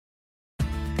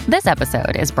This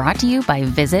episode is brought to you by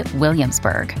Visit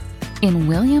Williamsburg. In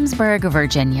Williamsburg,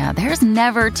 Virginia, there's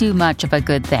never too much of a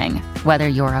good thing. Whether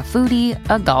you're a foodie,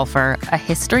 a golfer, a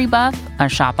history buff, a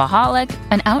shopaholic,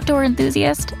 an outdoor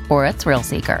enthusiast, or a thrill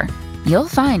seeker, you'll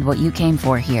find what you came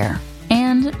for here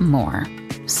and more.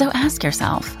 So ask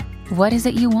yourself, what is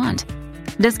it you want?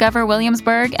 Discover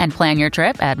Williamsburg and plan your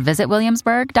trip at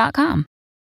visitwilliamsburg.com.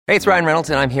 Hey, it's Ryan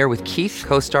Reynolds, and I'm here with Keith,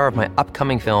 co-star of my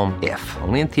upcoming film, If,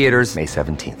 only in theaters May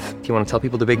 17th. Do you want to tell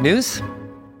people the big news?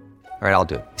 All right, I'll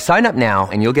do it. Sign up now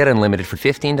and you'll get unlimited for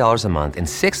 $15 a month and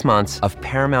 6 months of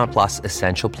Paramount Plus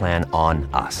Essential Plan on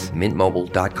us.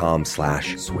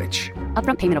 MintMobile.com/switch.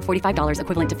 Upfront payment of $45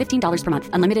 equivalent to $15 per month.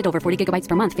 Unlimited over 40 gigabytes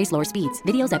per month. Face lower speeds.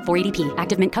 Videos at 480p.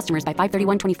 Active Mint customers by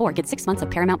 531.24 get 6 months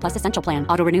of Paramount Plus Essential Plan.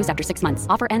 Auto renews after 6 months.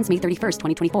 Offer ends May 31st,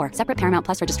 2024. Separate Paramount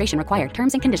Plus registration required.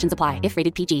 Terms and conditions apply if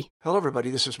rated PG. Hello, everybody.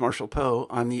 This is Marshall Poe.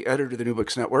 I'm the editor of the New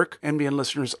Books Network. NBN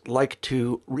listeners like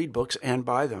to read books and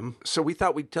buy them. So we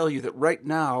thought we'd tell you that right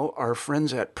now, our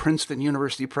friends at Princeton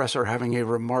University Press are having a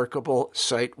remarkable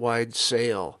site-wide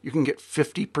sale. You can get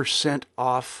 50%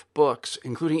 off books,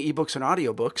 including ebooks and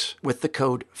audiobooks, with the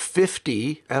code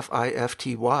 50,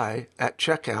 F-I-F-T-Y, at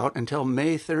checkout until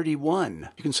May 31.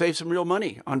 You can save some real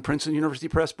money on Princeton University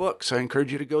Press books. I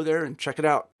encourage you to go there and check it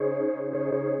out.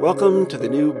 Welcome to the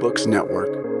New Books Network.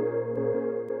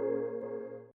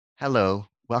 Hello,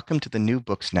 welcome to the New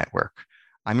Books Network.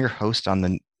 I'm your host on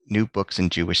the New Books in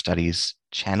Jewish Studies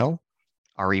channel,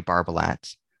 Ari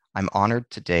Barbalat. I'm honored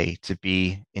today to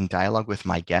be in dialogue with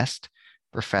my guest,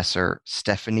 Professor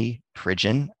Stephanie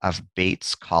Pridgen of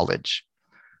Bates College.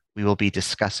 We will be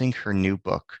discussing her new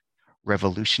book,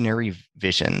 Revolutionary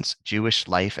Visions, Jewish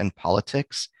Life and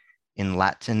Politics in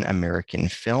Latin American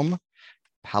Film,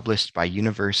 published by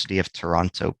University of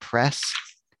Toronto Press,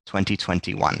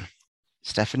 2021.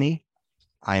 Stephanie,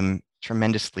 I'm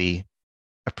tremendously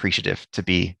appreciative to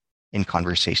be in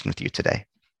conversation with you today.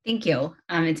 Thank you.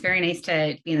 It's very nice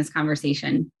to be in this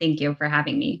conversation. Thank you for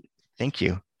having me. Thank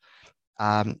you.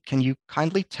 Can you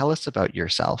kindly tell us about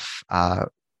yourself? Where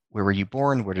were you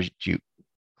born? Where did you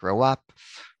grow up?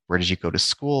 Where did you go to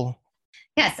school?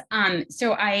 Yes.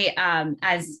 So I,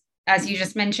 as you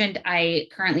just mentioned, I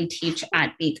currently teach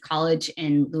at Bates College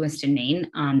in Lewiston,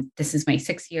 Maine. This is my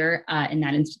 6th year in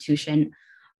that institution.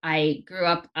 I grew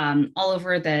up all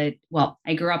over I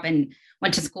grew up and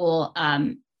went to school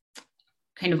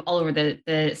kind of all over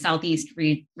the Southeast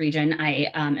region.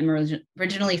 I am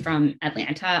originally from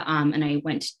Atlanta, and I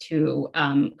went to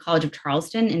College of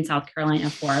Charleston in South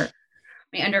Carolina for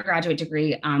my undergraduate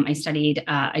degree.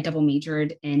 I double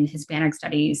majored in Hispanic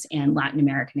studies and Latin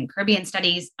American and Caribbean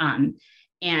studies. And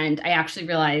I actually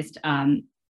realized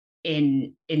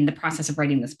in the process of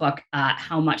writing this book,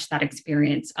 how much that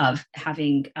experience of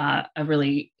having a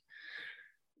really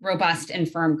robust and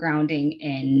firm grounding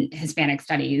in Hispanic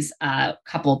studies,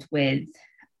 coupled with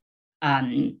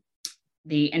the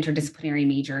interdisciplinary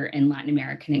major in Latin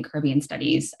American and Caribbean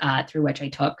studies, through which I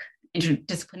took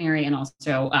interdisciplinary and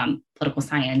also political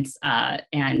science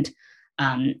and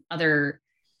other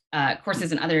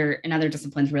courses in other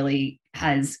disciplines, really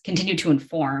has continued to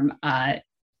inform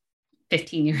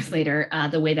 15 years later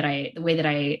the way that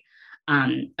I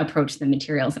approach the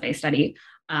materials that I study.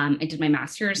 I did my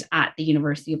master's at the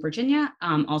University of Virginia,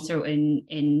 also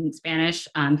in Spanish,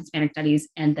 Hispanic studies,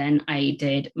 and then I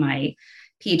did my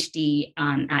PhD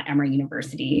at Emory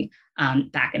University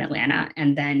back in Atlanta.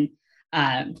 And then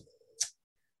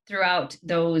throughout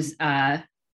those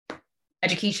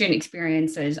education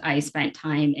experiences, I spent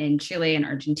time in Chile and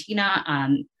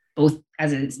Argentina, both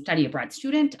as a study abroad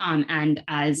student and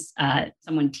as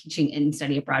someone teaching in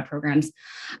study abroad programs.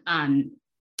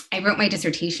 I wrote my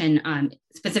dissertation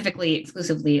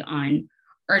exclusively on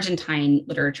Argentine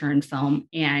literature and film,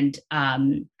 and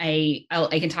I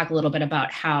can talk a little bit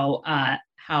about how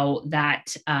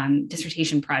that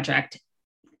dissertation project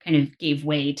kind of gave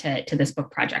way to this book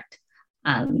project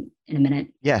in a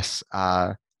minute. Yes.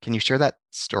 Can you share that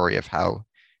story of how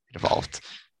it evolved?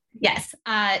 Yes.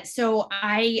 So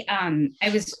I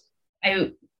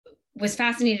was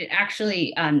fascinated,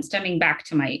 actually, stemming back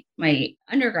to my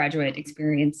undergraduate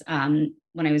experience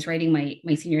when I was writing my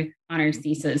senior honors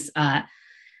thesis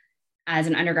as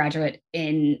an undergraduate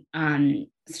in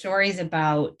stories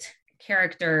about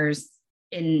characters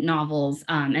in novels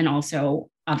and also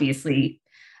obviously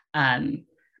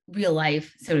real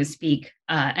life, so to speak.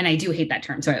 And I do hate that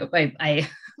term, so I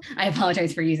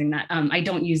apologize for using that. I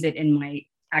don't use it in my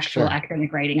actual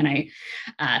academic writing, and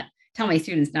I tell my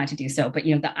students not to do so. But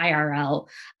the IRL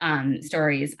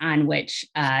stories on which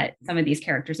some of these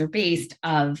characters are based,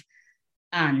 of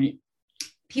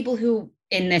people who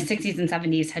in the 60s and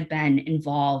 70s had been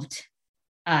involved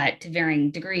to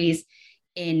varying degrees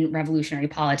in revolutionary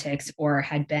politics or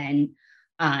had been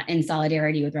in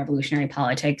solidarity with revolutionary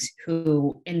politics,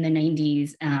 who in the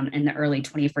 90s and the early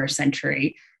 21st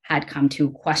century had come to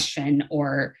question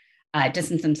or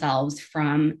distance themselves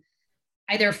from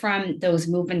either from those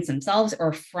movements themselves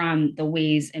or from the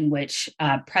ways in which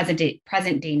present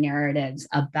day narratives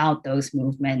about those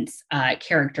movements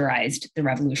characterized the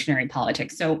revolutionary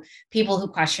politics. So people who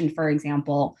questioned, for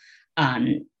example,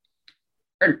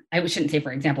 or I shouldn't say,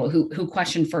 for example, who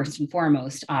questioned first and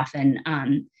foremost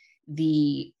often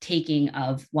the taking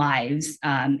of lives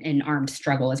in armed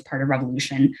struggle as part of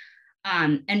revolution.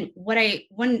 And what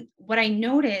I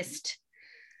noticed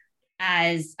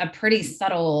as a pretty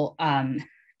subtle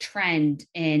trend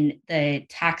in the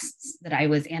texts that I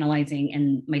was analyzing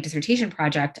in my dissertation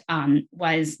project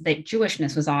was that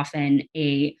Jewishness was often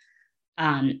a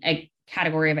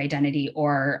category of identity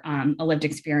or a lived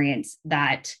experience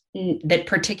that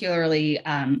particularly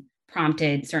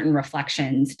prompted certain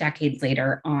reflections decades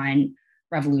later on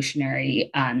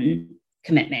revolutionary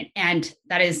commitment. And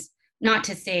that is not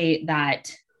to say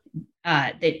that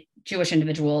that Jewish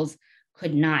individuals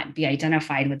could not be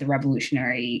identified with the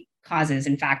revolutionary causes.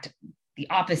 In fact, the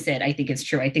opposite, I think, is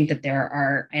true. I think that there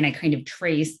are, and I kind of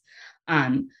trace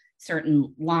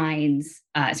certain lines,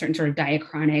 certain sort of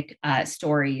diachronic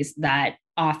stories that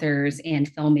authors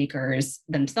and filmmakers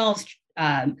themselves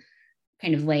kind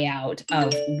of lay out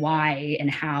of why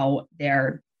and how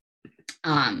their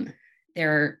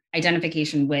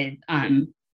identification with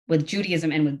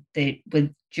Judaism and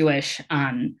with Jewish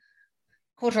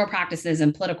cultural practices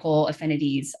and political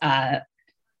affinities,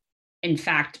 in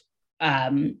fact,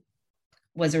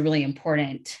 was a really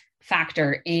important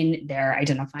factor in their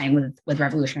identifying with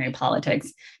revolutionary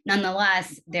politics.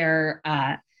 Nonetheless, there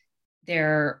were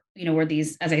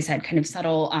these, as I said, kind of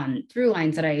subtle through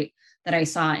lines that I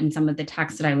saw in some of the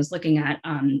texts that I was looking at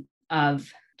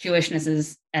of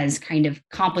Jewishness as kind of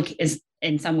is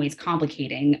in some ways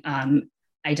complicating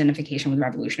identification with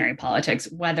revolutionary politics,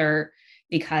 whether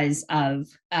because of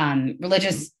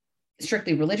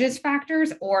strictly religious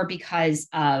factors or because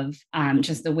of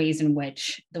just the ways in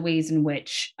which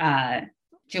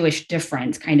Jewish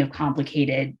difference kind of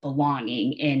complicated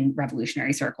belonging in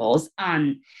revolutionary circles.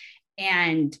 And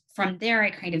from there, I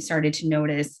kind of started to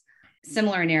notice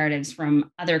similar narratives from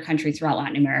other countries throughout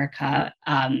Latin America,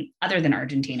 other than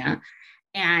Argentina.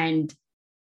 And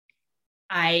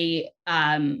I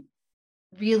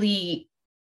really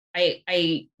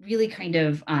kind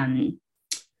of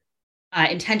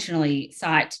intentionally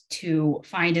sought to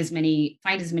find as many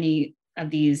of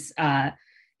these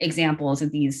examples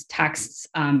of these texts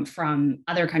from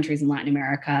other countries in Latin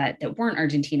America that weren't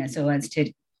Argentina, so as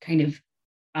to kind of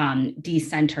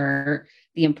decenter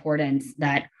the importance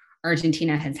that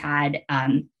Argentina has had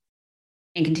that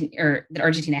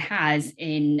Argentina has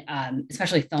in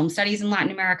especially film studies in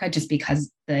Latin America, just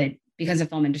because the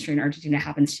film industry in Argentina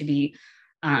happens to be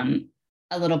a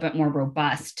little bit more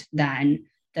robust than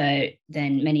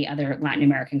many other Latin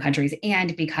American countries,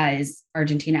 and because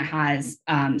Argentina has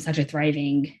such a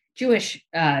thriving Jewish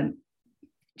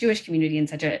community and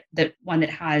that one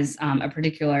that has a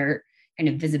particular kind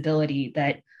of visibility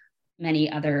that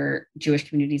many other Jewish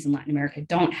communities in Latin America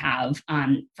don't have.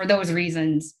 For those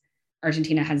reasons,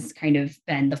 Argentina has kind of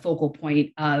been the focal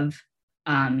point of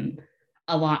a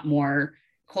lot more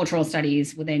cultural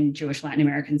studies within Jewish Latin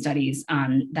American studies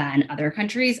than other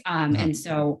countries. And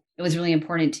so it was really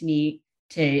important to me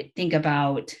to think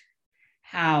about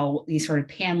how these sort of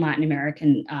pan-Latin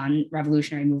American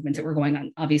revolutionary movements that were going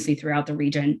on, obviously throughout the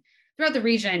region,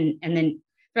 and then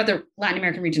throughout the Latin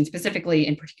American region specifically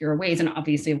in particular ways, and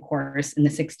obviously, of course, in the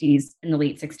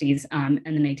late 60s and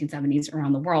the 1970s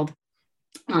around the world.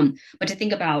 But to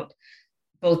think about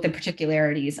both the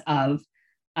particularities of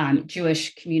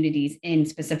Jewish communities in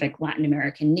specific Latin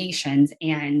American nations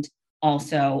and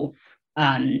also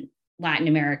Latin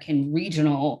American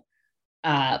regional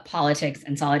politics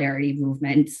and solidarity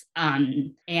movements.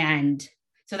 And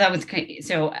so that was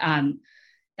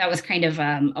kind of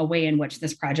a way in which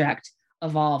this project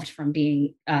evolved from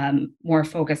being more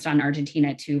focused on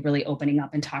Argentina to really opening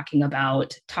up and talking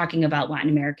about Latin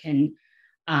American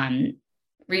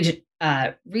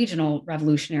regional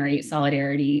revolutionary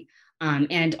solidarity,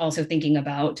 and also thinking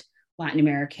about Latin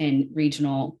American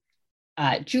regional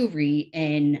Jewry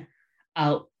in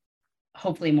a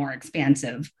hopefully more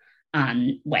expansive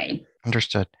way.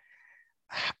 Understood.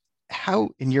 How,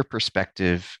 in your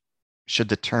perspective, should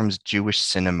the terms Jewish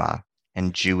cinema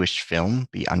and Jewish film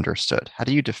be understood? How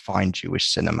do you define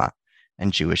Jewish cinema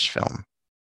and Jewish film?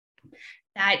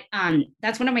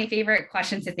 That's one of my favorite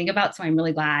questions to think about. So I'm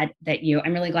really glad that you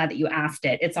asked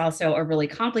it. It's also a really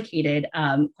complicated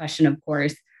question, of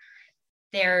course.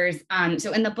 There's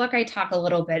so in the book I talk a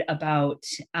little bit about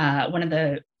one of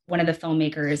the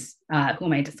filmmakers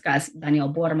whom I discuss,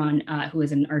 Daniel Borman, who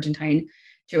is an Argentine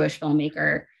Jewish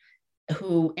filmmaker,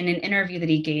 who in an interview that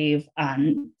he gave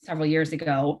several years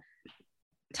ago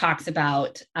talks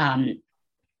about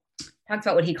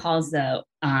what he calls the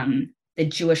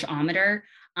Jewish-ometer,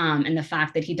 and the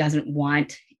fact that he doesn't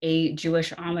want a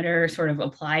Jewish-ometer sort of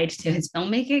applied to his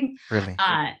filmmaking. Really?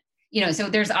 So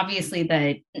there's obviously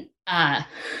there's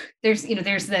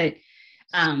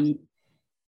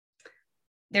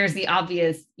the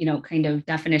obvious, kind of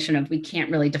definition of we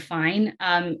can't really define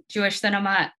Jewish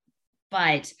cinema,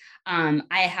 but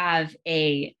I have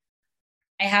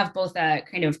both a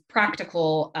kind of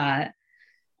practical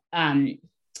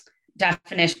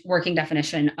working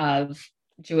definition of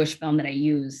Jewish film that I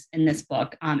use in this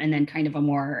book, and then kind of a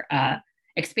more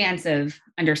expansive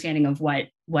understanding of what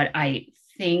I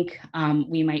think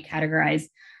we might categorize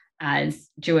as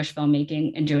Jewish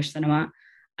filmmaking and Jewish cinema.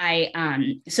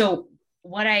 So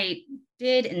what I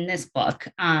did in this book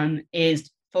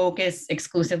is focus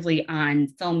exclusively on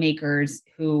filmmakers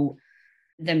who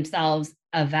themselves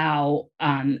avow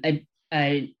a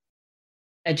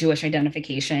Jewish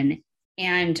identification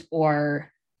and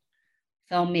or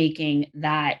filmmaking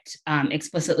that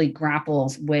explicitly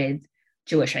grapples with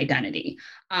Jewish identity.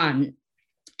 And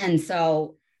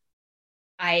so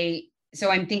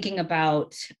I'm thinking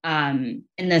about in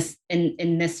this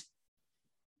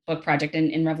book project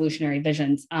in Revolutionary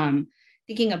Visions,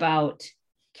 thinking about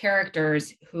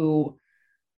characters who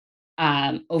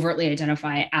overtly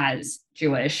identify as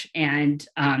Jewish and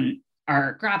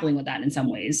are grappling with that in some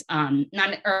ways,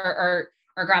 are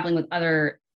grappling with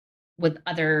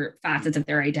other facets of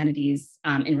their identities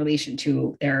in relation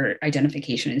to their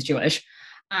identification as Jewish.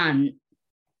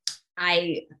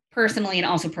 I personally and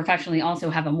also professionally also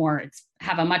have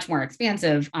a much more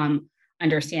expansive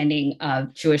understanding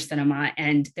of Jewish cinema,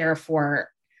 and therefore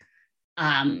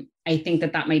I think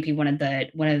that might be one of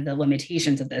the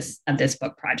limitations of this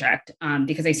book project,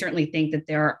 because I certainly think that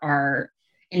there are,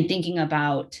 in thinking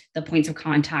about the points of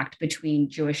contact between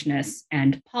Jewishness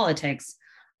and politics,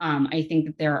 I think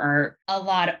that there are a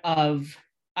lot of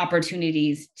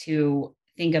opportunities to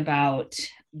think about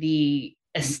the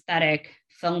aesthetic,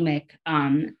 filmic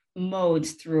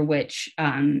modes through which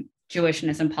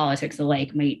Jewishness and politics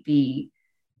alike might be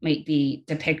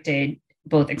depicted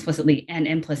both explicitly and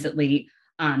implicitly,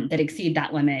 that exceed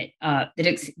that limit, that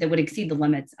would exceed the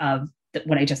limits of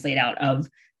what I just laid out of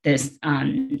this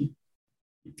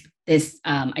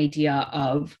idea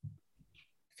of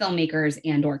filmmakers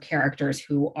and or characters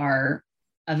who are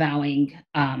avowing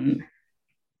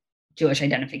Jewish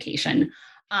identification.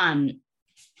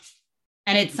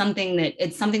 And it's something that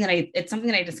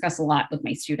I discuss a lot with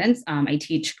my students. I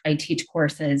teach a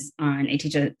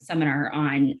seminar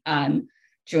on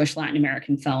Jewish Latin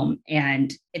American film,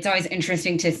 and it's always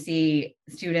interesting to see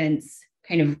students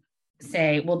kind of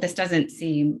say, "Well, this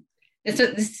film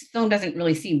doesn't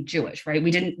really seem Jewish, right?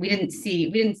 We didn't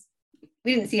see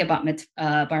a bar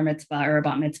mitzvah or a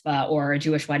bat mitzvah or a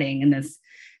Jewish wedding in this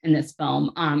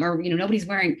film, or nobody's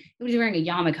wearing a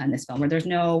yarmulke in this film, or there's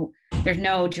no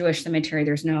Jewish cemetery,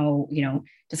 there's no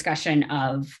discussion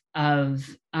of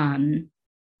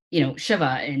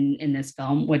Shiva in this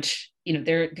film, which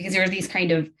because there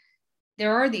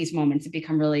are these moments that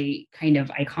become really kind of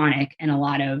iconic in a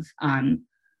lot of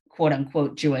quote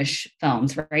unquote Jewish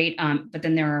films, right? But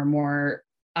then there are more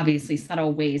obviously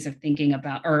subtle ways of thinking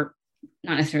about, or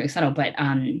not necessarily subtle, but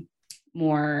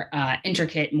more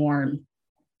intricate, more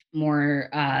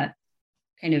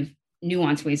kind of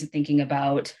nuanced ways of thinking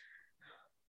about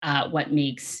what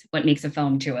makes a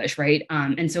film Jewish, right?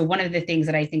 And so one of the things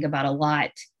that I think about a lot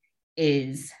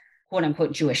is quote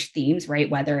unquote Jewish themes, right?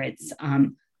 Whether it's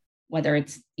the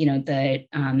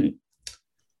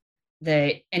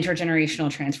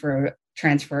intergenerational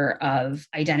transfer of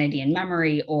identity and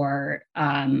memory, or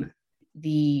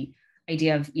the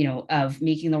idea of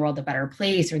making the world a better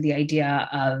place, or the idea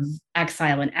of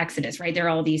exile and exodus, right? There are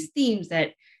all these themes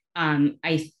that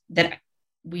that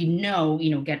we know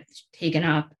get taken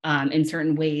up in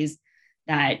certain ways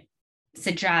that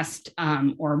suggest,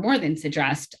 or more than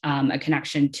suggest, a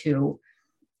connection to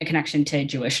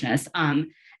Jewishness.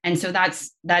 And so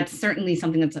that's certainly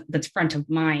something that's front of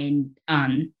mind.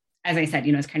 As I said,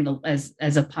 as kind of as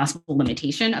a possible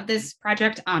limitation of this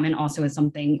project, and also as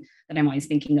something that I'm always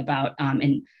thinking about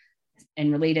in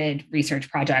related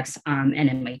research projects and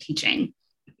in my teaching.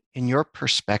 In your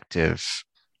perspective,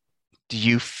 do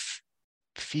you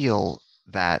feel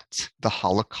that the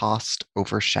Holocaust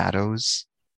overshadows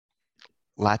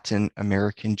Latin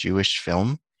American Jewish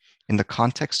film in the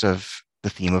context of the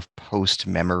theme of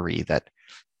post-memory that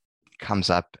comes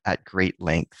up at great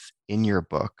length in your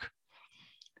book.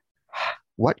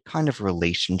 What kind of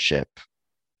relationship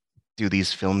do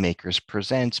these filmmakers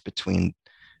present between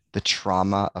the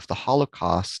trauma of the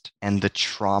Holocaust and the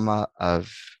trauma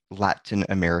of Latin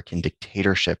American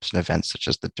dictatorships and events such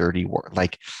as the Dirty War?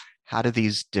 Like, how do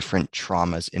these different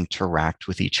traumas interact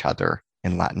with each other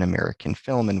in Latin American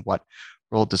film, and what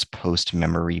role does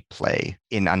post-memory play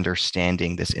in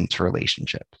understanding this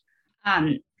interrelationship?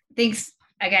 Thanks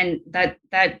again.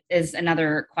 That is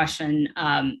another question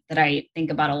that I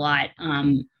think about a lot,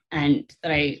 and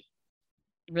that I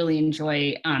really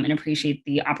enjoy and appreciate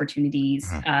the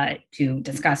opportunities to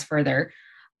discuss further.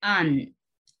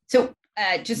 So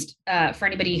just for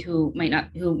anybody who might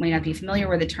not be familiar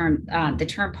with the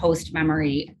term post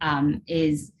memory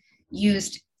is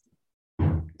used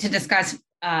to discuss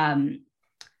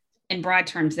in broad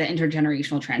terms the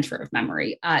intergenerational transfer of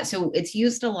memory. So it's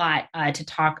used a lot to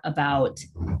talk about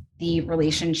the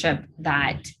relationship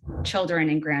that children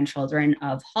and grandchildren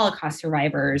of Holocaust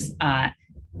survivors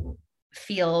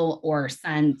feel or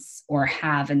sense or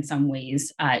have in some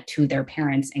ways to their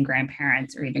parents and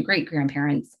grandparents or even great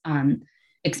grandparents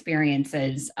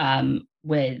experiences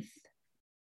with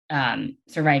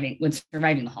surviving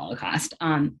the Holocaust.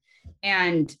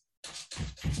 And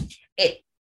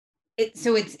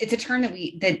so it's a term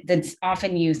that's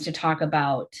often used to talk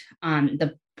about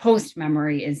the post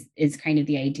memory is kind of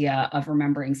the idea of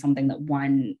remembering something that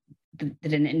an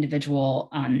individual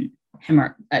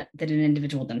that an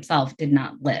individual themselves did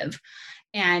not live.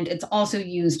 And it's also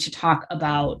used to talk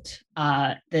about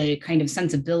the kind of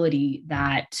sensibility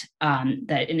that an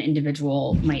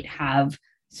individual might have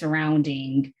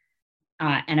surrounding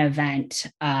an event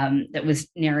that was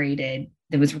narrated,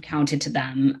 that was recounted to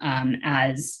them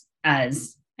as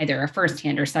either a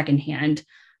firsthand or secondhand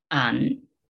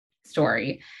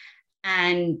story.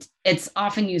 And it's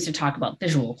often used to talk about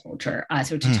visual culture.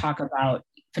 So to talk about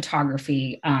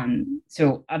photography.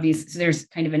 So obviously, so there's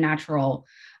kind of a natural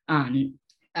or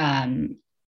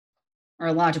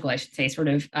a logical, I should say, sort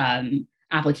of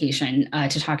application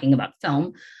to talking about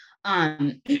film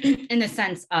in the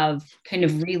sense of kind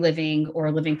of reliving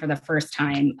or living for the first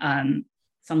time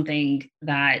something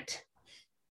that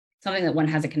one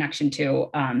has a connection to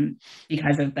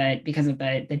because of the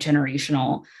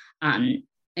generational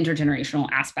intergenerational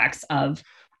aspects of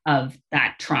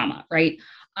that trauma, right?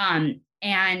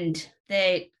 And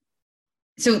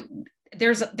so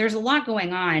there's a lot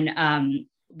going on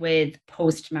with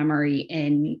post memory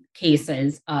in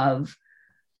cases of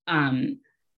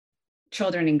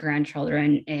children and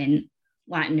grandchildren in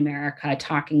Latin America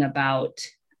talking about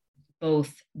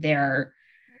both their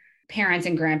parents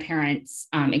and grandparents'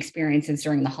 experiences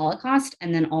during the Holocaust,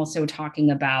 and then also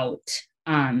talking about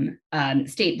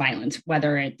state violence,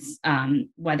 whether it's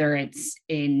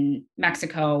in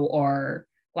Mexico or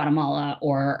Guatemala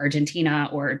or Argentina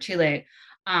or Chile.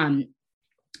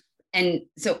 And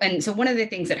so one of the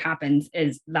things that happens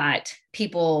is that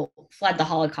people fled the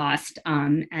Holocaust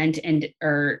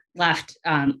or left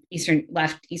Eastern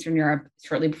Europe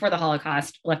shortly before the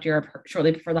Holocaust, left Europe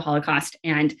shortly before the Holocaust,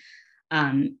 and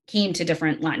came to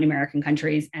different Latin American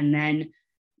countries, and then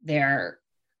their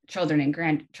children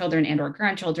and or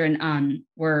grandchildren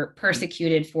were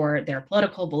persecuted for their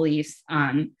political beliefs.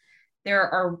 There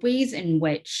are ways in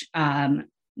which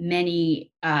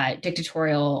many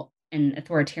dictatorial and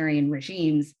authoritarian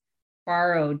regimes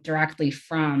borrowed directly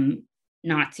from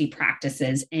Nazi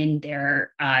practices in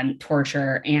their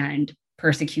torture and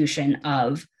persecution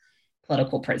of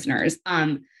political prisoners.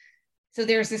 So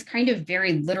there's this kind of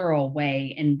very literal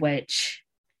way in which,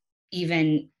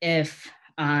 even if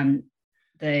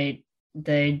the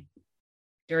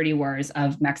dirty wars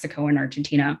of Mexico and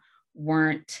Argentina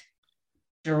weren't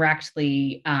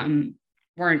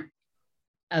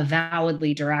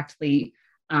avowedly directly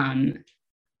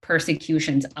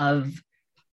persecutions of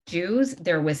Jews,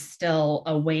 there was still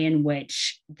a way in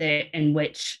which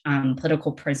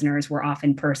political prisoners were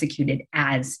often persecuted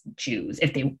as Jews,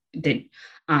 if they did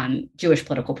Jewish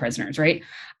political prisoners, right?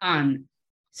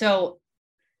 So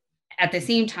at the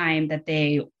same time that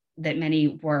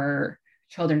many were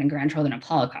children and grandchildren of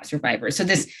Holocaust survivors. So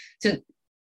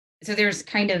there's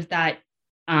kind of that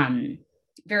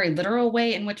very literal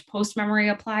way in which post memory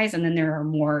applies, and then there are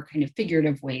more kind of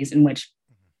figurative ways in which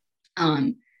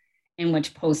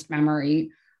post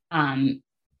memory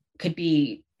could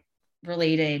be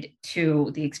related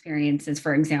to the experiences,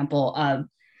 for example, of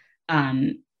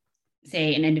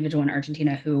say, an individual in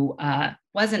Argentina who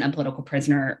wasn't a political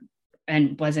prisoner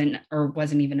and wasn't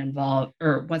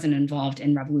involved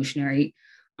in revolutionary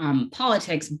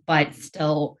politics, but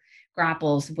still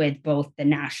grapples with both the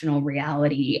national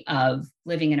reality of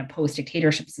living in a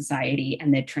post-dictatorship society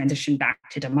and the transition back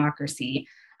to democracy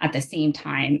at the same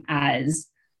time as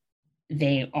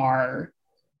they are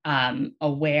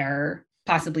aware,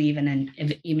 possibly even in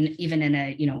a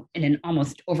in an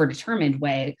almost overdetermined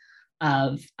way,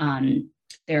 of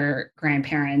their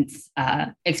grandparents'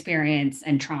 experience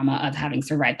and trauma of having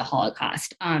survived the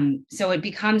Holocaust. So it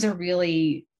becomes a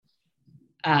really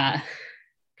kind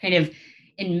of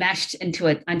enmeshed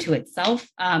unto itself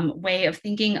way of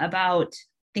thinking about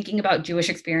Jewish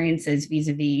experiences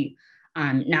vis-a-vis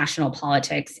national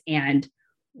politics and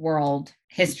world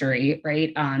history,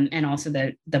 right? And also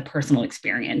the personal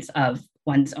experience of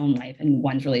one's own life and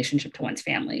one's relationship to one's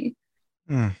family.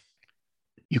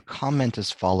 You comment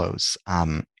as follows.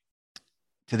 To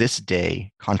this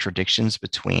day, contradictions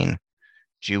between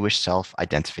Jewish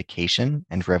self-identification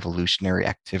and revolutionary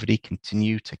activity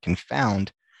continue to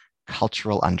confound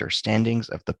cultural understandings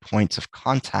of the points of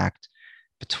contact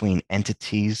between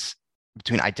identities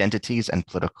and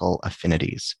political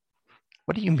affinities.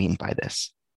 What do you mean by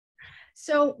this?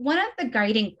 So one of the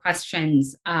guiding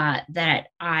questions that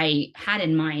I had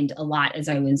in mind a lot as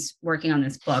I was working on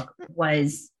this book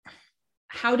was,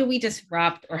 how do we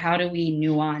disrupt, or how do we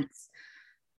nuance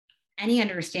any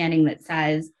understanding that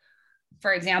says,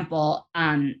 for example,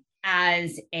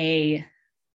 as a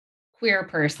queer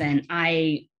person,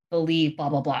 I believe blah,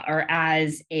 blah, blah, or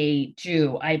as a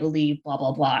Jew, I believe blah,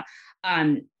 blah, blah.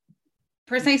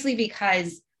 Precisely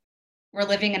because we're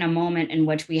living in a moment in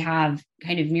which we have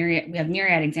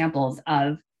myriad examples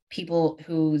of people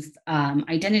whose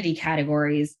identity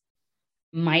categories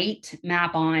might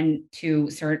map on to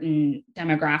certain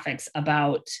demographics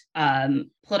about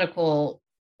political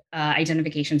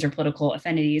identifications or political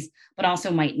affinities, but also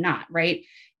might not, right?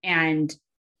 And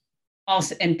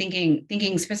also, and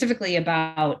thinking specifically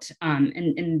about,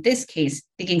 in this case,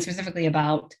 thinking specifically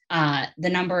about the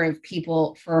number of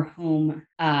people for whom,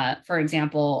 for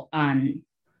example,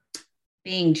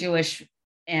 being Jewish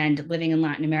and living in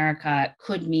Latin America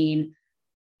could mean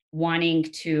wanting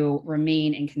to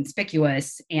remain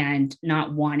inconspicuous and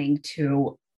not wanting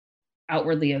to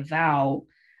outwardly avow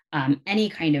any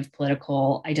kind of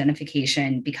political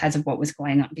identification because of what was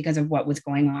going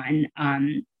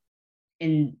on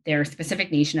in their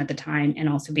specific nation at the time, and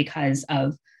also because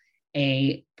of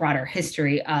a broader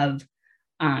history of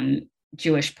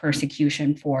Jewish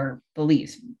persecution for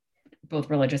beliefs, both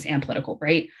religious and political,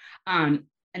 right? And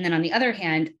then on the other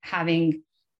hand, having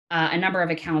a number of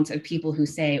accounts of people who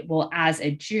say, well, as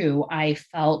a Jew, I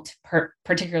felt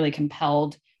particularly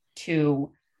compelled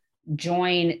to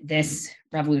join this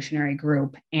revolutionary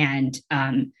group and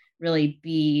really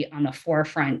be on the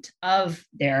forefront of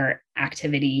their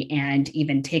activity and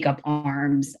even take up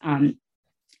arms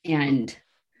and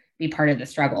be part of the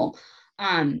struggle.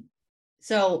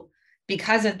 So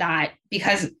because of that,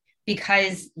 because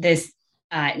this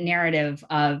narrative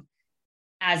of,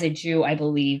 as a Jew, I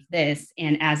believe this,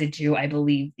 and as a Jew, I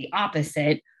believe the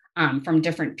opposite, from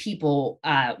different people,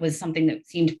 was something that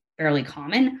seemed fairly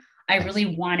common. I really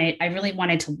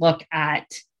wanted to look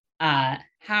at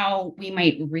how we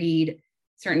might read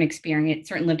certain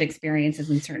lived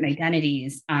experiences and certain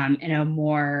identities in a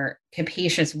more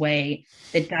capacious way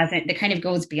that kind of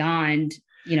goes beyond,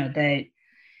 the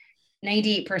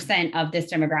 98% of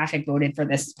this demographic voted for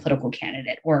this political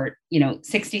candidate, or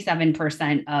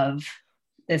 67% of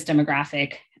this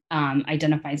demographic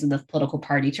identifies with this political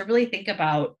party, to really think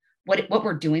about what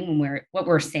we're doing what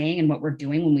we're saying and what we're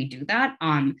doing when we do that,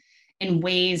 in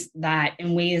ways that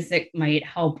might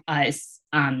help us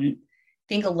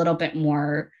think a little bit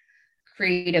more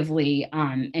creatively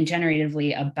and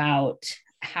generatively about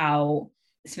how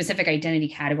specific identity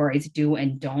categories do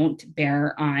and don't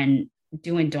bear on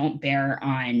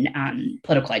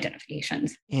political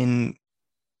identifications. In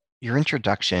your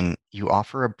introduction, you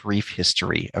offer a brief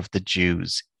history of the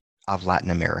Jews of Latin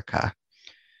America.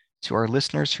 To our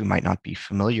listeners who might not be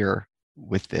familiar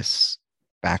with this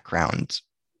background,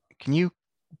 can you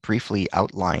briefly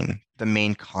outline the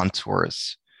main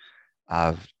contours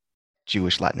of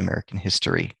Jewish Latin American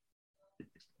history?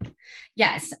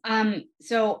 Yes.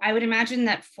 So I would imagine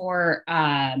that for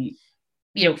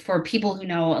people who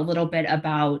know a little bit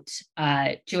about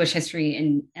Jewish history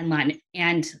in Latin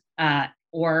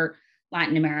or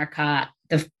Latin America,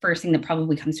 the first thing that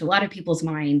probably comes to a lot of people's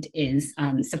mind is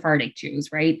Sephardic Jews,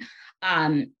 right?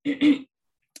 And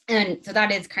so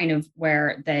that is kind of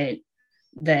where the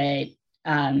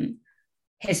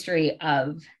history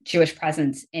of Jewish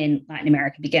presence in Latin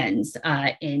America begins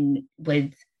in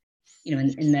the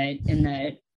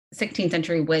 16th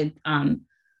century with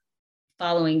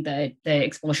following the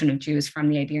expulsion of Jews from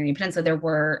the Iberian Peninsula. There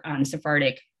were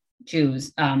Sephardic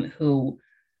Jews who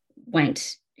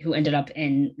ended up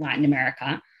in Latin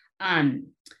America.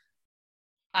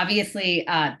 Obviously,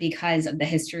 because of the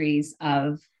histories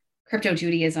of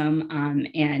crypto-Judaism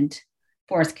and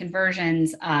forced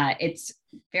conversions, it's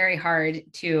very hard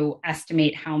to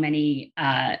estimate how many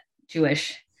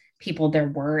Jewish people there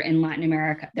were in Latin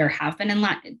America. There have been in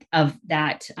Latin of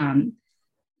that,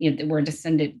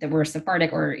 that were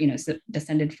Sephardic or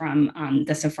descended from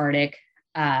the Sephardic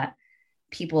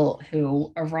people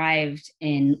who arrived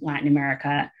in Latin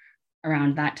America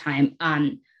around that time.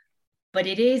 But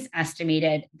it is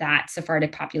estimated that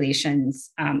Sephardic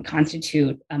populations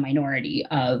constitute a minority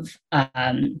of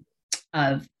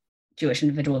Jewish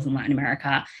individuals in Latin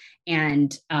America,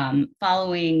 and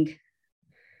following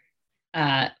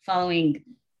kind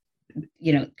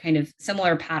of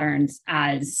similar patterns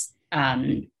as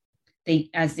the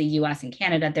U.S. and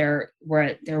Canada,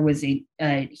 there was a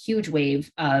huge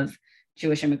wave of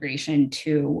Jewish immigration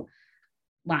to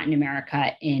Latin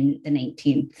America in the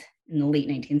late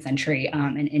 19th century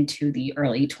and into the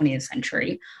early 20th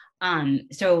century.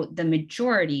 So the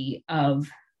majority of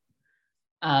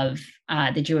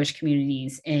the Jewish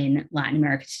communities in Latin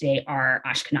America today are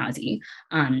Ashkenazi,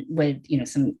 with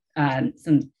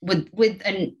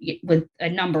a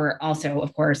number also,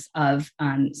 of course, of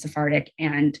Sephardic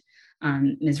and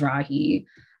Mizrahi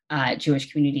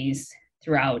Jewish communities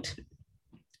throughout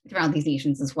these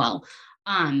nations as well.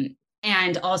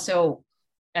 And also,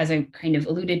 as I kind of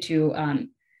alluded to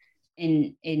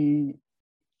in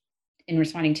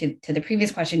responding to the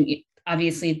previous question,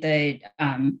 obviously the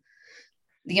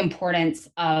importance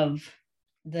of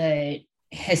the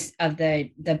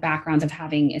backgrounds of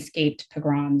having escaped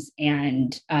pogroms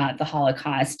and the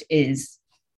Holocaust is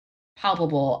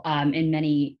palpable in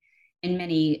many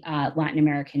Latin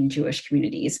American Jewish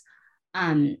communities.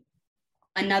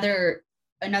 Another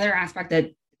aspect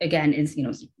that again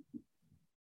is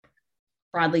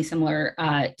broadly similar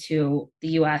to the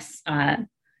U.S. And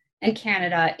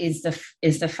Canada is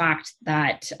the fact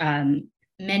that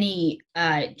many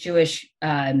Jewish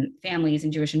families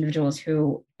and Jewish individuals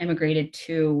who immigrated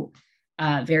to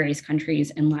various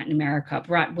countries in Latin America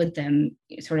brought with them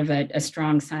sort of a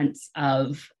strong sense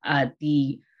of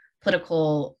the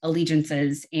political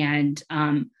allegiances and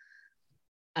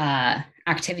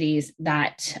activities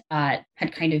that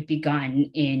had kind of begun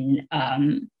in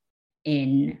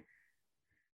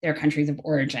their countries of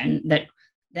origin that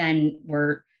then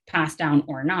were passed down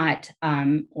or not,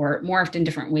 or morphed in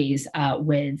different ways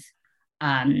with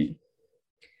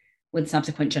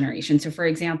subsequent generations. So, for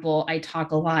example, I talk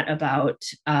a lot in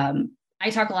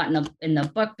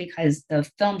the book because the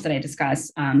films that I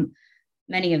discuss,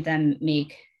 many of them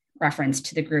make reference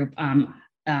to the group,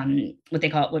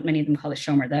 what many of them call the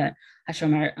Shomer, the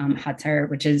Hashomer Hatzair,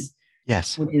 which is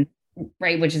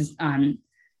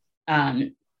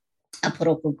a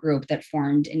political group that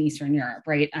formed in Eastern Europe,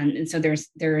 right? And so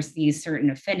there's these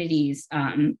certain affinities,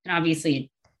 and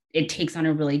obviously it takes on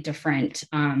a really different,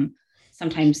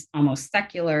 sometimes almost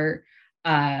secular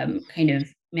kind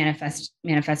of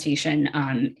manifestation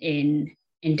in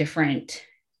different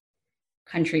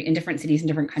cities in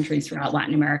different countries throughout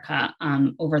Latin America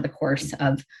over the course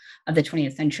of the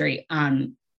 20th century,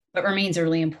 but remains a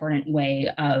really important way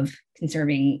of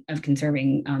conserving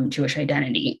Jewish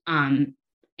identity.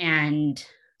 And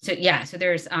so, so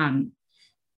there's, sorry,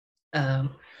 I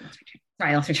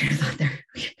lost my train of thought there.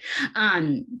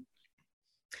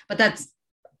 But that's,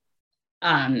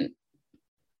 what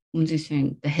was I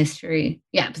saying? The history.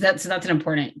 Yeah, but that's an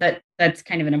important, that's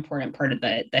kind of an important part of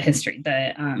the history,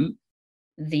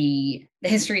 the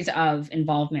histories of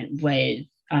involvement with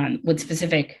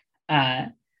specific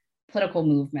political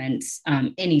movements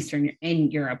in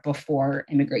Europe before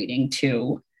immigrating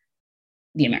to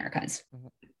the Americas.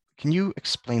 Can you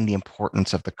explain the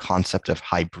importance of the concept of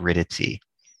hybridity?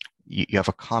 You have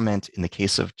a comment in the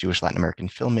case of Jewish Latin American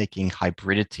filmmaking,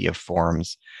 hybridity of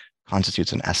forms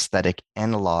constitutes an aesthetic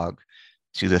analog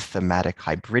to the thematic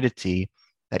hybridity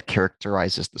that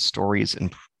characterizes the stories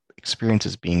and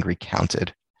experiences being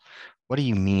recounted. What do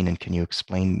you mean, and can you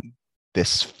explain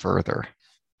this further?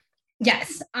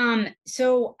 Yes.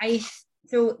 So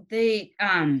the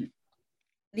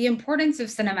importance of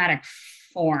cinematic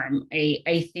form,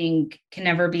 I think, can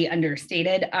never be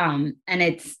understated. And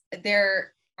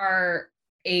there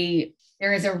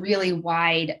is a really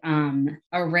wide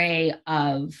array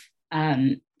of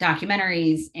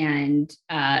documentaries and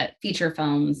feature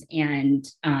films and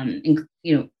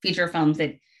feature films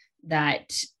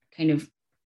that kind of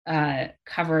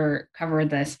cover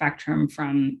the spectrum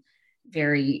from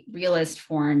very realist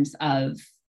forms of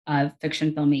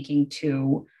fiction filmmaking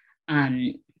to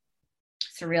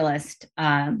surrealist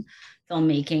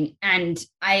filmmaking. And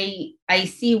I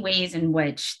see ways in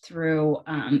which through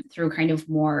kind of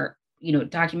more,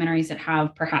 documentaries that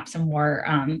have perhaps a more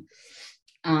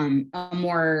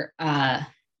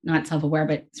not self-aware,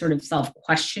 but sort of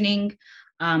self-questioning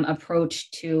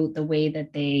approach to the way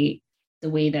that the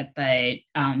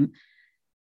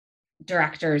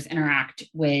directors interact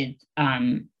with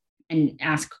and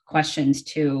ask questions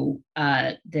to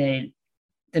the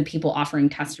people offering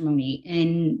testimony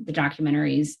in the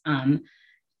documentaries,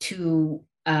 to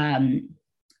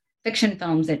fiction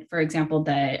films that, for example,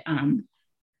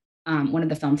 one of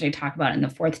the films that I talk about in the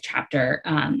fourth chapter,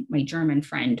 My German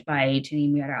Friend by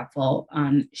Janine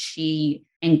Meyerapfel, she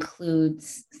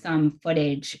includes some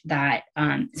footage that,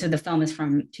 so the film is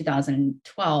from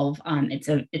 2012.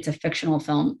 It's a fictional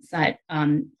film set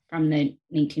from the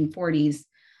 1940s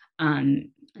and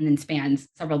then spans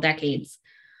several decades.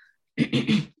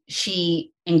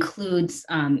 She includes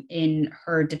in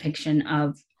her depiction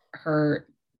of her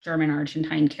German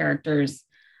Argentine characters'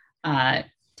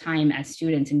 time as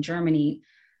students in Germany,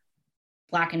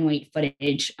 black and white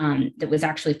footage that was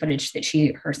actually footage that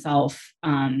she herself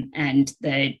and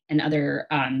other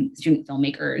student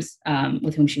filmmakers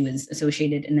with whom she was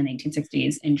associated in the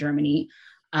 1960s in Germany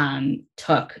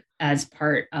took as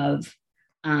part of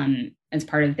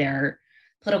their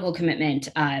political commitment.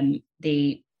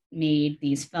 They made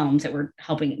these films that were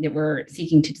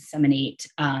seeking to disseminate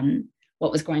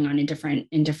what was going on in different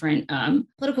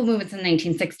political movements in the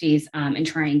 1960s, and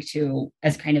trying to,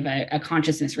 as kind of a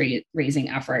consciousness raising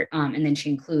effort. And then she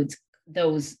includes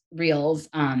those reels,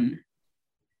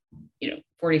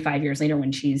 45 years later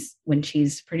when she's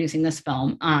producing this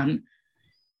film. And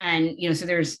so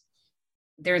there's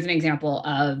an example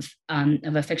of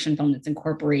a fiction film that's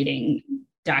incorporating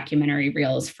documentary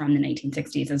reels from the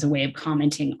 1960s as a way of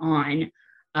commenting on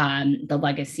the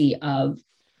legacy of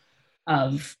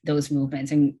those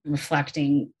movements and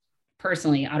reflecting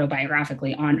personally,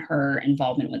 autobiographically, on her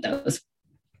involvement with those.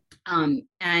 And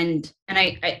I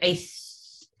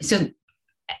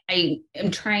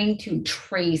am trying to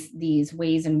trace these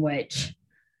ways in which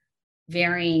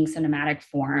varying cinematic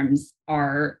forms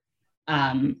are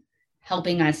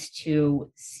helping us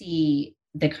to see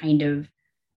the kind of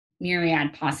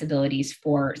myriad possibilities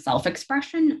for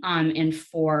self-expression and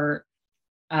for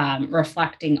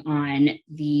reflecting on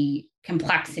the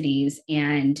complexities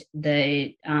and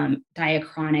the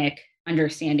diachronic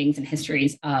understandings and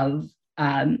histories of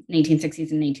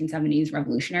 1960s and 1970s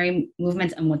revolutionary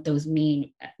movements and what those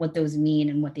mean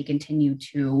and what they continue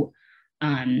to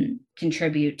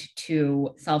contribute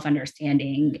to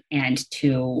self-understanding and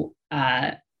to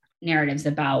narratives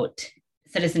about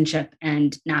citizenship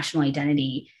and national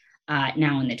identity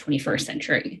now in the 21st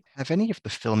century. Have any of the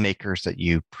filmmakers that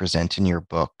you present in your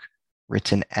book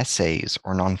written essays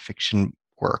or nonfiction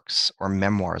works or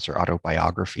memoirs or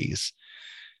autobiographies?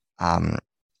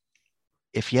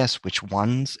 If yes, which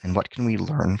ones, and what can we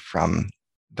learn from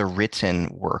the written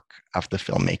work of the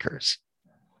filmmakers?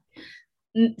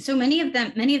 So many of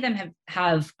them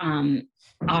have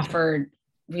offered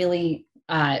really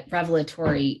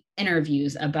revelatory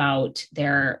interviews about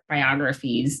their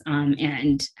biographies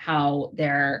and how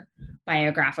their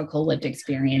biographical lived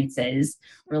experiences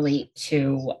relate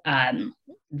to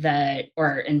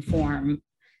or inform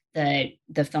the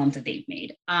films that they've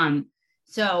made.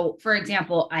 So, for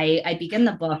example, I begin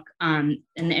the book in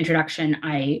the introduction.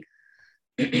 I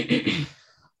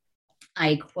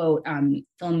quote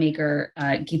filmmaker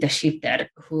Gita Shifter,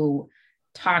 who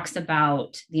talks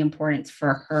about the importance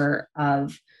for her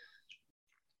of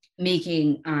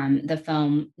making the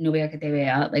film Novia que te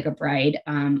vea, Like a Bride,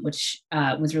 which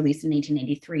was released in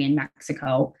 1993 in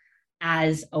Mexico,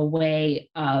 as a way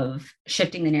of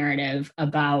shifting the narrative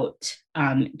about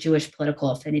Jewish political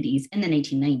affinities in the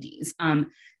 1990s,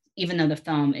 even though the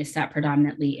film is set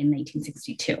predominantly in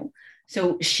 1962.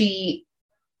 So she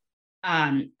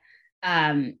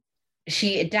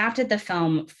adapted the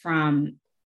film from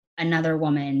another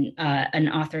woman, an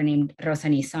author named Rosa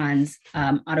Nissan's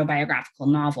autobiographical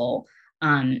novel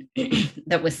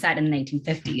that was set in the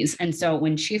 1950s. And so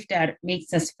when Shifter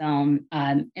makes this film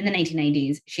in the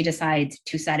 1990s, she decides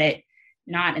to set it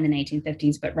not in the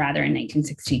 1950s, but rather in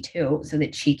 1962, so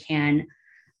that she can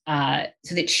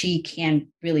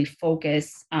really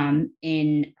focus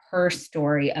in her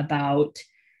story about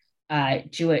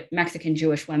Mexican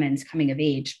Jewish women's coming of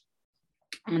age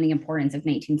on the importance of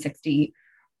 1960s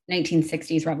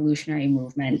revolutionary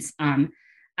movements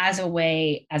as a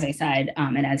way, as I said,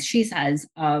 and as she says,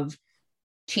 of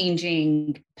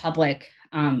changing public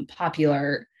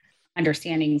popular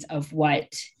understandings of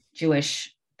what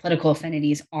Jewish political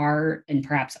affinities are and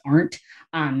perhaps aren't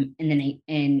in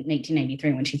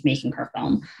 1993 when she's making her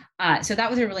film. So that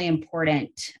was a really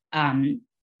important.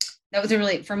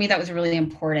 For me, that was a really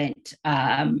important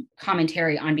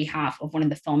commentary on behalf of one of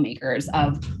the filmmakers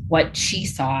of what she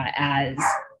saw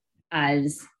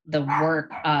as the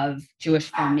work of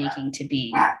Jewish filmmaking to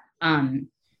be.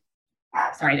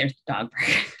 Sorry, there's a dog bark.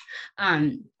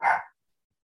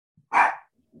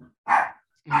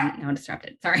 Now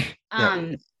disrupted. Sorry.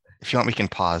 If you want, we can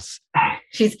pause.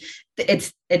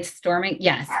 It's storming.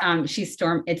 Yes.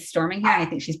 It's storming here, and I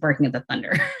think she's barking at the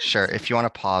thunder. Sure. If you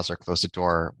want to pause or close the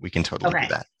door, we can totally do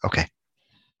that. Okay.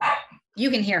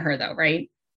 You can hear her though, right?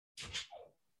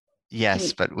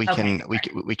 Yes, but we can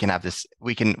have this.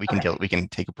 We can deal. We can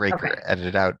take a break or edit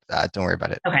it out. Don't worry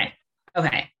about it. Okay.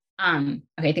 I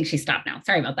think she stopped now.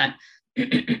 Sorry about that.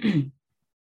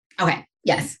 Okay.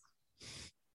 Yes.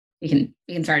 We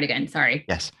can start again. Sorry.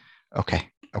 Yes.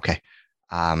 Okay.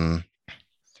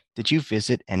 Did you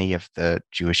visit any of the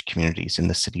Jewish communities in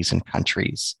the cities and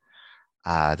countries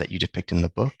that you depict in the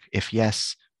book? If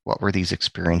yes, what were these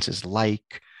experiences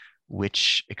like?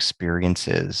 Which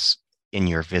experiences in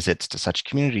your visits to such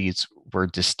communities were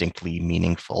distinctly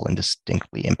meaningful and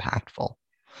distinctly impactful?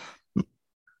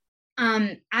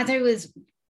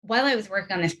 While I was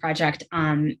working on this project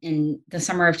in the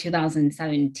summer of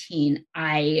 2017,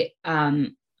 I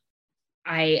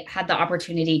had the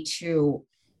opportunity to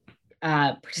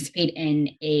participate in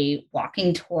a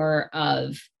walking tour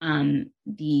of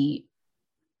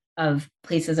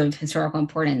places of historical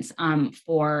importance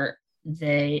for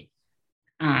the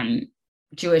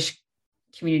Jewish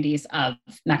communities of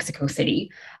Mexico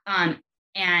City,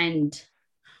 and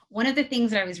one of the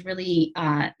things that I was really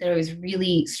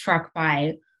struck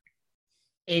by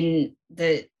in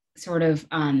the sort of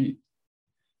not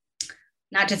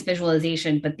just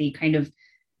visualization, but the kind of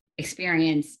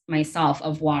experience myself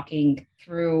of walking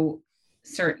through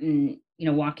certain,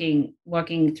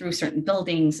 walking through certain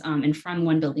buildings and from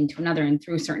one building to another and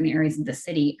through certain areas of the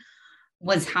city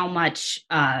was how much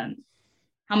had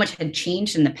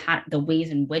changed in the ways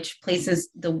in which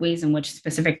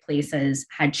specific places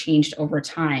had changed over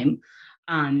time,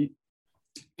 and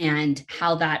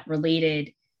how that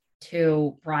related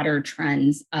to broader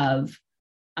trends of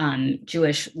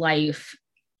Jewish life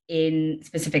in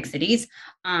specific cities.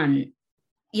 And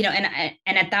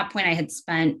at that point I had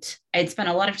spent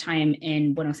a lot of time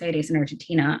in Buenos Aires in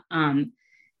Argentina, and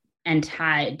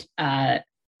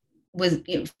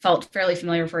felt fairly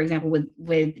familiar, for example,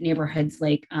 with neighborhoods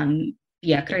like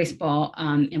Villa Crespo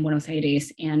in Buenos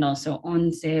Aires, and also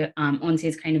Once. Once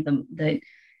is kind of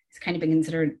it's kind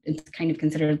of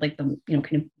considered like the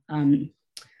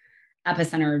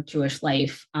epicenter of Jewish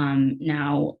life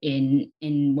now in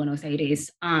Buenos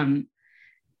Aires.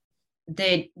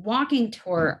 The walking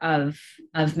tour of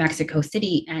Mexico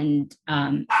City and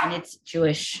its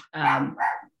Jewish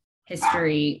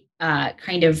history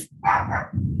kind of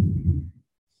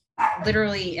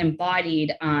literally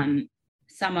embodied a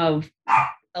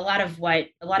lot of what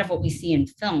we see in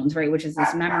films, right? Which is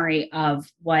this memory of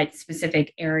what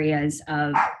specific areas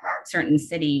of certain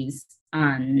cities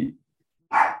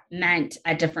meant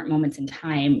at different moments in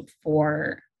time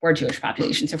for Jewish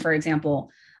population. So, for example,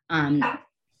 a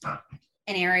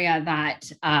neighborhood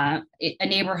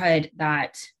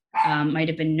that might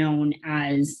have been known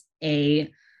as a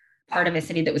part of a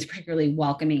city that was particularly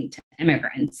welcoming to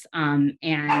immigrants, and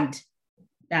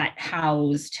that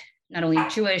housed not only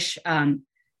Jewish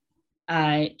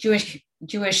residents,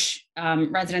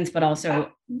 but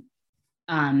also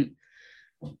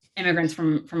immigrants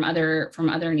from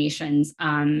other nations.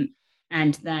 And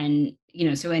then,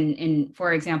 so in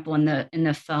for example, in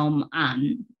the film,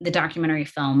 the documentary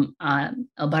film,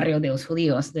 El Barrio de los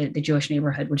Judíos, the Jewish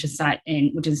neighborhood, which is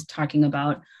talking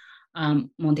about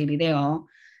Montevideo,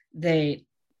 the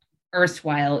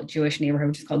erstwhile Jewish neighborhood,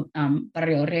 which is called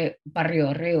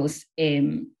Barrio Reus,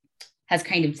 has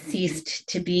kind of ceased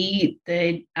to be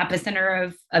the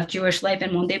epicenter of Jewish life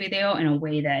in Montevideo in a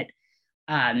way that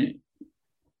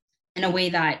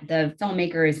the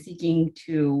filmmaker is seeking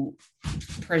to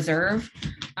preserve,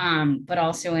 but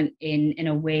also in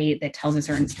a way that tells a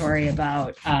certain story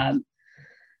about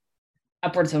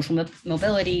upward social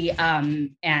mobility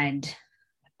and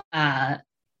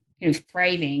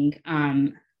thriving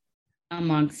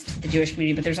amongst the Jewish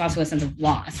community. But there's also a sense of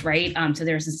loss, right? So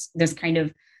there's this kind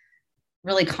of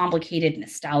really complicated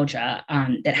nostalgia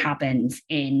that happens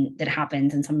in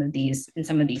some of these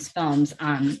films,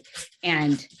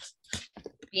 and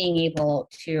being able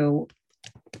to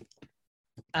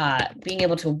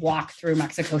walk through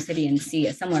Mexico City and see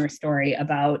a similar story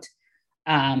about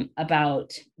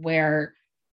where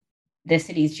the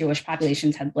city's Jewish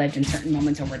populations had lived in certain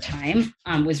moments over time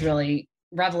was really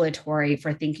revelatory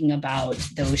for thinking about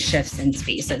those shifts in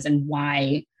spaces and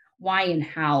why and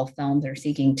how films are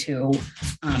seeking to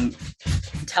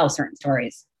tell certain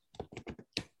stories.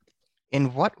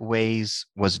 In what ways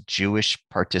was Jewish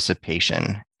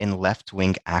participation in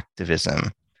left-wing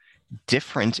activism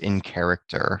different in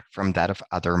character from that of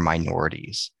other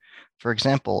minorities? For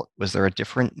example, was there a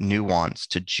different nuance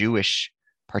to Jewish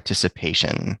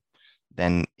participation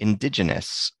than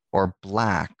Indigenous or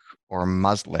Black or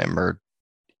Muslim or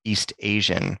East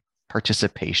Asian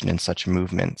participation in such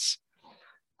movements?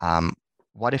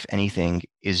 What, if anything,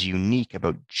 is unique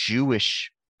about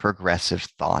Jewish progressive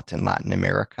thought in Latin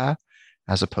America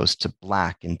as opposed to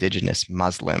Black, Indigenous,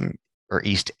 Muslim, or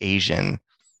East Asian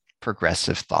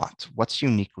progressive thought? What's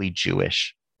uniquely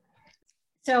Jewish?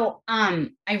 So I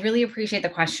really appreciate the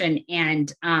question.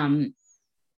 And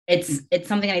it's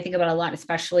something I think about a lot,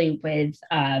 especially with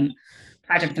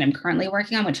projects that I'm currently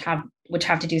working on, which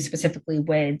have to do specifically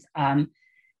with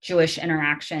Jewish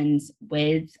interactions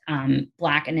with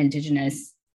Black and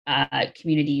Indigenous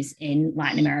communities in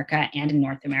Latin America and in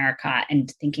North America,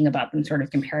 and thinking about them sort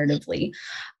of comparatively.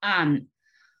 And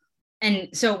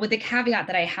so, with the caveat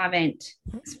that I haven't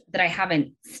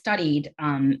studied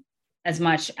as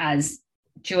much as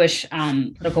Jewish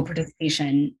political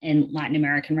participation in Latin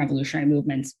American revolutionary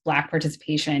movements, Black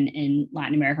participation in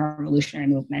Latin American revolutionary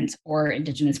movements, or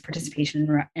Indigenous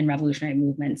participation in revolutionary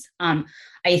movements.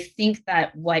 I think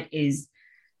that what is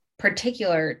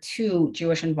particular to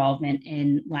Jewish involvement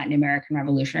in Latin American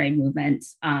revolutionary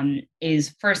movements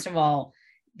is, first of all,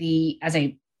 as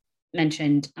I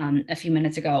mentioned a few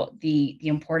minutes ago, the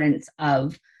importance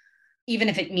of, even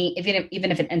if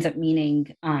it ends up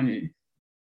meaning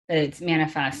that it's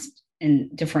manifest in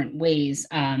different ways,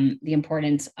 the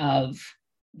importance of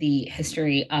the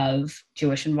history of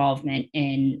Jewish involvement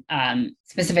in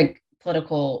specific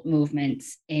political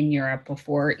movements in Europe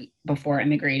before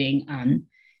immigrating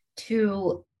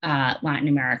to Latin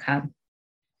America.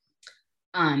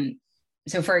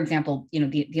 So, for example,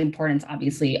 the importance,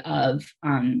 obviously, of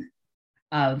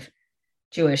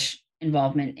Jewish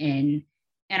involvement in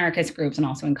anarchist groups and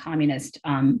also in communist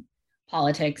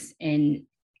politics in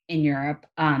Europe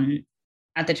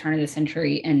at the turn of the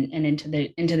century and into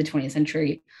the 20th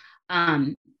century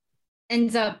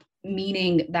ends up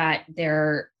meaning that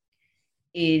there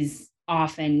is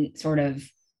often sort of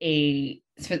a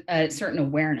certain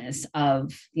awareness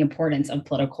of the importance of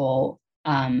political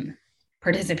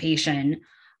participation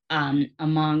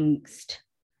amongst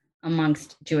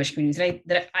Jewish communities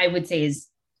that I would say is,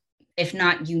 if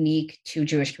not unique to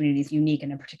Jewish communities, unique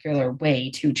in a particular way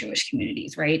to Jewish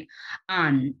communities, right?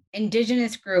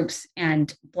 Indigenous groups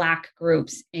and Black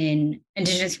groups in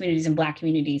Indigenous communities and Black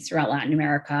communities throughout Latin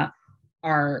America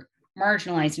are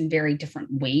marginalized in very different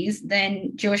ways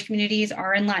than Jewish communities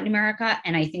are in Latin America.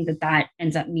 And I think that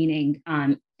ends up meaning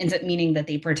that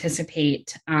they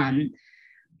participate and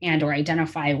or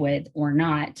identify with or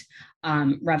not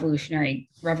revolutionary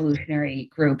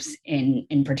groups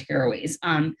in particular ways.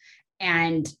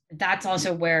 And that's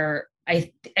also where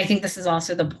I think this is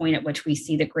also the point at which we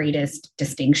see the greatest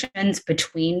distinctions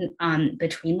between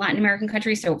Latin American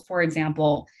countries. So, for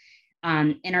example,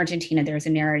 in Argentina, there's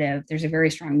a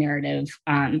very strong narrative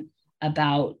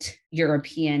about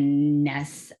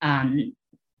Europeanness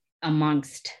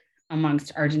amongst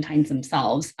Argentines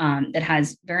themselves that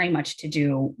has very much to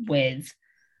do with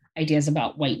ideas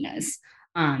about whiteness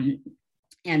and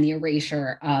the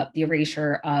erasure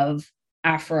of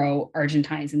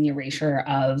Afro-Argentines and the erasure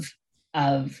of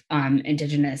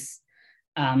Indigenous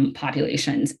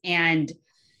populations. And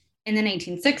in the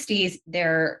 1960s,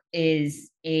 there is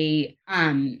a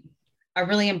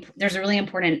really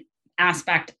important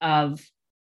aspect of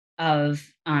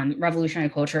revolutionary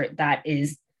culture that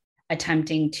is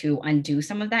attempting to undo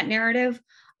some of that narrative.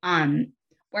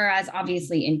 Whereas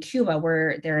obviously in Cuba,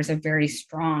 where there is a very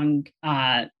strong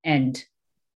and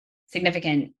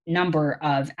significant number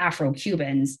of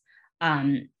Afro-Cubans,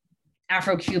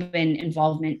 Afro-Cuban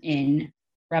involvement in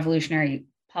revolutionary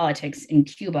politics in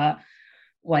Cuba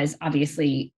was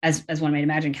obviously, as one might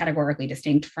imagine, categorically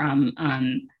distinct from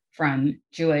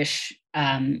Jewish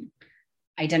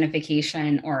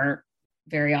identification, or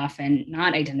very often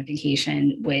not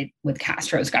identification with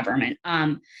Castro's government.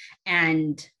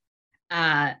 And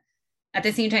at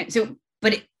the same time,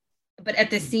 but at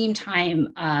the same time,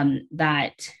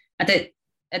 at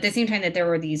the same time that there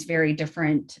were these very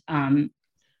different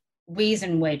ways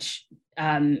in which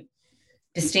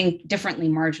differently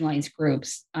marginalized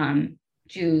groups,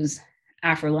 Jews,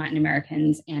 Afro-Latin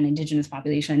Americans, and indigenous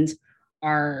populations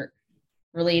are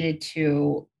related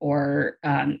to or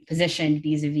positioned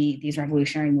vis-a-vis these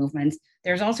revolutionary movements.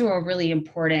 There's also a really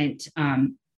important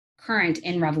current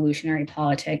in revolutionary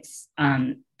politics,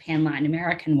 pan-Latin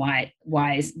American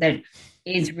wise, that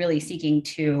is really seeking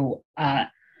to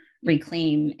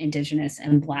reclaim indigenous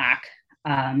and Black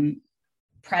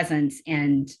presence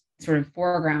and sort of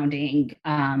foregrounding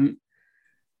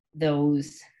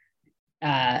those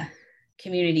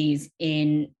communities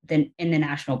in the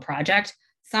national project,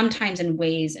 sometimes in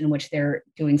ways in which they're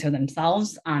doing so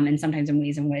themselves, and sometimes in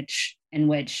ways in which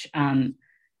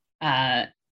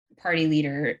party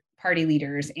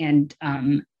leaders and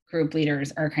group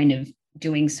leaders are kind of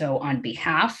doing so on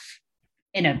behalf,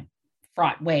 in a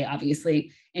fraught way,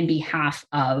 obviously, in behalf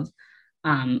of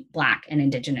Black and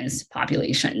indigenous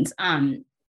populations.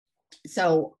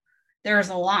 So there's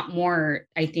a lot more,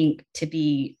 I think, to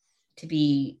be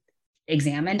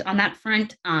examined on that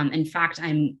front. In fact,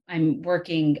 I'm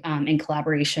working in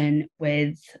collaboration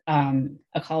with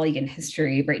a colleague in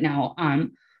history right now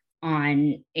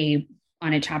on a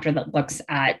chapter that looks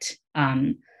at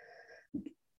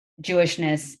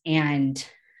Jewishness and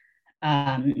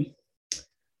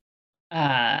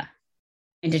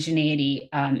indigeneity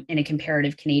in a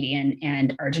comparative Canadian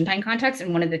and Argentine context.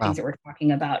 And one of the things that we're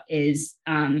talking about is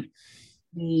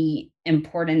the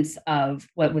importance of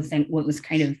what was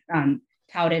kind of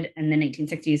touted in the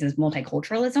 1960s as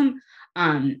multiculturalism,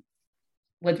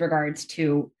 with regards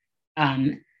to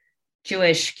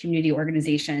Jewish community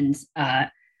organizations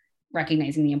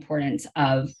recognizing the importance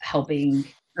of helping,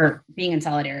 or being in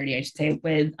solidarity, I should say,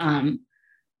 with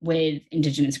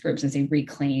indigenous groups as they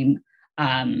reclaim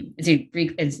they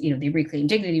reclaim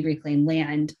dignity, reclaim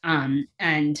land,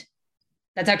 and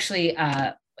that's actually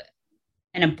an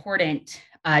important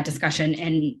discussion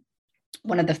in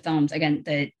one of the films. Again,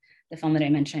 the film that I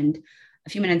mentioned a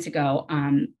few minutes ago,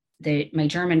 my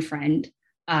German friend.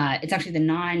 It's actually the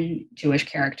non-Jewish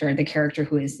character, the character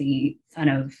who is the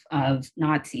son of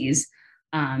Nazis,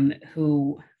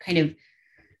 who kind of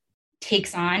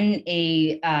takes on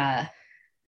a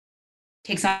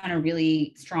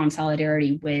really strong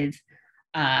solidarity with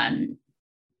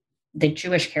the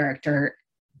Jewish character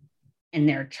in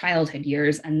their childhood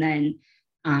years, and then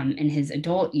in his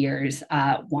adult years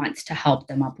wants to help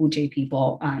the Mapuche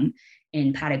people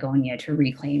in Patagonia to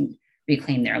reclaim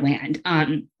their land.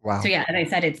 So yeah, as I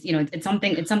said, it's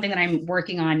something that I'm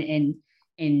working on in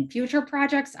future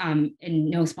projects, in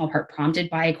no small part prompted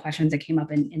by questions that came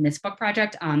up in this book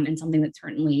project, and something that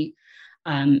certainly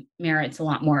merits a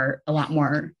lot more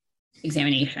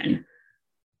examination.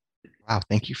 Wow,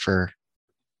 thank you for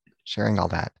sharing all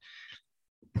that.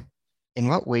 In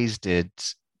what ways did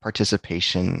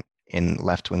participation in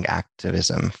left-wing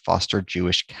activism foster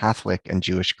Jewish Catholic and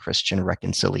Jewish Christian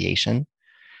reconciliation?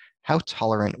 How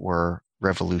tolerant were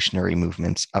revolutionary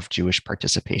movements of Jewish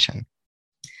participation?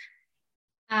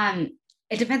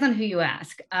 It depends on who you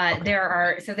ask. Okay. There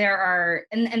are,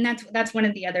 and that's one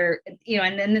of the other,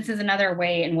 and then this is another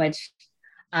way in which,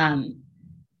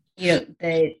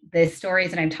 the stories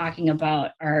that I'm talking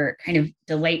about are kind of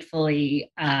delightfully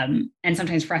and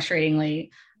sometimes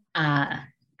frustratingly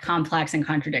complex and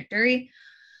contradictory.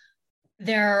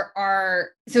 There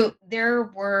were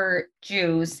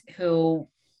Jews who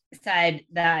said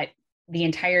that the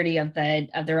entirety of the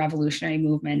revolutionary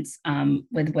movements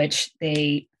with which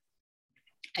they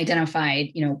identified,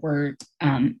 were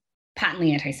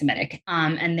patently anti-Semitic.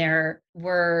 And there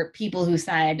were people who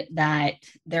said that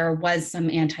there was some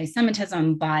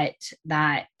anti-Semitism, but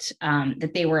that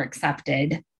they were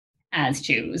accepted as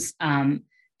Jews to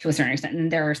a certain extent.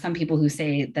 And there are some people who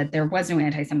say that there was no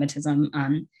anti-Semitism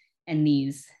in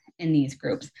these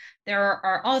groups. There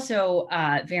are also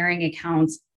varying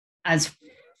accounts as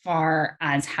far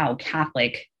as how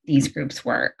Catholic these groups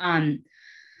were.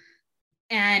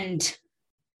 And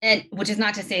which is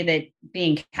not to say that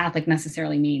being Catholic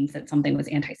necessarily means that something was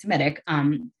anti-Semitic,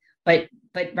 but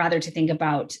rather to think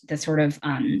about the sort of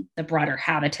the broader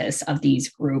habitus of these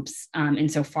groups,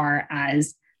 insofar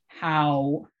as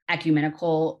how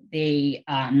ecumenical they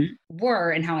were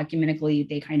and how ecumenically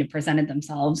they kind of presented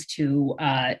themselves to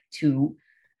a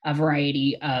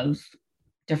variety of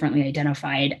differently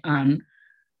identified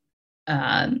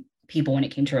people when it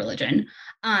came to religion.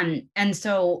 And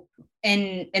so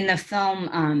in the film,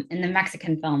 in the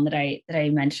Mexican film that I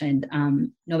mentioned,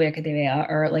 Novia que te vea,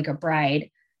 or Like a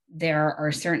Bride, there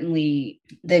are certainly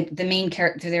the main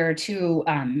character. There are two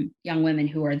young women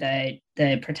who are the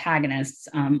protagonists,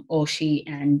 Oshi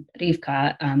and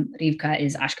Rivka. Rivka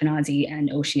is Ashkenazi and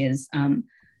Oshi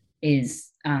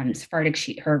is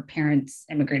Sephardic. Her parents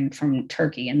immigrated from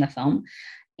Turkey in the film,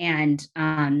 and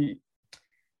the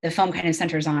film kind of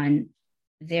centers on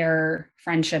their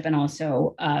friendship and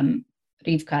also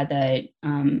Rivka, the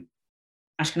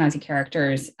Ashkenazi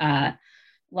character's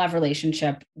love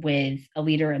relationship with a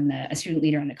student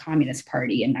leader in the Communist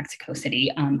Party in Mexico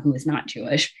City, who is not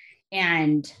Jewish.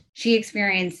 And she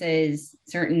experiences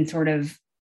certain sort of,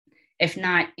 if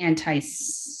not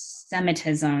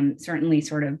anti-Semitism, certainly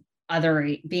sort of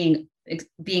being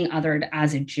othered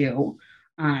as a Jew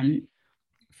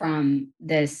from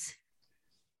this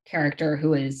character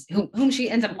whom she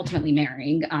ends up ultimately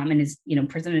marrying, and is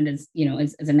presented as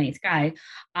as a nice guy,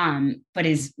 but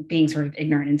is being sort of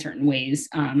ignorant in certain ways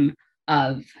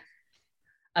of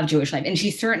Jewish life. And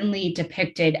she's certainly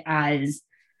depicted as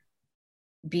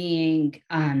being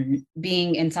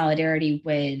in solidarity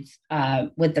with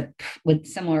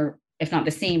similar, if not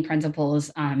the same,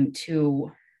 principles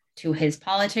to his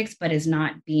politics, but is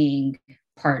not being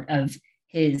part of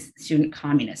his student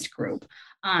communist group.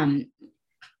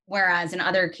 Whereas in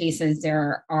other cases,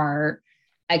 there are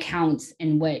accounts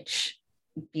in which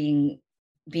being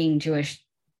Jewish,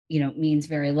 means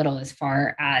very little as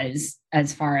far as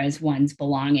one's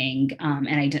belonging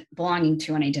belonging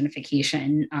to an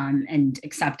identification and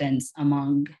acceptance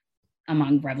among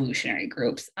revolutionary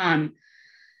groups.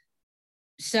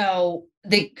 So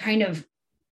the kind of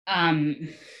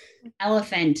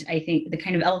elephant, I think,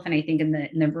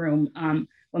 in the room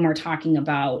when we're talking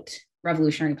about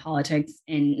revolutionary politics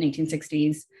in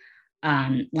 1960s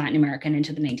Latin America and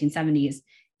into the 1970s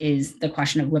is the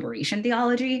question of liberation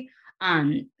theology.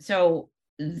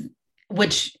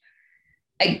 Which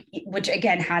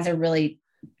again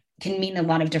can mean a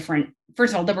lot of different.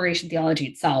 First of all, liberation theology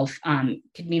itself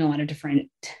could mean a lot of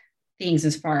different things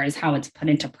as far as how it's put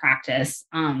into practice,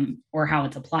 or how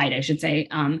it's applied, I should say,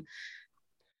 in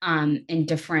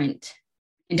different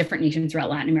nations throughout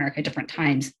Latin America at different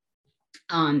times.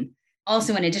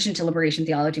 Also, in addition to liberation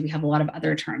theology, we have a lot of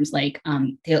other terms like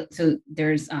so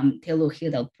there's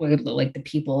teología del pueblo, like the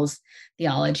people's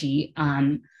theology,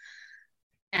 and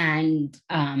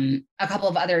a couple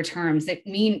of other terms that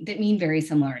mean very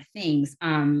similar things.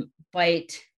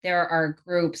 But there are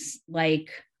groups like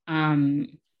the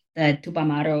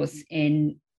Tupamaros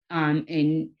in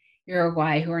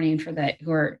Uruguay who are named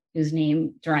for whose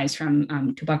name derives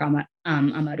from Tupac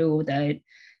Amaru, the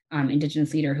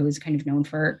indigenous leader who is kind of known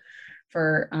for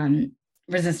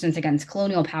resistance against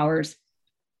colonial powers,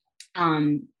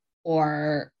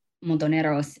 or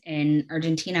Montoneros in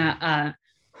Argentina,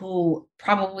 who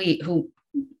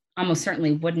almost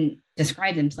certainly wouldn't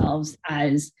describe themselves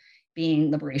as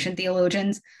being liberation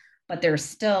theologians, but there's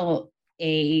still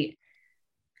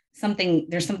something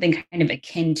kind of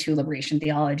akin to liberation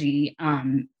theology,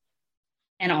 and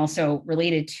also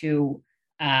related to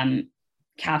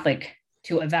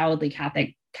avowedly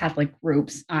Catholic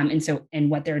groups, and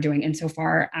what they're doing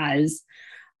insofar as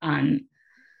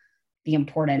the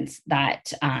importance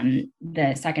that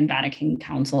the Second Vatican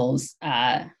Council's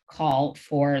call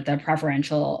for the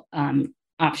preferential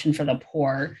option for the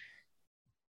poor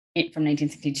from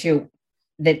 1962,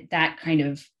 that kind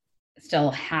of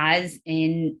still has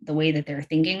in the way that they're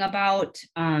thinking about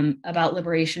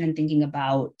liberation and thinking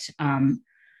about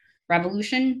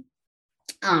revolution.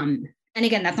 And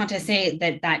again, that's not to say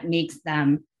that makes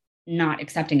them not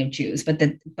accepting of Jews,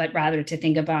 but rather to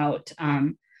think about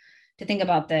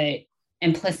the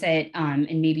implicit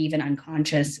and maybe even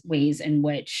unconscious ways in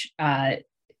which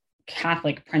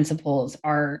Catholic principles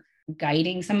are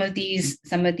guiding some of these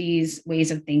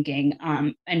ways of thinking,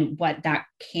 and what that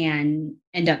can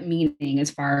end up meaning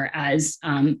as far as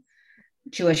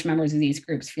Jewish members of these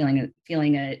groups feeling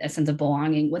a sense of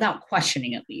belonging without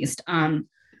questioning, at least.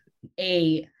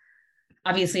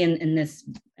 Obviously in this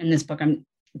book, I'm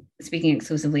speaking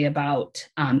exclusively about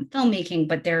filmmaking,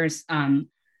 but there's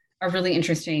a really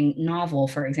interesting novel,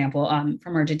 for example,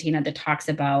 from Argentina that talks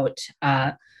about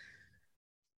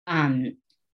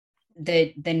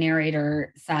the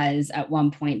narrator says at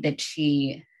one point that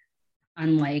she,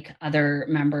 unlike other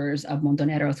members of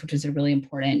Montoneros, which is a really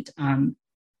important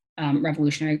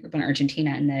revolutionary group in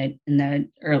Argentina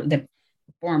that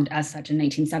formed as such in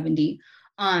 1970,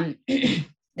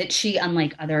 that she,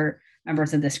 unlike other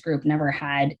members of this group, never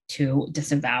had to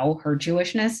disavow her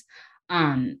Jewishness,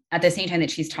 at the same time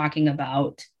that she's talking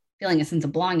about feeling a sense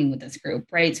of belonging with this group,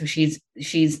 right? So she's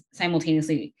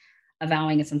simultaneously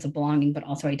avowing a sense of belonging, but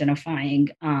also identifying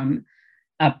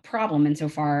a problem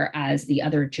insofar as the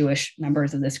other Jewish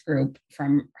members of this group,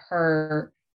 from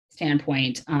her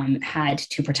standpoint, had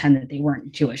to pretend that they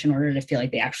weren't Jewish in order to feel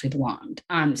like they actually belonged.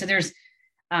 So there's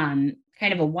kind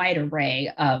of a wide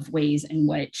array of ways in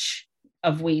which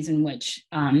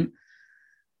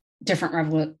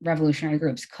different revolutionary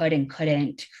groups could and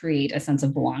couldn't create a sense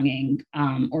of belonging,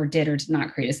 or did or did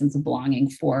not create a sense of belonging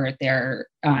for their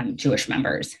Jewish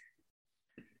members.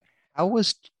 How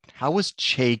was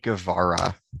Che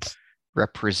Guevara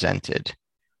represented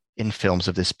in films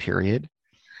of this period?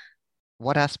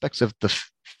 What aspects of the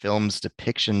film's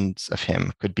depictions of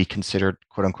him could be considered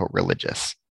 "quote unquote"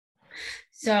 religious?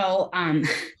 So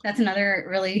that's another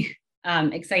really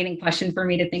exciting question for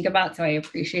me to think about. So I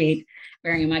appreciate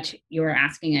very much you were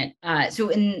asking it. So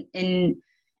in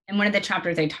one of the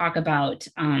chapters, I talk about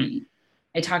the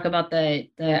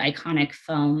iconic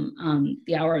film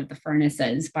 "The Hour of the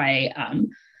Furnaces" by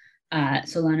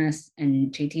Solanas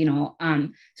and Jay Dino.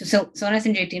 So Solanas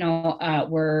and Jay Dino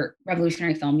were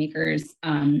revolutionary filmmakers,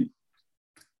 and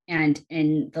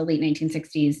in the late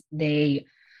 1960s, they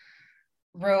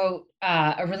wrote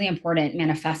a really important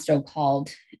manifesto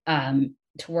called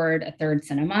 "Toward a Third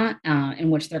Cinema," in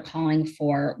which they're calling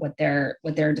for what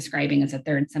they're describing as a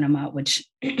third cinema, which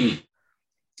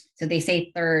so they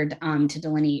say third to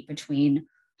delineate between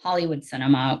Hollywood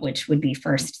cinema, which would be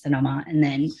first cinema, and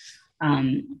then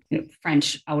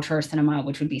French auteur cinema,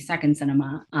 which would be second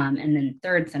cinema, and then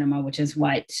third cinema, which is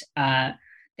what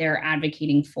they're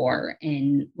advocating for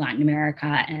in Latin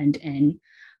America and in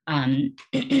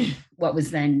what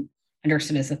was then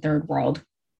understood as the third world,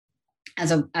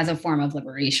 as a form of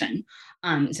liberation.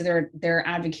 So they're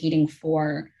advocating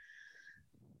for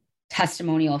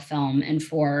testimonial film and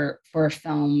for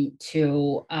film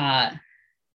to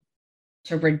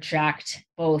reject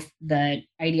both the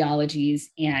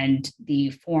ideologies and the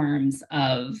forms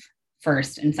of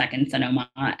first and second cinema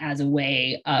as a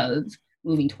way of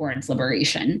moving towards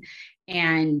liberation.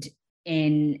 And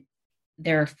in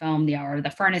their film, "The Hour of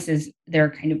the Furnaces,"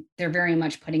 they're very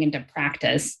much putting into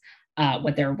practice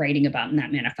what they're writing about in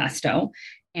that manifesto.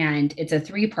 And it's a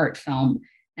 3-part film.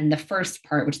 And the first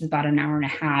part, which is about an hour and a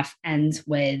half, ends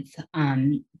with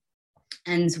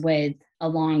a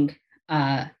long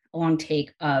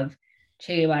take of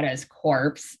Che Guevara's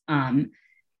corpse,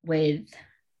 with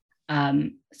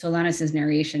Solanas's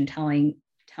narration telling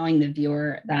the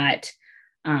viewer that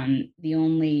the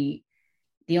only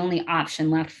option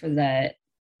left for the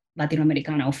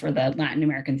Latinoamericano, for the Latin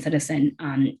American citizen,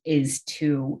 is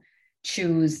to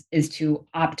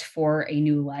opt for a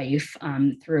new life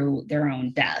through their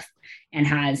own death, and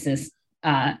has this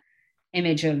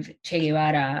image of Che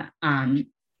Guevara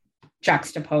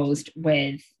juxtaposed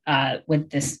with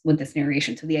this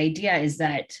narration. So the idea is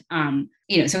that so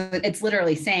it's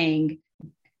literally saying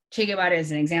Che Guevara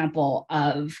is an example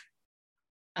of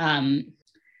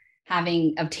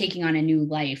taking on a new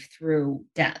life through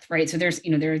death, right? So there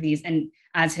are these, and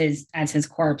as his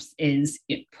corpse is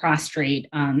prostrate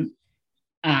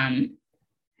in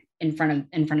front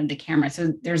of the camera.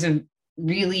 So there's a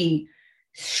really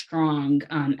strong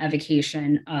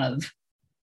evocation of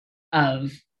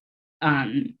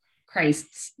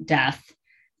Christ's death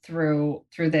through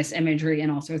this imagery,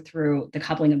 and also through the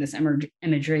coupling of this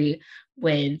imagery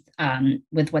with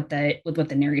what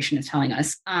the narration is telling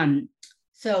us.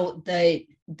 So the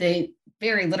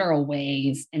very literal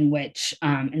ways in which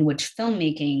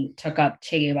filmmaking took up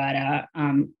Che Guevara,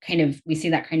 we see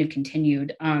that kind of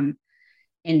continued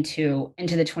into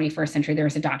the 21st century. There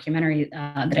was a documentary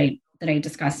that I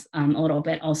discuss a little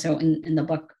bit also in the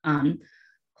book,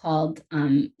 called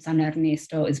San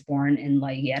Ernesto is Born in La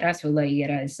Higuera. So La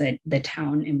Higuera is the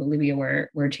town in Bolivia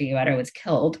where Che Guevara was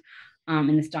killed.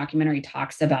 And this documentary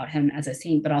talks about him as a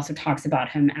saint, but also talks about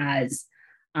him as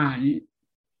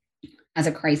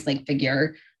a Christ-like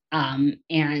figure,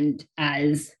 and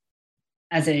as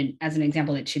an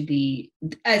example that should be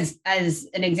as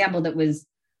an example that was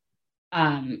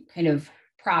kind of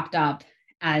propped up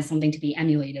as something to be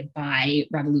emulated by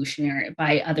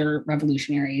other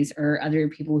revolutionaries or other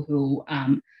people who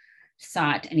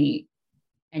sought any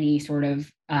sort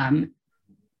of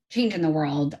change in the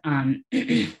world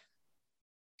in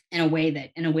a way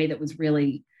that was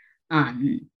really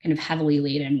kind of heavily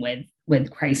laden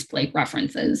with Christ-like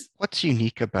references. What's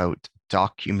unique about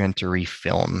documentary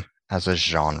film as a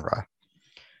genre?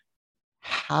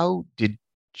 How did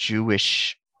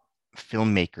Jewish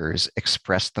filmmakers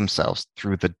express themselves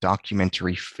through the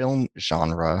documentary film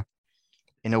genre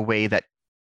in a way that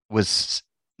was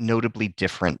notably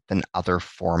different than other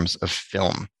forms of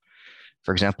film?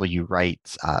 For example, you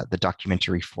write, the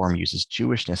documentary form uses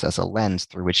Jewishness as a lens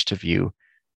through which to view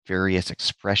various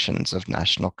expressions of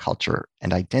national culture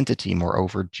and identity.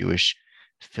 Moreover, Jewish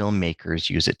filmmakers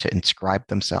use it to inscribe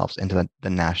themselves into the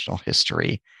national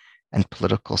history and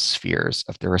political spheres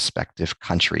of their respective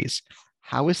countries.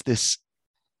 How is this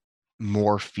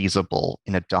more feasible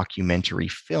in a documentary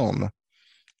film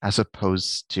as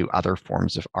opposed to other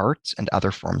forms of art and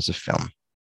other forms of film?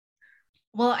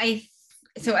 Well,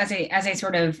 so as I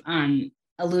sort of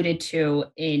alluded to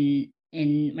in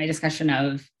my discussion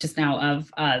of just now of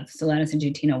Solanas and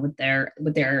Giuntino with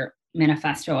their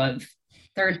manifesto of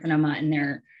third cinema and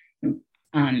their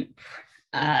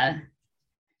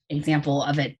example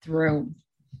of it through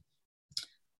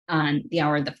The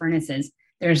Hour of the Furnaces,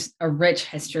 there's a rich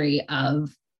history of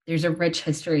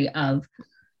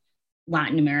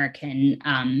Latin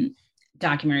American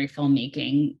documentary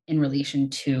filmmaking in relation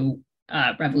to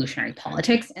revolutionary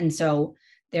politics. And so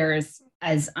there's,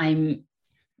 as I'm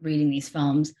reading these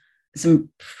films, some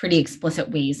pretty explicit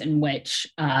ways in which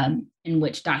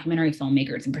documentary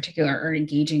filmmakers in particular are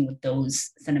engaging with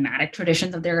those cinematic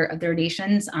traditions of their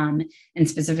nations, and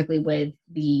specifically with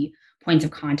the points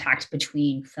of contact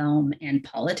between film and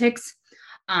politics.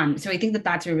 So I think that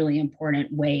that's a really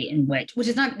important way in which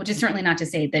is certainly not to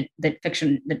say that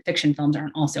fiction films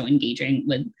aren't also engaging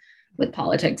with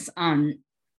politics.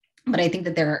 But I think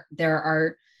that there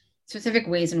are specific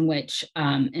ways in which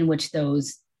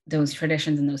those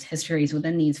traditions and those histories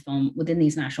within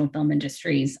these national film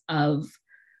industries of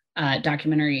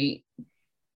documentary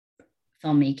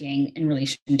filmmaking in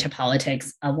relation to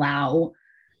politics allow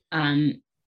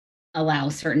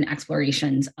certain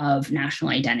explorations of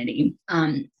national identity.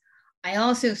 I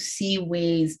also see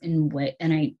ways in which,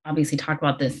 and I obviously talk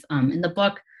about this in the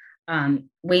book,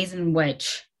 ways in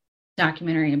which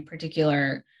documentary in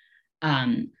particular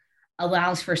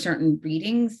allows for certain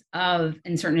readings of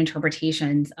and certain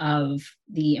interpretations of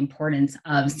the importance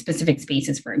of specific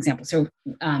spaces, for example. So,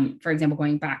 for example,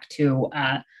 going back to,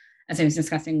 as I was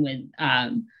discussing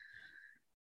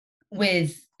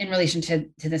with in relation to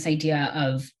this idea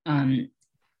of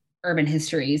urban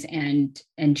histories and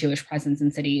Jewish presence in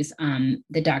cities,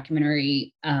 the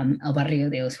documentary El Barrio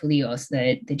de los Judíos,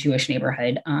 the Jewish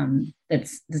neighborhood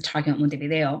that's talking about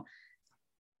Montevideo,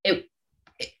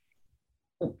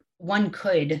 one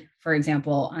could, for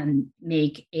example,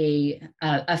 make a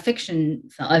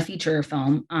feature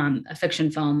film, a fiction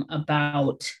film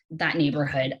about that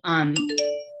neighborhood,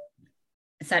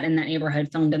 set in that neighborhood,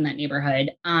 filmed in that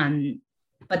neighborhood.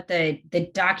 But the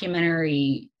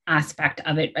documentary aspect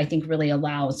of it, I think, really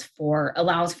allows for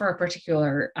a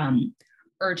particular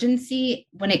urgency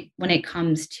when it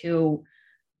comes to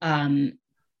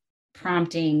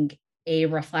prompting a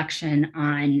reflection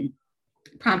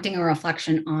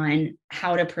on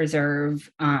how to preserve,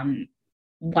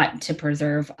 what to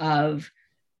preserve of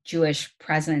Jewish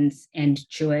presence and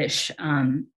Jewish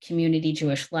community,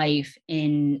 Jewish life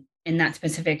in that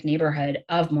specific neighborhood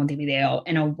of Montevideo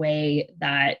in a way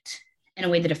that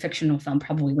a fictional film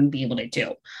probably wouldn't be able to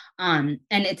do. And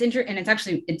it's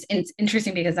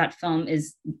interesting because that film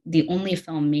is the only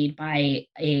film made by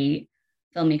a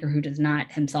filmmaker who does not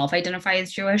himself identify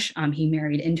as Jewish. He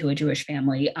married into a Jewish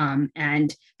family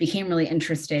and became really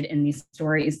interested in these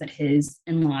stories that his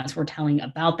in-laws were telling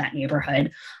about that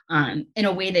neighborhood in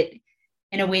a way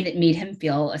that made him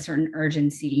feel a certain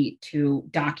urgency to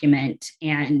document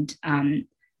and kind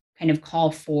of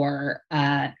call for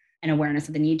an awareness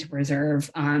of the need to preserve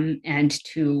and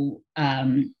to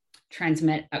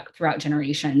transmit throughout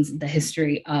generations the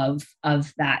history of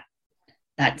that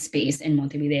space in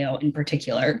Montevideo in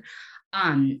particular.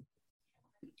 And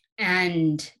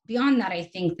beyond that, I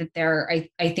think that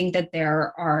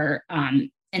there are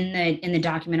in the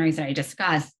documentaries that I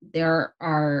discussed, there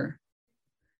are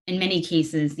in many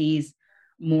cases these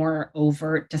more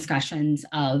overt discussions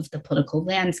of the political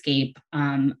landscape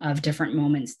of different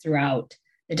moments throughout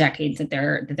the decades that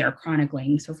they're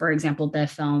chronicling. So, for example, the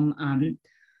film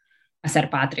Hacer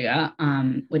Patria,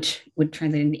 which would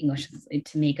translate into English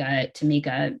to make a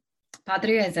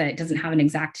patria, it doesn't have an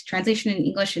exact translation in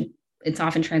English. It's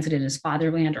often translated as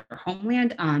fatherland or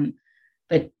homeland,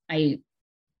 but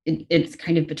it's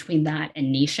kind of between that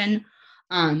and nation.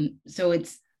 So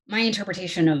it's my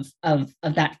interpretation of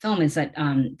that film is that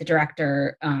the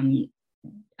director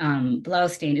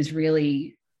Blaustein is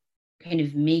really kind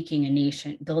of making a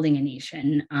nation, building a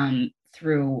nation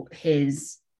through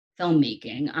his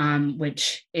filmmaking,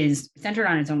 which is centered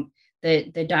on his own.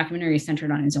 The documentary is centered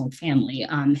on his own family,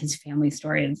 his family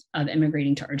story of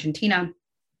immigrating to Argentina,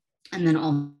 and then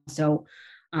also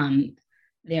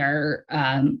their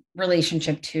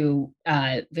relationship to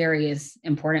various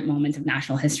important moments of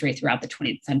national history throughout the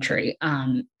 20th century.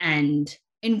 And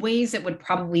in ways that would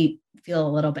probably feel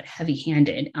a little bit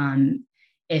heavy-handed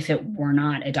if it were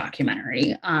not a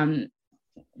documentary.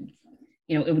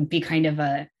 It would be kind of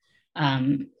a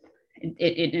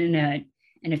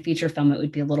in a feature film, it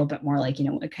would be a little bit more like,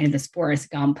 kind of this Forrest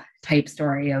Gump type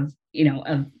story of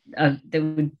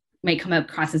that might come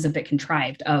across as a bit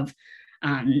contrived of,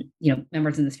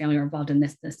 members in this family are involved in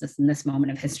this, and this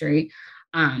moment of history.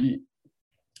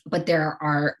 But there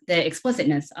are the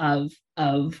explicitness of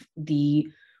the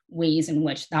ways in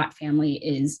which that family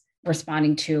is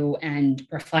responding to and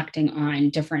reflecting on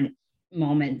different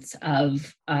moments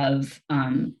of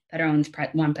Perón's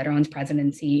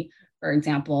presidency, for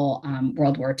example,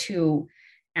 World War II,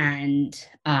 and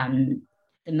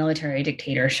the military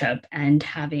dictatorship, and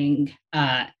having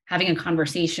a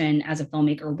conversation as a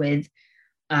filmmaker with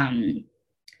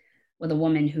a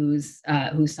woman whose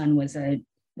son was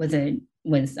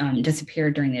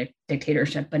disappeared during the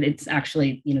dictatorship, but it's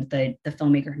actually the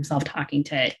filmmaker himself talking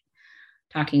to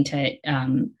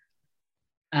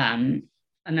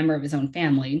a member of his own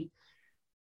family,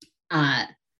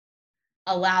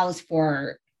 allows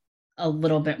for a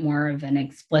little bit more of an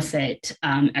explicit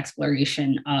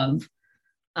exploration of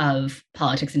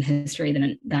politics and history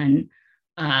than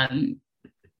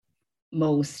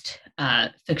most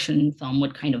fiction film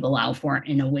would kind of allow for,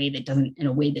 in a way that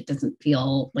doesn't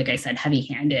feel, like I said,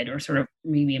 heavy-handed or sort of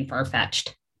maybe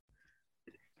far-fetched.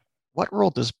 What role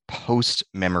does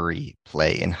post-memory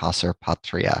play in Hasar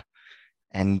Patria?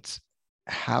 And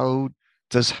how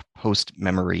does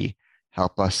post-memory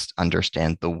help us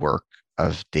understand the work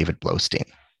of David Blaustein?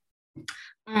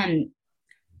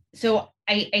 So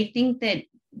I think that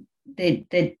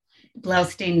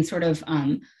Blaustein sort of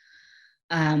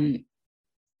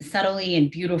subtly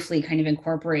and beautifully kind of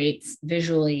incorporates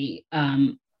visually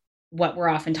what we're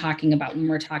often talking about when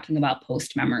we're talking about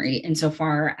post-memory,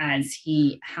 insofar as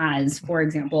he has, for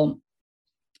example,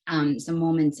 some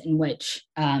moments in which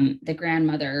the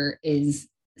grandmother is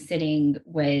sitting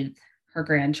with her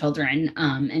grandchildren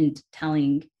and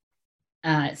telling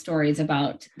stories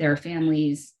about their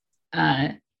family's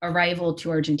arrival to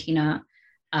Argentina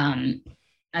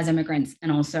as immigrants,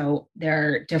 and also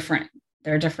their different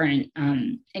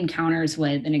encounters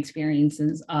with and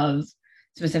experiences of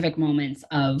specific moments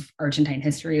of Argentine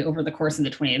history over the course of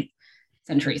the 20th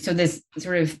century. So this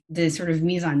sort of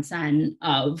mise en scène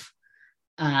of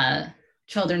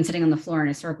children sitting on the floor in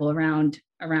a circle around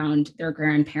their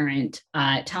grandparent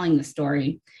telling the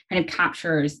story kind of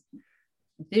captures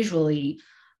visually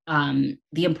the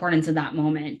importance of that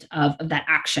moment, of that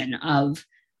action of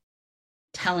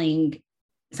telling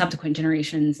subsequent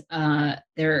generations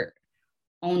their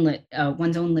own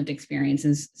one's own lived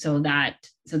experiences, so that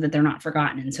they're not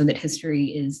forgotten, and so that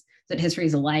history is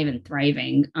alive and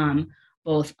thriving,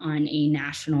 both on a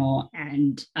national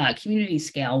and community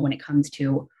scale when it comes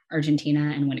to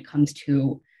Argentina, and when it comes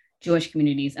to Jewish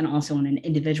communities, and also on an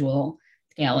individual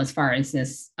scale, as far as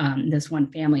this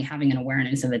one family having an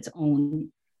awareness of its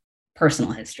own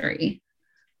personal history.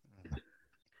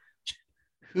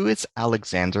 Who is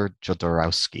Alexander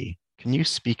Jodorowsky? Can you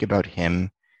speak about him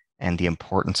and the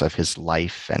importance of his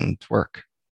life and work?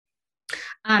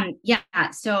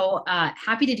 So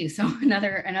happy to do so.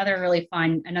 Another really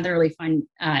fun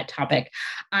topic.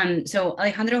 So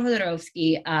Alejandro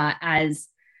Jodorowsky, as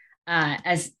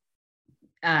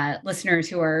listeners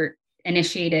who are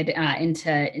initiated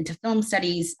into film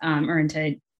studies or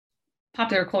into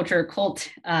popular culture, cult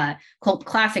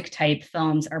classic type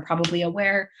films are probably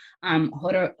aware.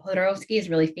 Jodorowsky is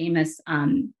really famous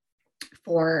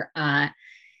for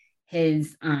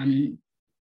his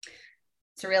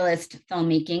surrealist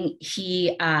filmmaking.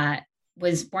 He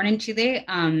was born in Chile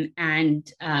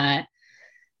and kind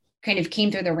of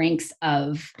came through the ranks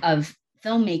of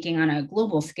filmmaking on a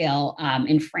global scale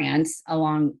in France,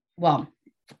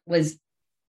 was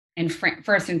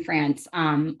first in France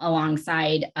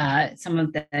alongside some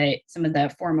of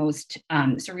the foremost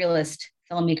surrealist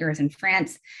filmmakers in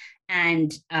France,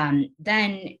 and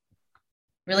then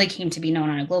really came to be known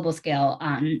on a global scale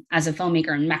as a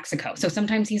filmmaker in Mexico. So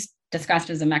sometimes he's discussed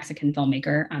as a Mexican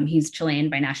filmmaker. He's Chilean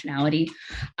by nationality,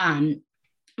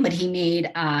 but he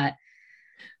made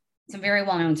some very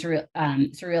well-known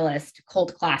surrealist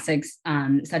cult classics,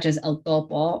 such as El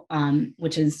Topo,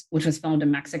 which was filmed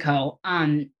in Mexico.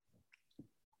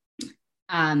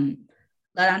 La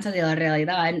Danza de la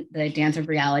Realidad, the Dance of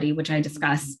Reality, which I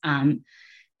discuss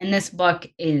in this book,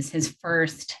 is his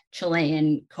first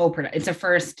Chilean co-production. It's the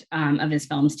first of his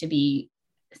films to be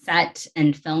set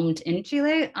and filmed in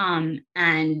Chile,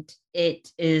 and it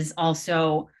is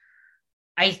also,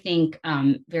 I think,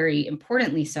 very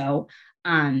importantly so,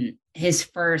 his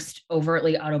first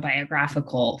overtly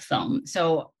autobiographical film.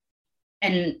 So,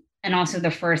 and also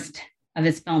the first of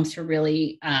his films to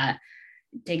really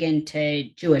dig into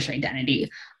Jewish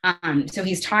identity. So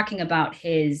he's talking about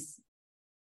his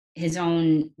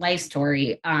own life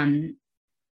story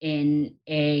in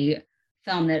a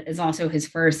film that is also his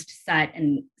first set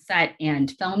and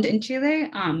filmed in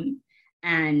Chile,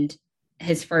 and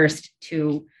his first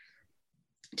to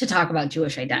talk about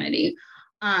Jewish identity.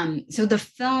 So the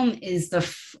film is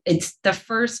it's the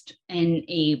first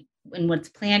in what's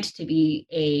planned to be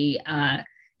a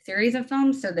series of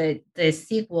films. So the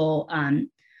sequel,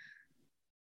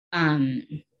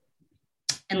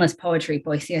 Endless Poetry,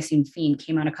 Poesia Sin Fin,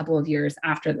 came out a couple of years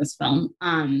after this film,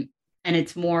 and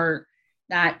it's more,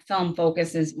 that film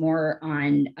focuses more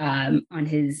on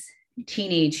his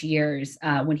teenage years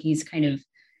when he's kind of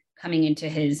coming into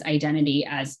his identity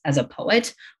as a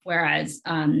poet, whereas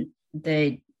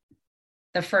the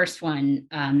first one,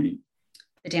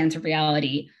 The Dance of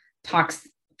Reality, talks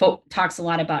a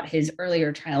lot about his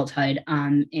earlier childhood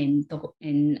in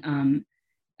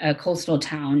a coastal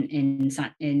town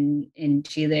in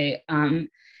Chile,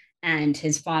 and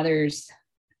his father's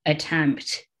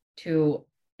attempt to,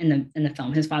 in the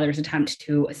film, his father's attempt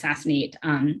to assassinate,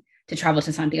 to travel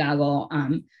to Santiago,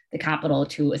 the capital,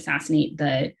 to assassinate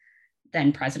the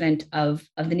then president of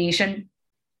the nation,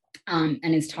 and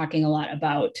is talking a lot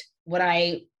about what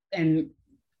I am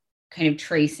kind of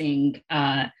tracing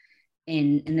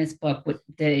in this book, with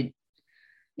the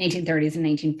 1930s and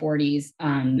 1940s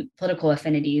political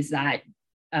affinities that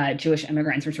Jewish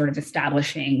immigrants were sort of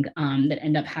establishing, that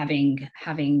end up having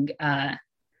a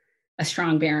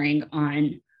strong bearing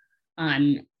on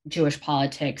Jewish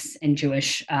politics and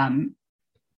Jewish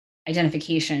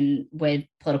identification with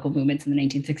political movements in the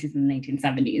 1960s and the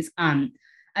 1970s.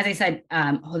 As I said,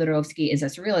 Jodorowsky is a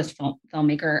surrealist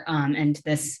filmmaker, and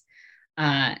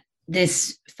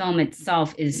this film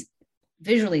itself is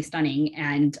visually stunning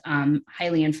and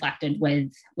highly inflected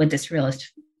with the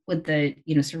surrealist filmmaking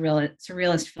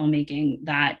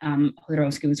that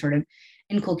Jodorowsky was sort of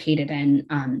inculcated in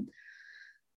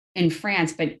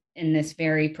France, but in this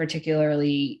very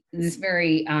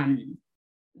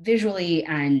visually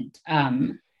and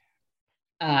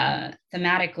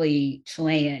thematically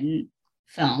Chilean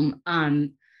film.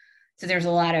 So there's a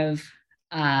lot of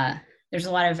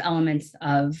elements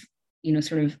of,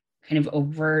 sort of kind of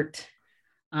overt,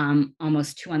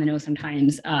 almost too on the nose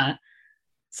sometimes,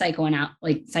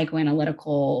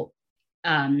 psychoanalytical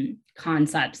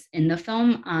concepts in the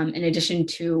film, in addition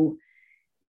to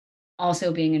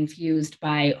also being infused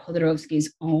by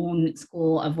Jodorowsky's own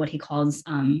school of what he calls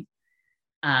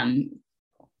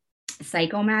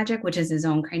psychomagic, which is his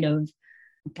own kind of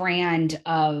brand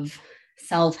of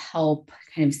self-help,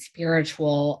 kind of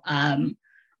spiritual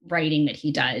writing that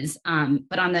he does.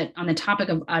 But on the topic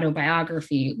of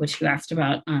autobiography, which you asked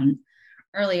about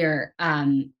earlier,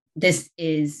 this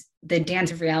is The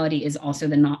Dance of Reality is also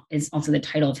the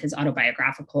title of his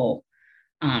autobiographical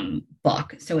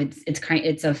book. So it's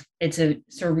a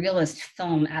surrealist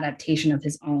film adaptation of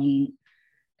his own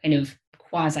kind of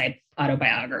quasi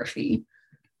autobiography.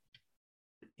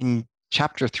 In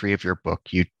chapter 3 of your book,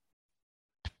 you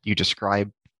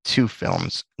describe two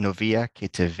films, Novia que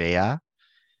te vea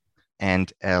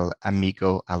and El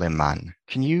Amigo Alemán.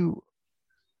 Can you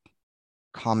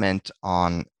comment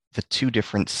on the two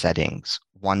different settings,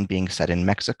 one being set in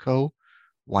Mexico,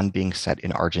 one being set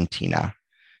in Argentina?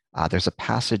 There's a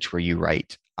passage where you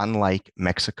write, unlike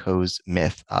Mexico's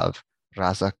myth of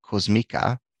raza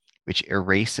cósmica, which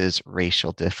erases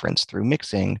racial difference through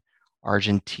mixing,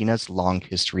 Argentina's long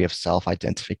history of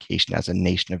self-identification as a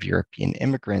nation of European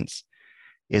immigrants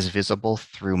is visible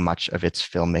through much of its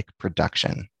filmic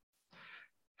production.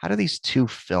 How do these two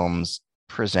films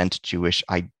present Jewish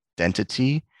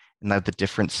identity in the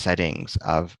different settings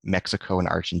of Mexico and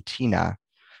Argentina?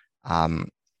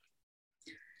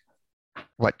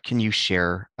 What can you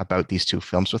share about these two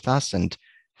films with us, and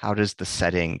how does the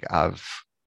setting of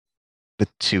the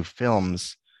two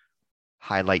films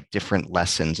highlight different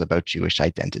lessons about Jewish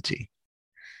identity?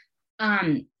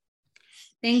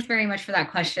 Thanks very much for that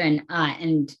question,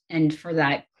 and for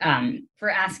that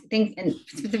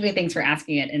specifically thanks for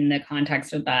asking it in the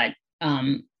context of that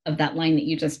line that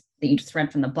you just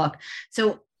read from the book.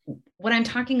 So what I'm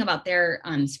talking about there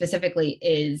specifically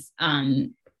is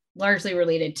largely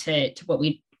related to what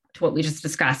we just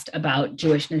discussed about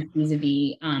Jewishness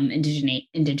vis-a-vis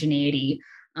indigeneity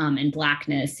and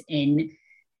Blackness in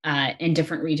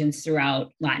different regions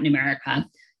throughout Latin America.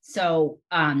 So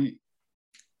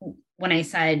when I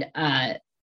said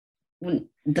when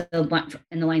in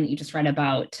the line that you just read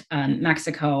about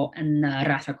Mexico and the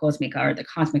raza cósmica, or the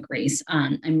cosmic race,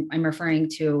 I'm referring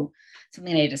to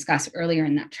something I discussed earlier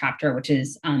in that chapter, which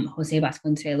is Jose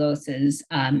Vasconcelos's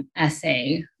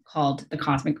essay called "The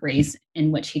Cosmic Race,"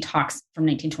 in which he talks from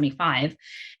 1925,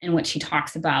 in which he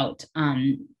talks about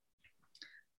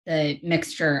the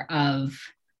mixture of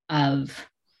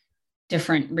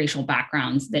different racial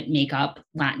backgrounds that make up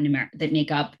Latin America, that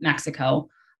make up Mexico,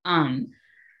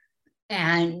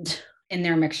 and in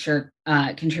their mixture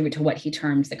contribute to what he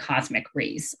terms the cosmic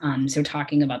race. So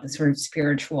talking about the sort of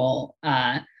spiritual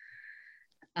kind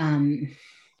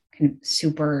of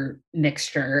super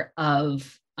mixture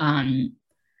of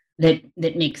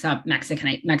that makes up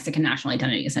Mexican national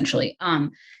identity, essentially.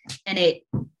 And it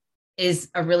is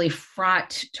a really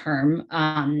fraught term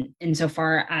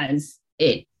insofar as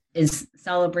it is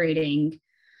celebrating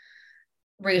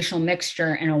racial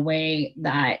mixture in a way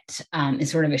that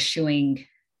is sort of eschewing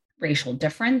racial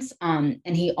difference. And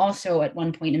he also, at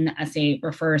one point in the essay,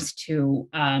 refers to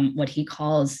what he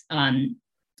calls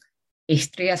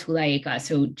estrias judaicas,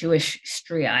 so Jewish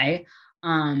striae,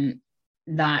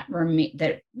 that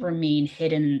remain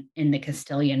hidden in the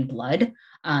Castilian blood.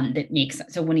 That makes,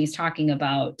 so when he's talking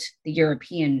about the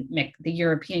European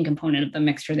component of the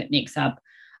mixture that makes up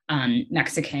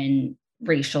Mexican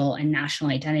racial and national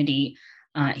identity,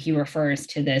 he refers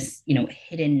to this,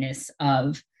 hiddenness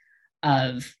of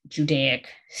Judaic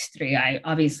striae,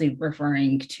 obviously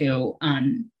referring to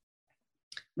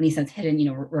when he says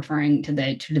hidden, referring to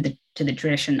the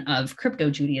tradition of crypto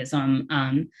Judaism,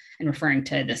 and referring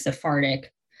to the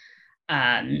Sephardic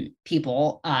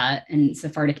people and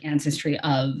Sephardic ancestry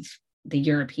of the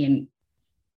European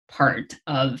part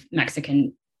of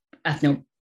Mexican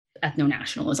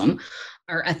ethno-nationalism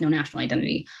or ethno-national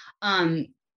identity.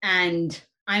 And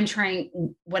I'm trying,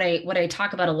 what I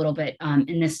talk about a little bit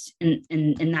in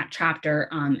that chapter,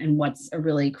 and what's a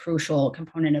really crucial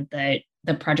component of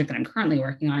the project that I'm currently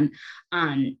working on,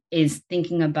 is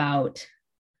thinking about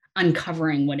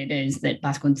uncovering what it is that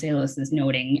Vasconcelos is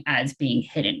noting as being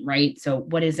hidden, right? So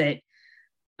what is it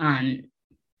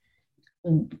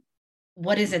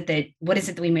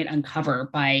that we might uncover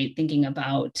by thinking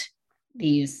about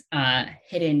these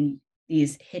hidden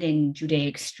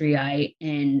Judaic striae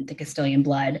in the Castilian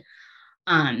blood,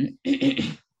 and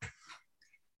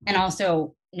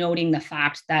also noting the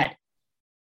fact that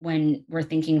when we're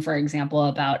thinking, for example,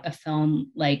 about a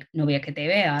film like Novia que te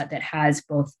vea, that has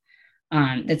both,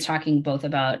 that's talking both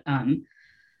about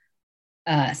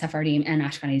Sephardim and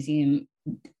Ashkenazim,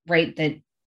 right?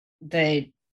 That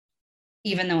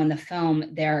even though in the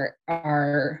film there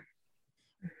are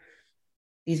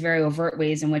these very overt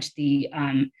ways in which the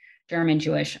German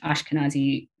Jewish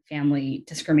Ashkenazi family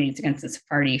discriminates against the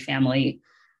Sephardi family,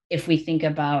 if we think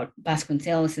about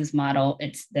Vasconcelos's model,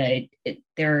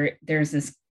 there's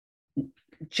this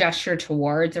gesture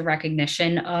towards a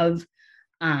recognition of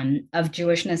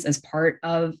Jewishness as part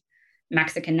of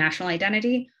Mexican national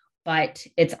identity, but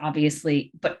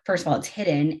first of all, it's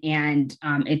hidden, and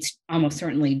it's almost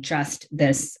certainly just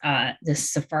this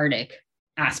Sephardic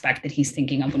aspect that he's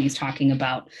thinking of when he's talking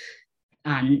about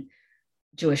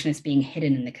Jewishness being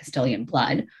hidden in the Castilian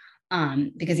blood,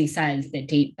 because he says that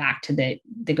they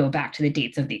go back to the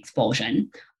dates of the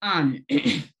expulsion.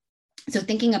 So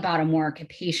thinking about a more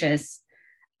capacious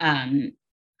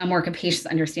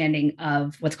understanding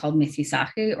of what's called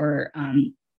mestizaje, or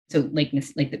so like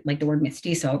the word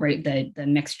mestizo, right? The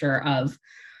mixture of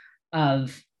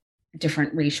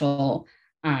different racial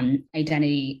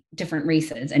identity, different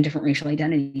races and different racial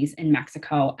identities in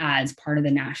Mexico as part of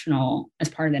the national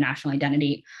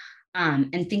identity,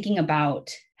 and thinking about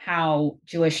how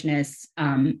Jewishness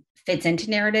fits into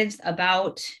narratives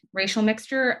about racial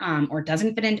mixture, or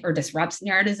doesn't fit in, or disrupts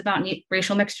narratives about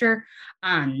racial mixture.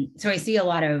 So I see a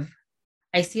lot of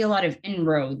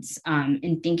inroads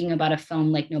in thinking about a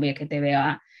film like Novia que te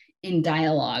vea in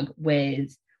dialogue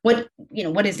with what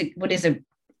is an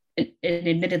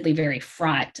admittedly very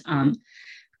fraught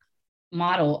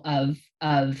model of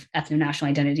ethno-national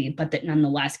identity, but that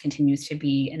nonetheless continues to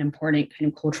be an important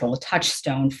kind of cultural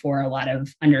touchstone for a lot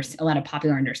of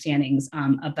popular understandings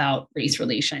about race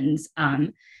relations,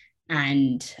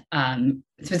 and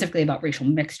specifically about racial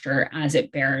mixture as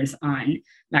it bears on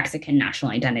Mexican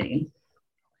national identity.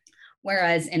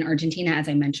 Whereas in Argentina, as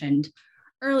I mentioned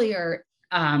earlier,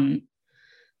 and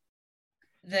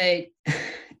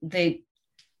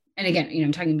again,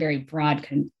 I'm talking very broad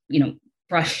kind of,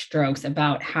 brush strokes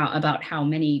about how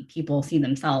many people see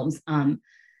themselves.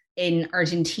 In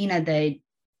Argentina, the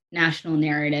national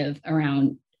narrative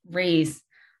around race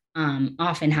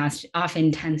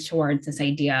often tends towards this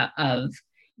idea of,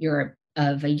 Europe,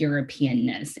 of a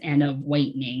Europeanness and of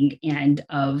whitening and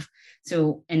of,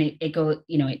 so, and it goes,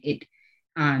 it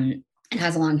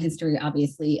has a long history,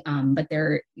 obviously, but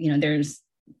there's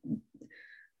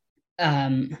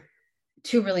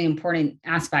two really important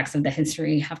aspects of the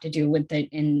history have to do with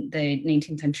in the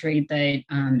 19th century,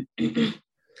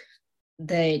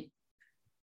 the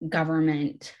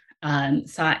government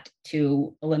sought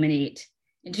to eliminate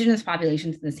indigenous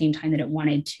populations at the same time that it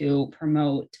wanted to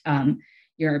promote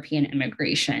European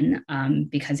immigration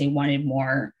because they wanted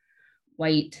more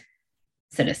white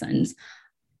citizens.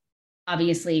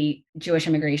 Obviously, Jewish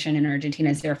immigration in Argentina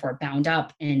is therefore bound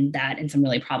up in that in some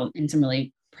really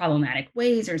problematic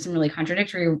ways, or some really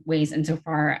contradictory ways,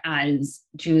 insofar as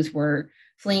Jews were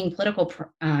fleeing political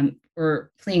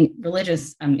or fleeing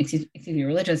religious,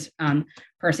 religious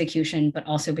persecution, but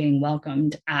also being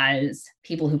welcomed as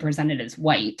people who presented as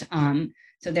white.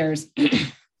 So there's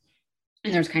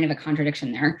and there's kind of a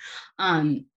contradiction there,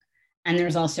 and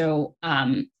there's also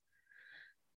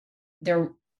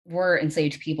there were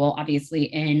enslaved people, obviously,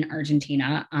 in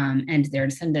Argentina, and their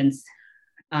descendants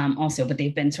also, but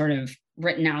they've been sort of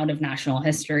written out of national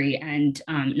history and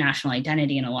national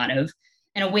identity in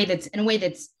a way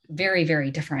that's very,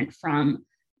 very different from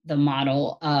the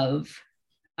model of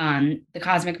the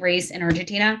cosmic race in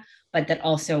Argentina, but that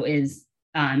also is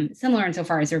similar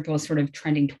insofar as they're both sort of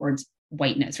trending towards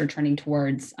whiteness, or trending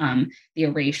towards the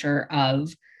erasure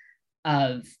of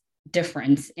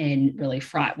difference in really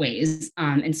fraught ways.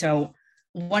 And so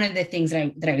one of the things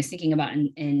that I was thinking about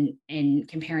in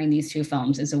comparing these two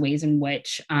films is the ways in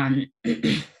which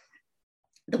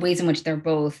they're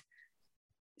both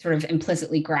sort of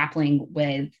implicitly grappling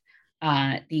with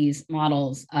these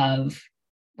models of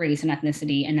race and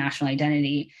ethnicity and national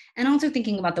identity, and also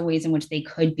thinking about the ways in which they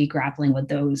could be grappling with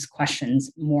those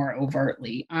questions more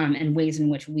overtly, and ways in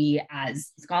which we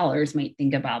as scholars might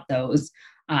think about those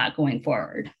going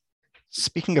forward.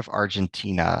 Speaking of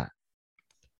Argentina,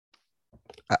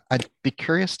 I'd be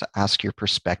curious to ask your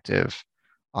perspective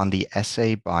on the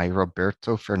essay by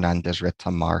Roberto Fernandez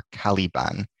Retamar,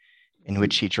 Caliban, in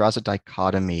which he draws a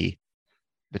dichotomy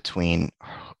between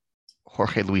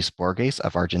Jorge Luis Borges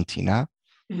of Argentina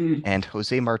and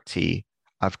Jose Marti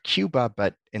of Cuba.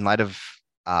 But in light of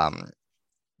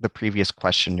the previous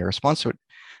question, your response to it,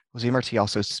 Jose Marti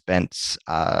also spent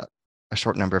a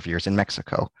short number of years in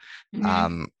Mexico.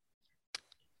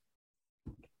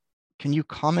 Can you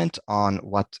comment on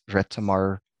what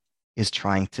Retamar is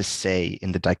trying to say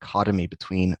in the dichotomy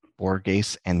between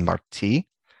Borges and Marti,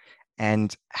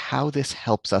 and how this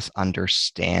helps us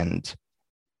understand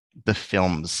the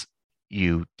films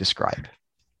you describe?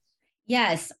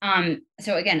 Yes.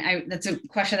 So again, that's a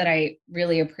question that I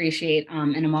really appreciate,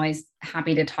 and I'm always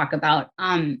happy to talk about.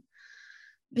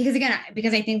 Because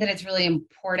I think that it's really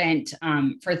important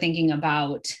for thinking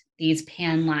about these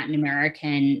pan-Latin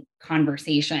American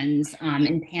conversations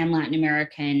and pan-Latin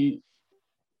American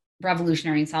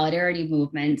revolutionary and solidarity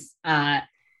movements,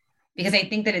 because I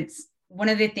think that it's one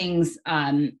of the things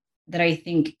that I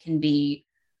think can be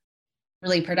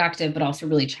really productive, but also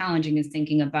really challenging, is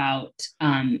thinking about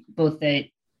both the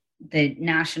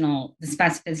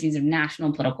specificities of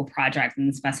national political projects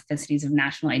and the specificities of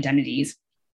national identities,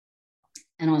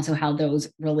 and also how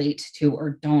those relate to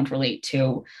or don't relate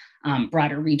to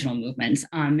broader regional movements,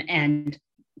 and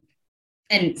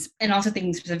also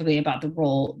thinking specifically about the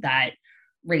role that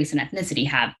race and ethnicity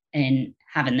have in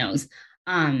those.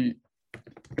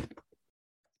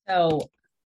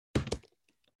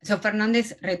 So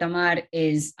Fernandez Retamar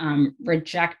is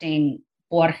rejecting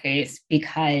Borges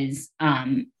because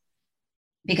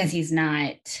he's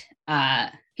not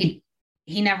he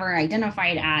never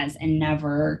identified as, and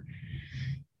never,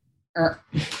 or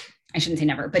I shouldn't say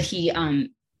never, but he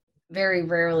very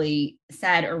rarely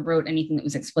said or wrote anything that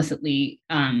was explicitly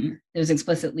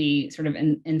sort of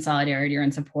in solidarity or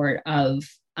in support of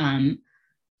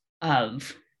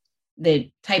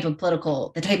the type of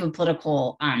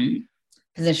political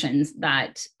positions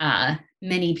that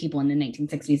many people in the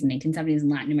 1960s and 1970s in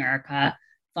Latin America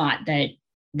thought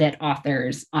that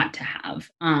authors ought to have.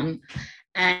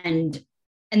 And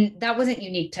that wasn't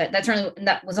unique to,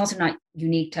 that was also not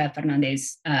unique to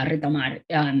Fernandez Retamar.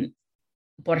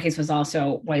 Borges was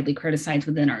also widely criticized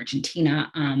within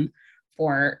Argentina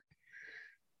for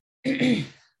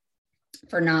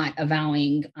not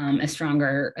avowing a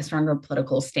stronger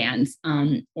political stance,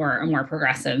 or a more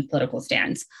progressive political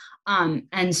stance.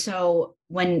 And so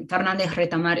when Fernandez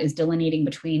Retamar is delineating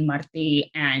between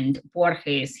Marti and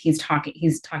Borges, he's talking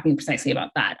precisely about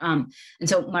that. And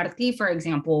so Marti, for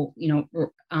example,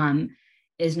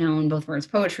 is known both for his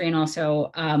poetry and also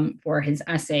for his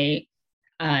essay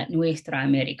Nuestra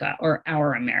America, or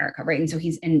Our America, right? And so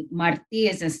Martí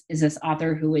is this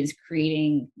author who is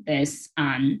creating this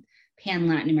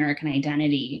pan-Latin American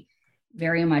identity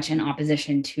very much in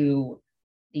opposition to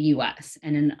the U.S.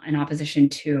 and in opposition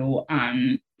to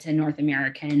North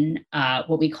American,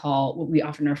 what we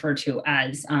often refer to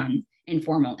as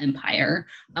informal empire.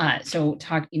 And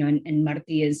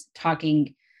Martí is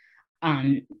talking,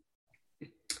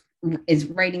 is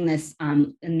writing this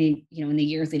in the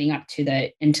years leading up to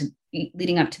the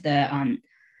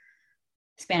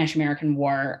Spanish American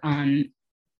War,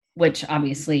 which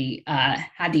obviously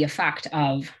had the effect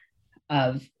of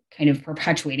kind of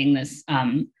perpetuating this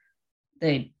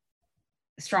the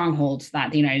strongholds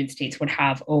that the United States would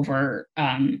have over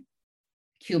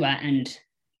Cuba, and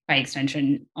by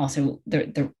extension also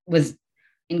there was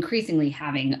increasingly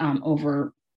having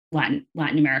over Latin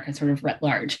America sort of writ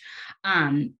large.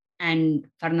 And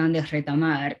Fernández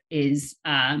Retamar is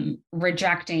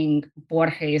rejecting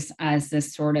Borges as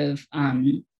this sort of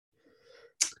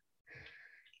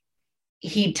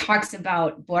he talks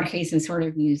about Borges as sort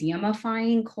of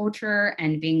museumifying culture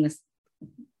and being this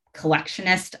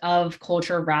collectionist of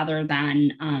culture rather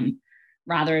than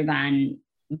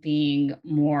being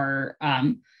more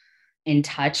in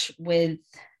touch with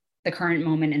the current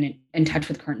moment and in touch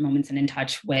with current moments and in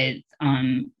touch with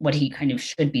what he kind of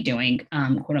should be doing,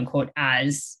 quote unquote,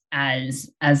 as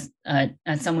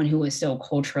someone who was so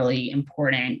culturally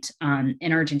important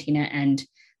in Argentina and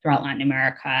throughout Latin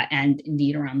America and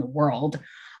indeed around the world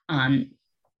in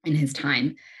his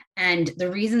time. And the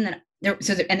reason that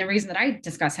I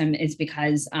discuss him is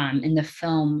because in the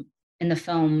film,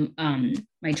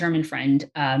 my German friend,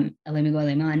 El Amigo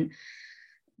Alemán,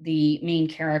 the main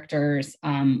characters,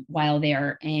 while they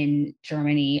are in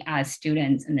Germany as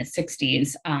students in the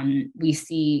 60s, we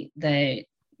see the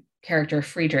character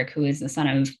Friedrich, who is the son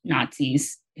of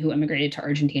Nazis who immigrated to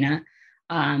Argentina,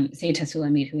 Zeta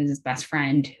Sulamit, who is his best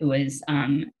friend, who is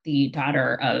the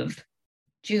daughter of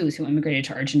Jews who immigrated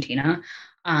to Argentina.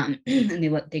 And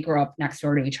they grow up next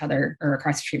door to each other or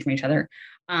across the street from each other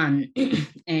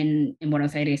in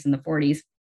Buenos Aires in the 40s,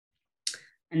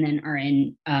 and then are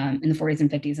in the 40s and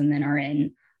 50s, and then are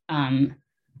in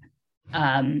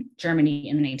Germany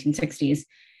in the 1960s.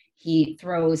 He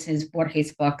throws his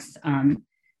Borges books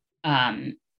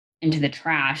into the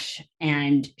trash,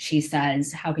 and she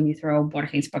says, "How can you throw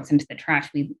Borges books into the trash?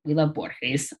 We love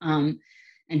Borges." And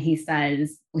he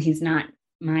says, well, he's not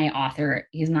my author.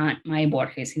 He's not my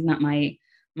Borges. He's not my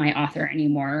author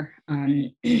anymore.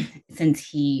 Since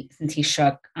he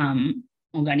shook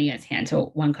Ongonia's hand.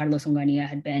 So Juan Carlos Ongonia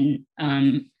had been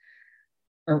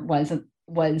or was a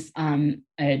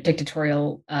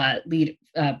dictatorial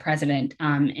president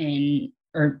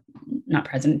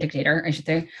dictator, I should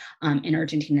say, in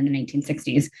Argentina in the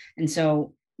 1960s. And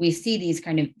so we see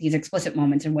these explicit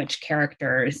moments in which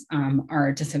characters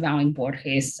are disavowing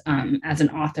Borges as an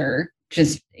author,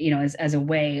 just as a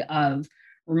way of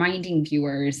reminding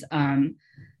viewers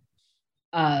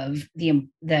of the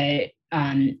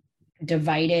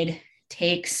divided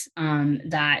takes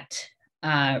that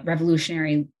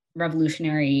revolutionary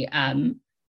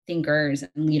thinkers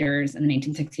and leaders in the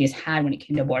 1960s had when it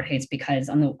came to Borges, because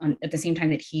at the same time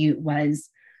that he was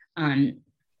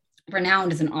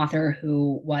renowned as an author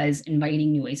who was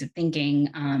inviting new ways of thinking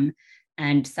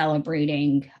and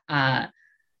celebrating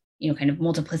kind of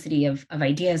multiplicity of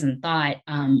ideas and thought,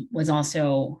 was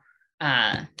also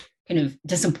kind of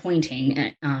disappointing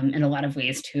in a lot of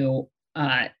ways to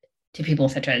people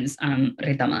such as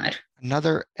Retamar.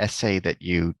 Another essay that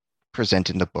you present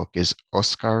in the book is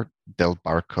Oscar del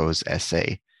Barco's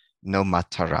essay, No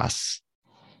Matarás.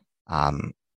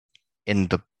 In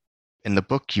the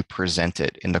book, you present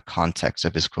it in the context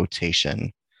of his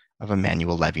quotation of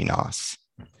Emmanuel Levinas.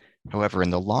 However, in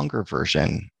the longer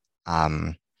version,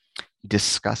 he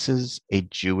discusses a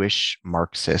Jewish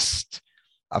Marxist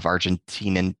of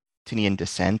Argentinian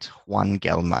descent, Juan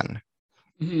Gelman.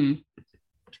 Mm-hmm.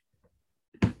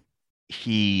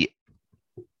 He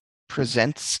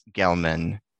presents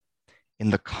Gelman in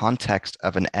the context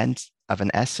of an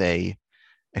essay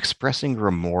expressing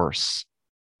remorse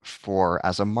for,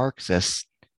 as a Marxist,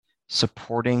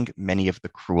 supporting many of the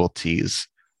cruelties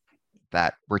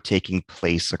that were taking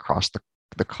place across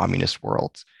the communist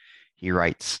world. He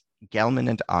writes, Gelman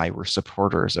and I were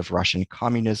supporters of Russian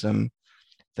communism,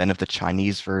 then of the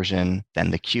Chinese version, then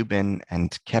the Cuban,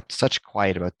 and kept such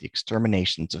quiet about the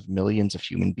exterminations of millions of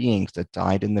human beings that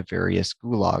died in the various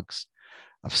gulags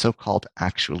of so-called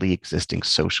actually existing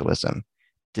socialism.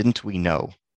 Didn't we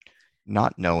know?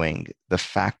 Not knowing, the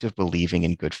fact of believing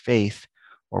in good faith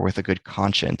or with a good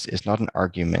conscience is not an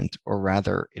argument, or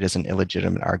rather, it is an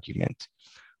illegitimate argument.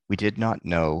 We did not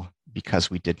know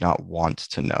because we did not want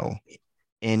to know.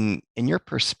 In your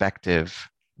perspective,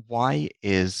 why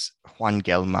is Juan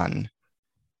Gelman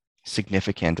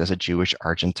significant as a Jewish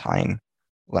Argentine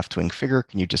left-wing figure?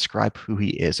 Can you describe who he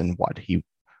is and what he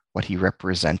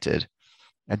represented?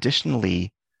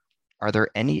 Additionally, are there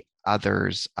any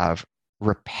others of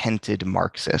repented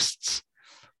Marxists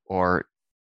or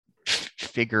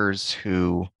figures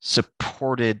who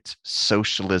supported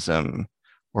socialism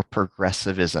or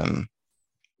progressivism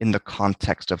in the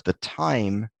context of the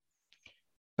time,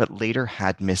 but later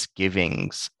had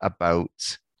misgivings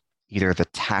about either the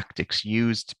tactics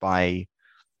used by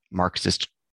Marxist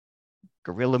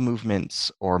guerrilla movements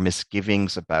or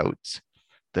misgivings about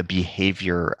the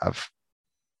behavior of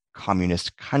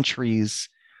communist countries?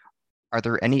 Are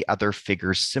there any other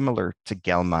figures similar to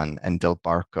Gelman and Del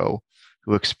Barco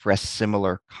who express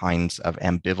similar kinds of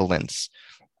ambivalence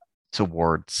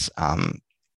towards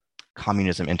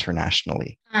communism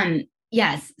internationally?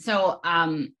 Yes. So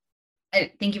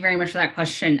thank you very much for that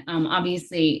question.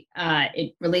 Obviously,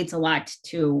 it relates a lot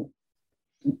to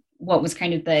what was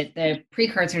kind of the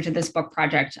precursor to this book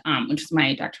project, which is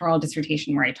my doctoral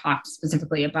dissertation, where I talked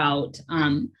specifically about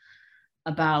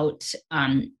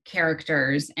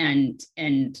characters and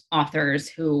authors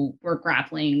who were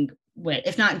grappling with,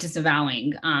 if not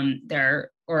disavowing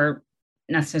their, or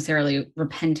necessarily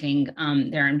repenting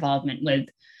their involvement with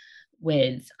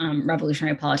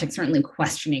revolutionary politics, certainly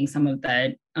questioning some of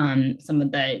the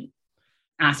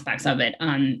aspects of it,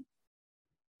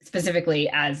 specifically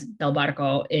as Del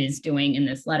Barco is doing in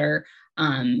this letter,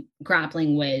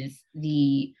 grappling with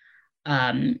the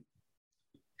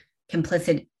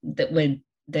complicity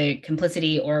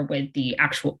or with the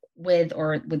actual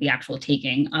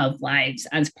taking of lives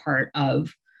as part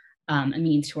of a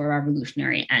means to our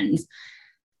revolutionary ends.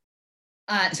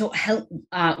 So Juan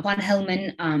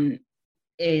Gelman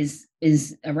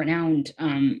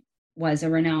was a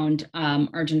renowned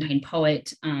Argentine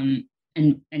poet, and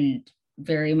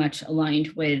very much aligned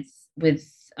with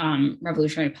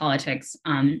revolutionary politics.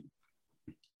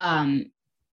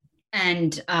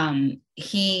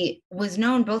 He was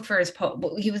known both for his own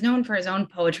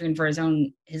poetry and for his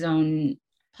own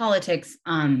politics,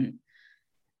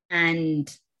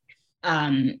 and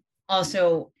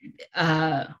also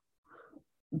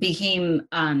became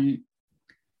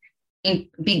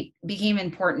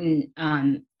important,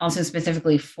 also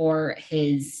specifically for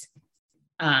his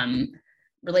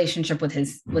relationship with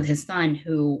his son,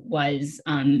 who was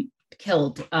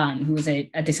killed, who was a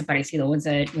desaparecido, was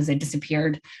a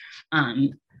disappeared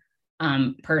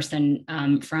person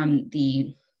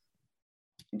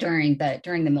during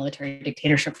the military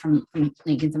dictatorship from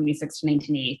 1976 to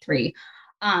 1983,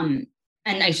 and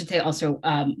I should say also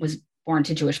was born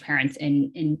to Jewish parents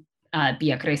in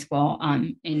Villa Crespo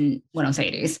in Buenos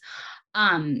Aires,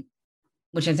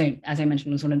 which, as I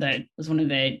mentioned, is one of the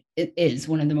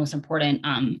most important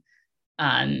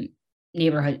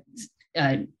neighborhoods,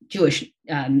 Jewish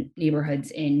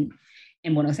neighborhoods in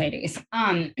Buenos Aires.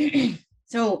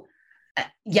 So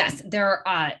yes, there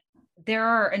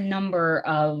are a number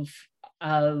of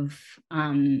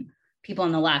people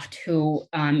on the left who,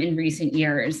 in recent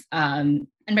years,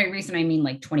 and by recent I mean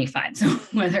like 25. So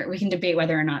whether we can debate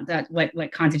whether or not that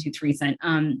what constitutes recent,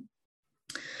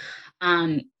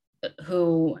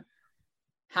 who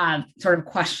have sort of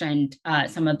questioned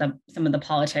some of the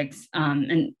politics,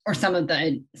 or some of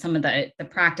the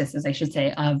practices, I should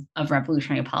say, of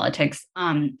revolutionary politics.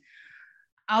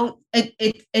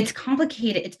 It's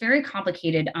complicated. It's very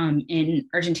complicated in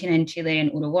Argentina and Chile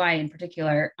and Uruguay in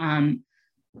particular,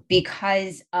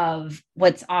 because of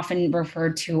what's often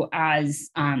referred to as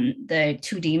the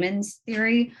two demons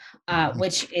theory,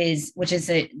 which is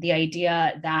the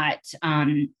idea that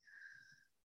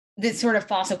this sort of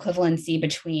false equivalency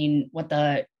between what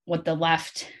the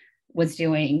left was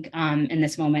doing in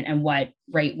this moment and what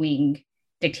right-wing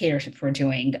dictatorships were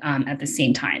doing at the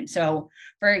same time. So,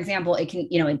 for example,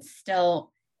 it's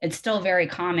still very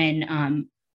common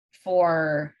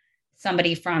for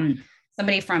somebody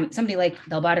like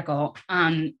Del Barco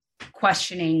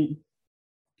questioning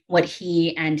what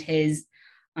he and his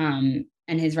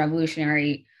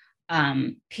revolutionary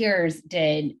peers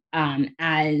did,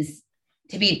 as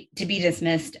to be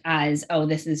dismissed as, oh,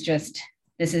 this is just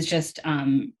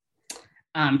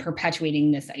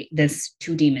perpetuating this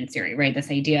two demon theory, right?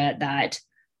 This idea that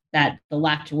the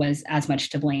left was as much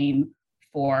to blame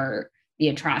for the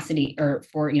atrocity, or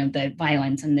for the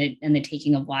violence and the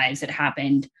taking of lives that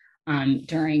happened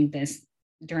during this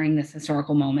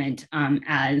historical moment,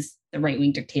 as the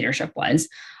right-wing dictatorship was.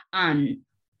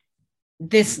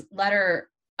 This letter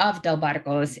Del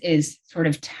Barcos is sort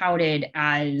of touted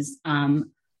as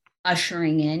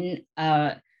ushering in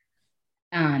a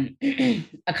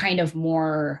kind of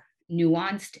more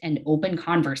nuanced and open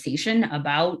conversation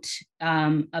about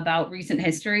recent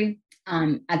history.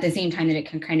 At the same time that it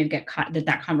can kind of get caught,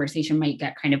 that conversation might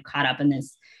get kind of caught up in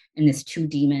this two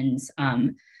demons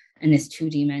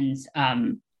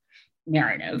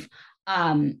narrative.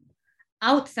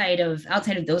 Outside of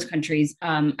those countries,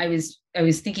 I was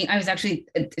actually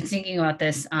thinking about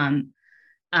this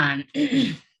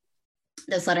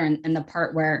this letter and the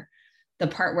part where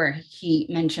he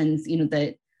mentions,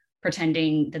 the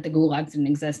pretending that the gulags didn't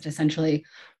exist, essentially,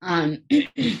 in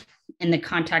the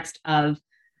context of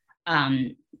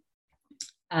the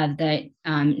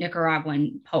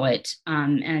Nicaraguan poet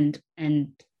and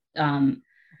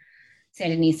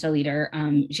Sandinista leader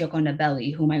Gioconda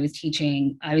Belli, whom I was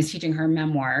teaching her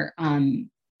memoir,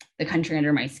 "The Country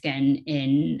Under My Skin,"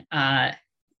 in a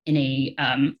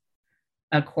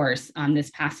course this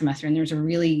past semester, and there's a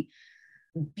really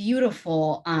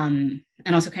beautiful and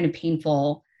also kind of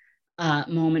painful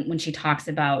moment when she talks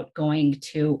about after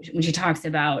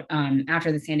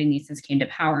the Sandinistas came to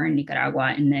power in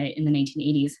Nicaragua in the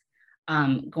 1980s,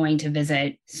 going to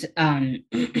visit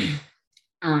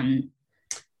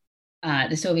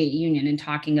the Soviet Union, and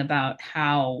talking about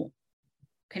how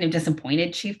kind of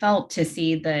disappointed she felt to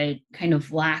see the kind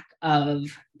of lack of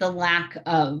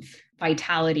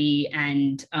vitality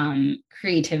and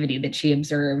creativity that she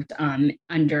observed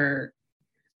under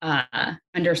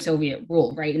Soviet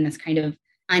rule, right? And this kind of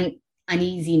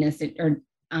uneasiness or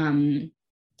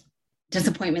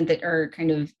disappointment that, or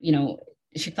kind of,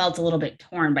 she felt a little bit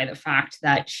torn by the fact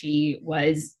that she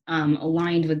was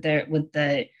aligned with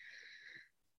the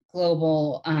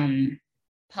global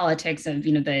politics of,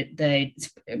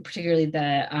 particularly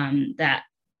that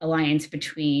alliance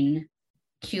between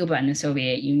Cuba and the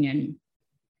Soviet Union,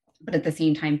 but at the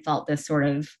same time felt this sort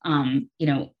of,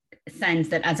 sense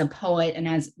that as a poet and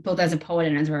as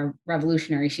a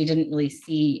revolutionary, she didn't really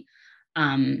see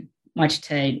much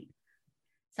to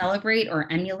celebrate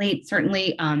or emulate,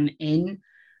 certainly in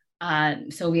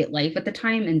Soviet life at the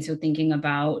time. And so thinking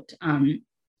about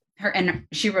her, and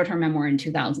she wrote her memoir in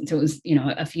 2000, so it was it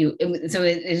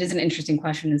is an interesting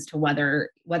question as to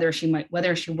whether she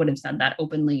would have said that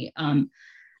openly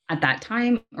at that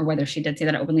time, or whether she did say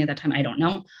that openly at that time. I don't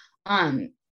know.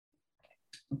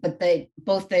 But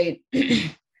both the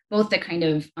kind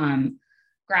of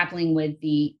grappling with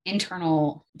the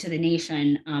internal to the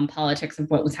nation politics of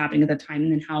what was happening at the time,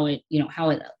 and then how it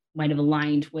might have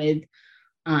aligned with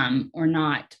or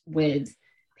not with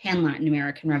pan-Latin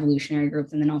American revolutionary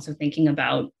groups, and then also thinking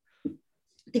about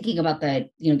the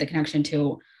the connection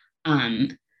to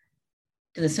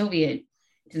the Soviet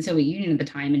Union at the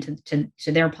time, and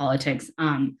to their politics,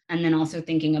 and then also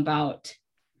thinking about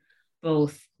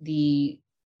both the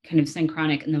kind of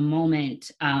synchronic in the moment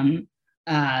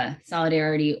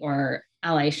solidarity or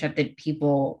allyship that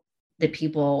people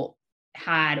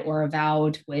had or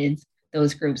avowed with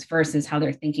those groups versus how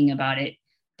they're thinking about it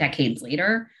decades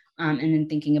later, and then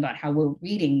thinking about how we're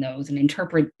reading those and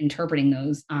interpreting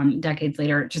those decades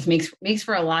later. It just makes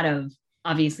for a lot of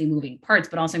obviously moving parts,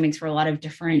 but also makes for a lot of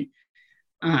different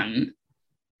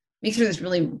makes for this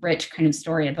really rich kind of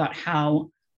story about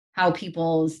how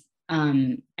people's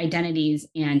identities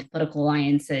and political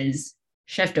alliances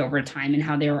shift over time, and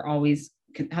how they're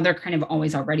kind of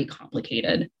always already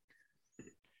complicated.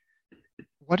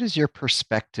 What is your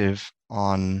perspective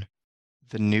on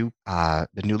the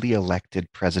newly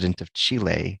elected president of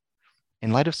Chile,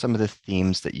 in light of some of the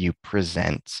themes that you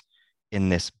present in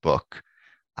this book?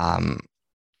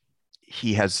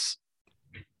 He is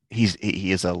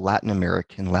a Latin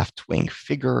American left-wing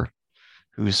figure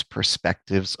whose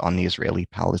perspectives on the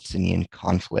Israeli-Palestinian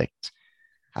conflict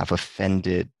have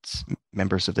offended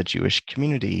members of the Jewish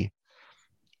community.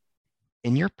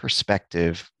 In your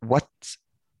perspective, what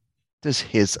does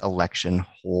his election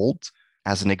hold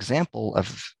as an example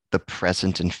of the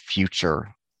present and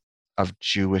future of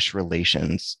Jewish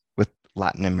relations with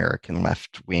Latin American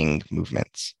left-wing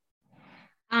movements?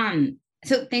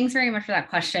 So thanks very much for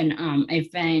that question.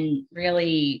 I've been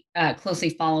really closely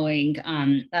following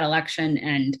that election,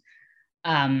 and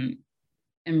I'm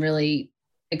really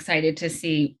excited to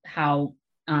see how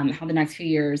the next few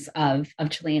years of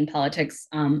Chilean politics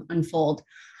unfold.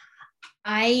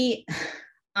 My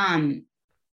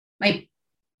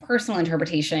personal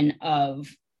interpretation of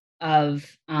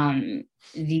this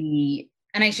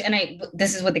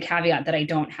is with the caveat that I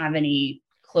don't have any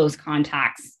close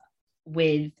contacts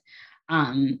with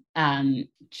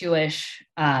Jewish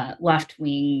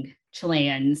left-wing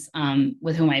Chileans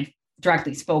with whom I've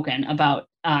directly spoken about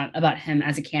about him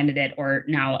as a candidate or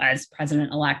now as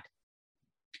president-elect.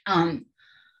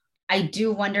 I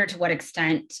do wonder to what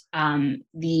extent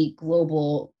the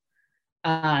global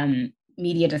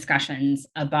media discussions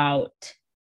about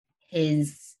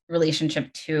his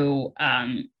relationship to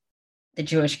the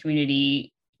Jewish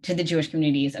community, to the Jewish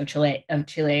communities of Chile,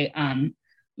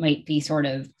 might be sort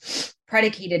of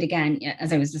predicated again,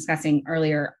 as I was discussing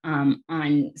earlier,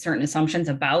 on certain assumptions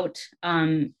about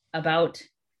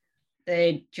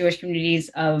the Jewish communities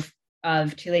of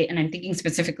Chile, and I'm thinking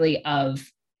specifically of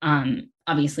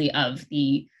obviously of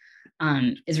the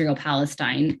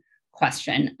Israel-Palestine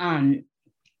question.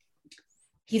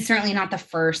 He's certainly not the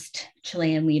first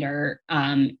Chilean leader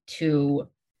to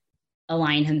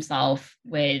align himself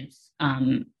with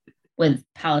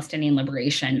Palestinian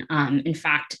liberation. In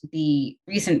fact, the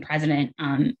recent president,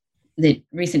 the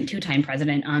recent two-time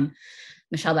president,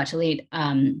 Michelle Bachelet,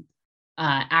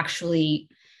 actually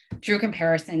drew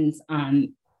comparisons.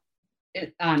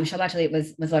 Michelle Bachelet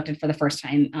was elected for the first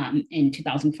time in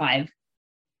 2005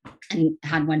 and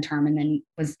had one term and then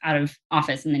was out of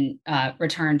office and then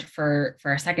returned for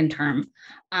a second term.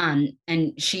 And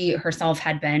she herself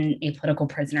had been a political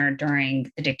prisoner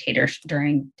during the dictatorship,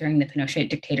 during the Pinochet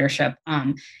dictatorship,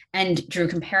 and drew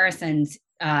comparisons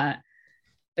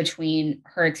between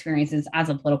her experiences as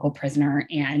a political prisoner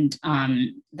and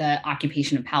the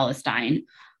occupation of Palestine.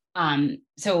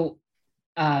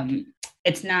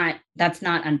 That's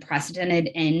not unprecedented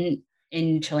in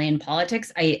Chilean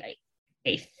politics. I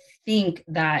think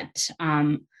that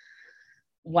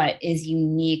what is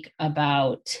unique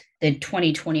about the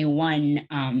 2021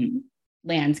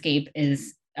 landscape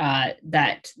is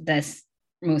that this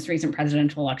most recent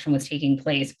presidential election was taking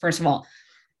place. First of all,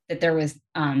 that there was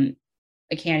a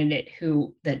candidate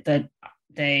who the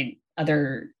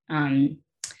other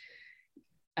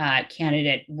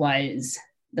candidate was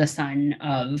the son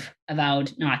of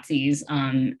avowed Nazis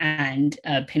and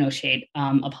Pinochet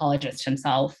apologist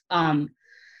himself.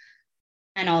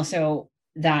 And also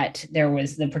that there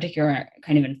was the particular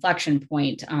kind of inflection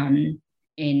point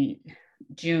in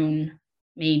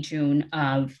May, June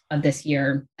of this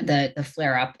year, the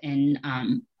flare-up in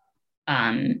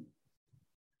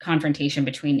confrontation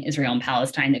between Israel and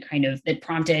Palestine that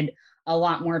prompted a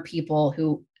lot more people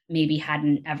who maybe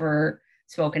hadn't ever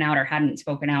spoken out or hadn't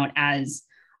spoken out as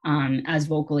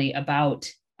vocally about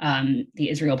the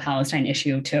Israel-Palestine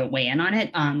issue to weigh in on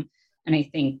it. And I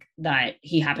think that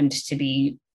he happened to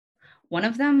be one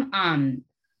of them.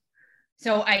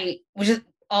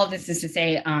 All of this is to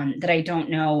say that I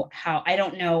don't know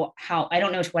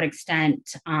to what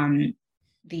extent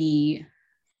the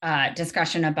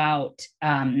discussion about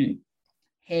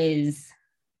his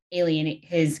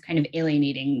kind of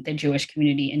alienating the Jewish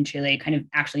community in Chile kind of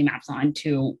actually maps on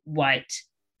to what,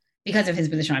 because of his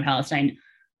position on Palestine,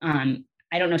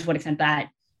 I don't know to what extent that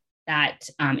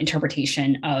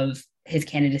interpretation of his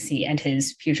candidacy and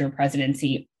his future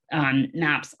presidency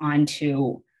maps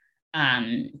onto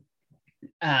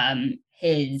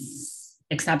his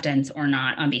acceptance or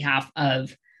not on behalf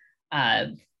of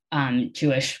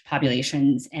Jewish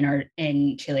populations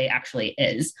in Chile actually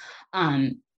is.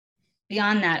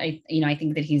 Beyond that, I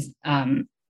think that he's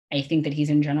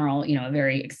in general, a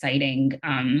very exciting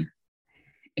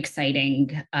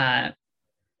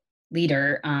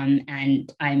leader,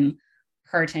 and I'm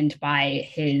heartened by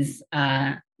his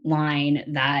line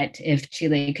that if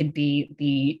Chile could be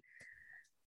the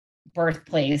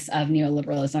birthplace of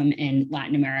neoliberalism in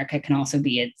Latin America, it can also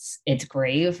be its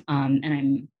grave.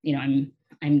 And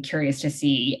I'm curious to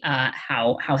see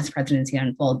how his presidency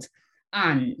unfolds.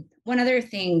 One other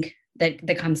thing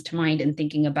that comes to mind in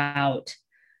thinking about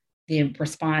the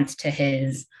response to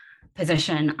his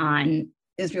position on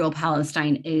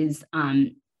Israel-Palestine is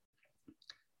obviously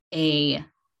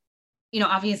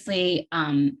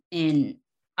in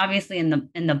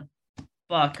the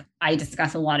book, I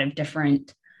discuss a lot of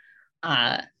different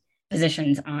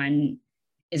positions on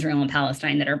Israel and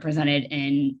Palestine that are presented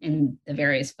in the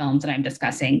various films that I'm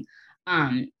discussing.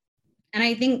 And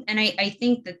I think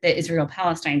that the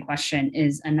Israel-Palestine question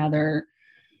is another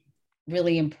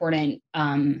really important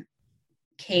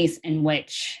case in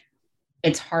which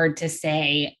it's hard to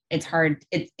say.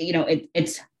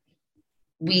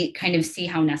 We kind of see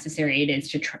how necessary it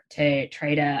is to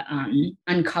try to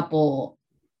uncouple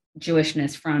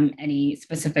Jewishness from any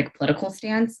specific political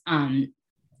stance,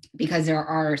 because there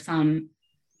are some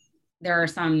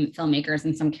filmmakers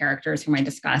and some characters whom I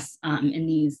discuss in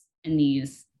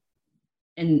these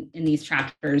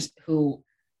chapters who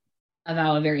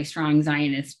avow a very strong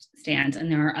Zionist stance,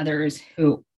 and there are others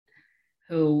who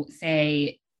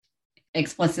say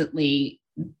explicitly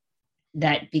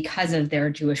that because of their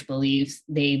Jewish beliefs,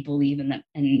 they believe in that,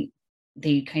 and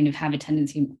they kind of have a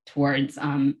tendency towards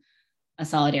a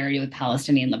solidarity with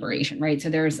Palestinian liberation, right? So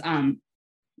there's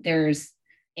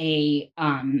a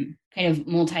kind of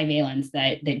multivalence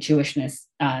that Jewishness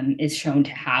is shown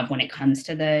to have when it comes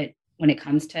to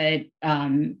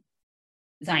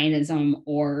Zionism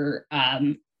or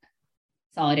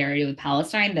solidarity with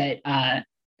Palestine. That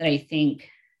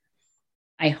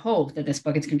I hope that this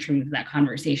book is contributing to that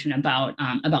conversation about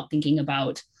thinking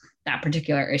about that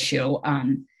particular issue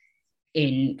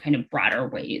in kind of broader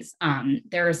ways.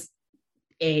 There's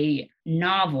a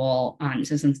novel,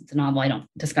 so since it's a novel, I don't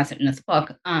discuss it in this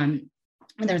book.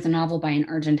 There's a novel by an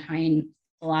Argentine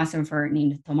philosopher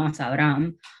named Tomás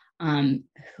Abram,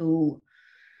 who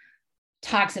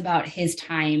talks about his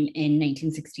time in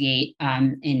 1968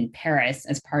 in Paris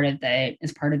as part of the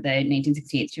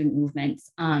 1968 student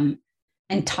movements, and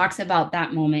talks about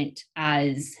that moment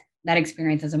as that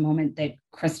experience as a moment that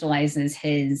crystallizes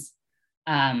his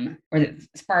or that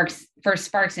sparks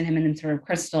in him and then sort of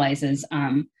crystallizes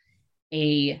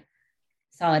a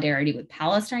solidarity with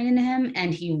Palestine in him.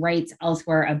 And he writes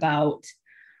elsewhere about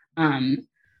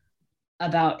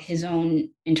his own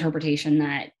interpretation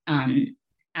that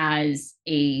as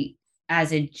a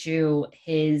Jew,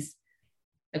 the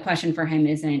question for him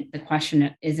isn't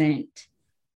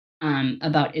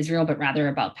about Israel, but rather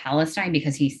about Palestine,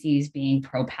 because he sees being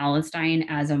pro-Palestine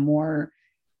as a more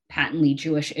patently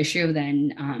Jewish issue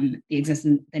than is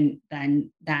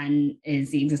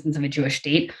the existence of a Jewish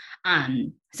state.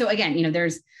 So again,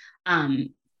 there's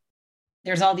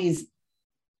all these.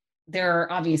 There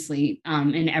are obviously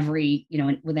in every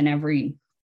within every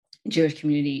Jewish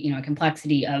community, a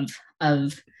complexity of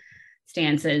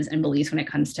stances and beliefs when it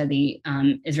comes to the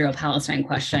Israel-Palestine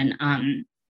question.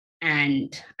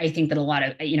 And I think that a lot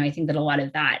of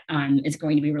that is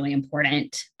going to be really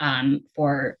important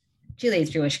for Chile's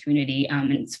Jewish community,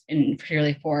 and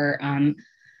particularly for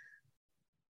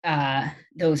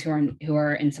those who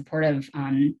are in support of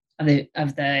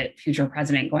the future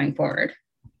president going forward.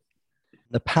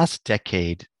 The past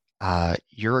decade,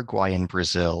 Uruguay and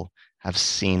Brazil have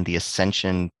seen the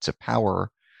ascension to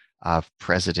power of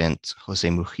President Jose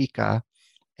Mujica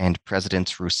and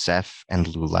Presidents Rousseff and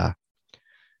Lula.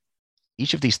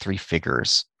 Each of these three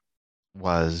figures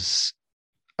was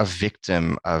a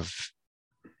victim of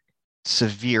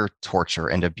severe torture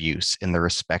and abuse in their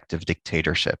respective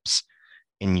dictatorships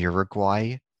in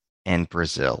Uruguay and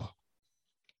Brazil.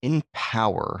 In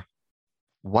power,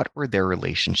 what were their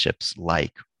relationships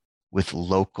like with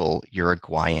local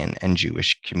Uruguayan and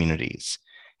Jewish communities?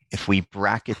 If we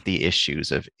bracket the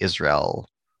issues of Israel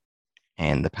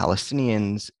and the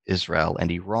Palestinians, Israel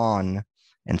and Iran,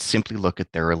 and simply look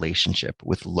at their relationship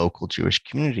with local Jewish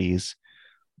communities,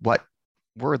 what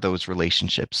were those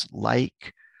relationships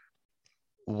like?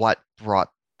 What brought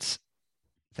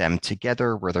them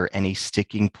together? Were there any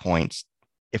sticking points?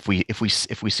 If we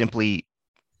simply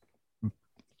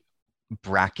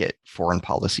bracket foreign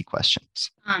policy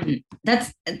questions.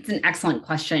 It's an excellent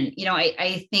question.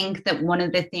 I think that one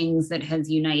of the things that has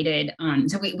united.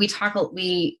 So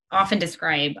we often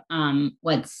describe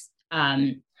what's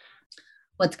gone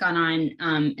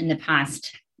on in the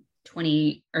past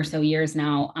 20 or so years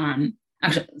now.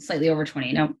 Actually, slightly over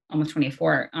 20, no, almost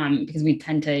 24, because we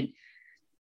tend to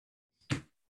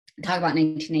talk about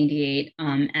 1998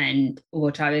 and Hugo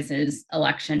Chavez's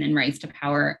election and rise to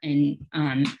power in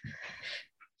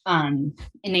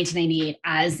 1998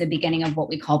 as the beginning of what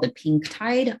we call the pink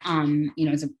tide.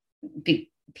 As a big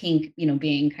pink,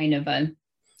 being kind of a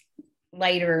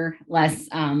lighter, less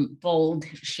bold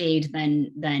shade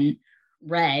than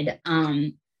red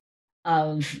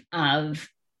of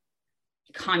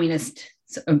communist,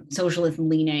 socialist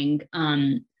leaning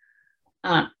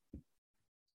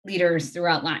leaders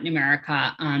throughout Latin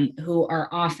America, who are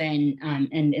often,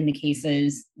 and in the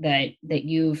cases that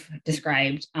you've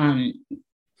described,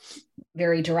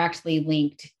 very directly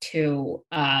linked to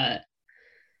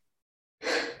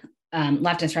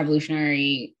leftist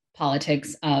revolutionary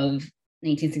politics of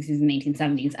 1960s and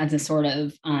 1970s as a sort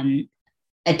of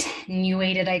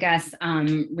attenuated, I guess,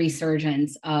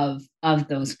 resurgence of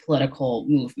those political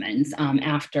movements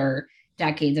after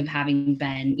decades of having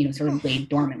been, sort of laid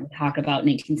dormant. We talk about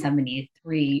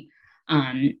 1973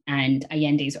 and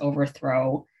Allende's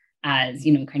overthrow as,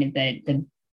 kind of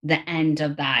the end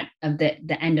of that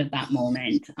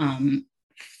moment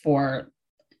for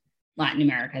Latin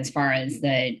America, as far as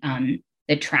the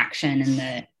traction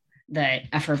and the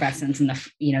effervescence and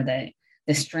the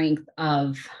strength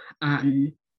of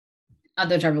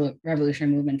those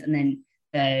revolutionary movements. And then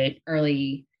the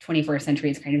early 21st century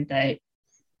is kind of the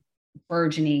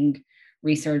burgeoning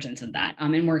resurgence of that.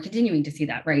 And we're continuing to see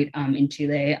that, right, in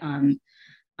Chile,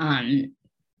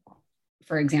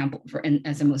 for example,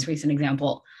 as a most recent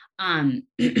example. And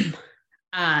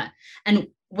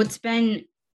what's been,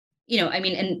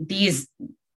 and these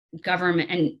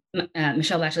government, and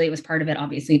Michelle Bachelet was part of it,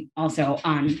 obviously, also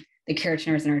the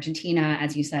Kirchners in Argentina,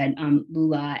 as you said,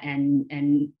 Lula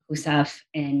and Rousseff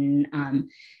in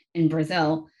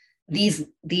Brazil. These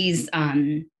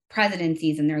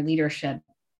presidencies and their leadership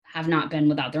have not been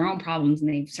without their own problems, and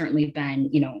they've certainly been,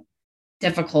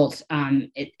 difficult.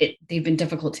 They've been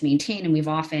difficult to maintain, and we've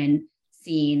often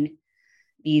seen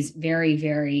these very,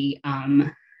 very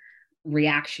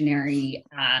reactionary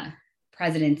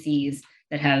presidencies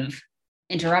that have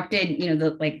interrupted,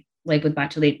 like with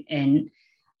Bachelet in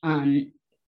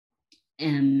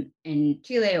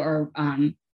Chile, or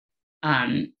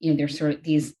there's sort of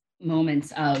these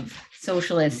moments of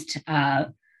socialist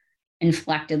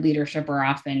inflected leadership are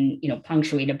often,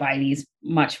 punctuated by these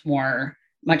much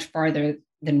farther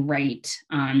than right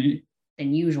than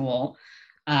usual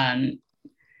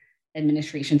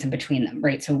administrations in between them,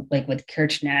 right? So like with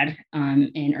Kirchner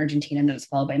in Argentina, that was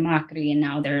followed by Macri, and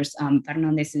now there's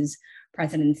Fernandez's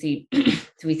presidency.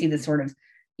 So we see this sort of,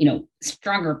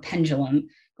 stronger pendulum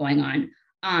going on.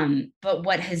 But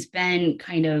what has been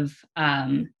kind of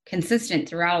consistent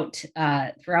throughout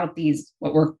these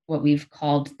what we've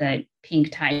called the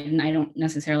pink tide, and I don't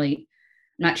necessarily,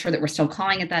 I'm not sure that we're still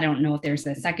calling it that. I don't know if there's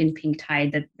a second pink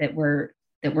tide that we're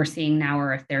seeing now,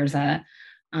 or if there's a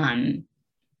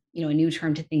a new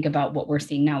term to think about what we're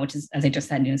seeing now, which is, as I just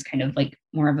said, is kind of like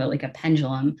more of a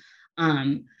pendulum.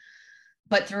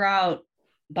 But throughout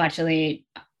Bachelet,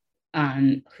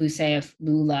 Rousseff,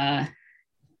 Lula,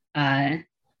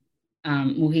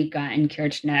 Mujica, and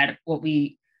Kirchner, what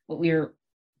we're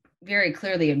very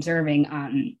clearly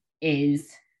observing is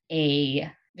a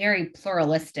very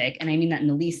pluralistic, and I mean that in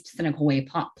the least cynical way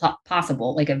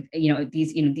possible. Because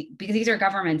these are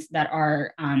governments that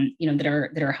are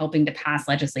that are helping to pass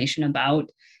legislation about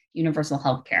universal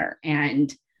healthcare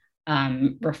and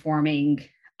reforming,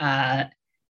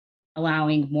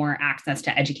 allowing more access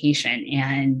to education,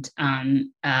 and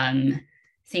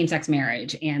same-sex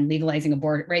marriage, and legalizing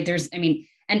abortion. Right?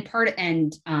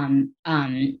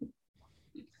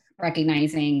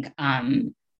 Recognizing,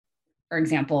 for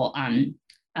example,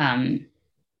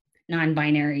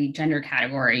 non-binary gender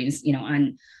categories,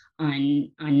 on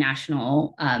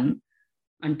national, on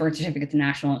birth certificates and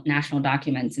national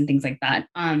documents and things like that.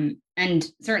 And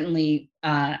certainly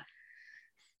a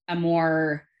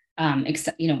more,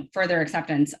 further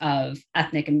acceptance of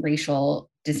ethnic and racial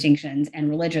distinctions and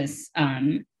religious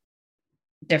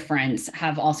difference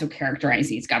have also characterized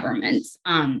these governments.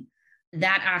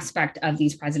 That aspect of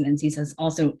these presidencies has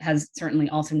certainly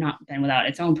also not been without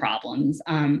its own problems.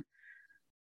 In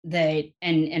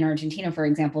Argentina, for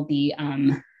example,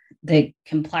 the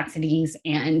complexities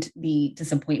and the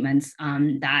disappointments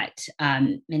that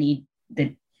many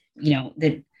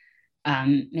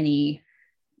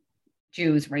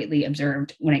Jews rightly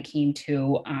observed when it came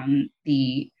to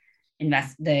the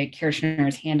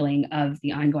Kirchner's handling of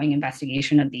the ongoing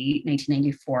investigation of the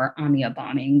 1994 AMIA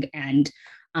bombing and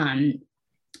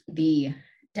the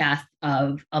death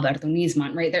of Alberto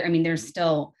Nisman, right? There's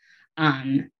still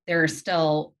there are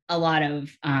still a lot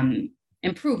of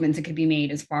improvements that could be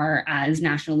made as far as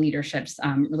national leadership's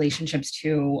relationships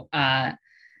to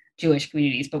Jewish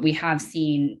communities. But we have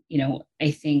seen,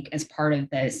 I think as part of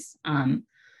this,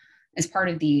 as part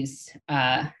of these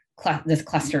this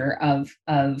cluster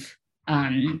of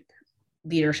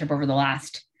leadership over the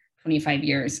last 25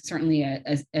 years, certainly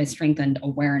a strengthened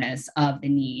awareness of the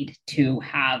need to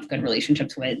have good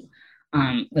relationships with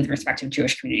respective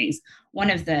Jewish communities. One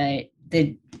of the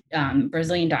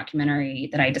Brazilian documentary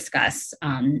that I discuss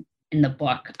in the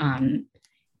book,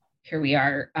 Here We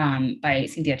Are, by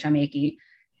Cynthia Chameki,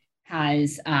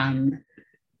 has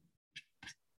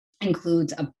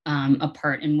includes a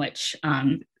part in which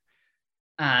Dilma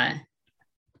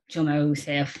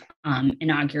Rousseff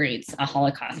inaugurates a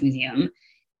Holocaust museum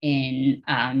in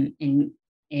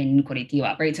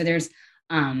Curitiba, right? So there's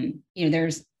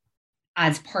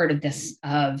as part of this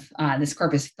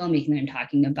corpus filmmaking that I'm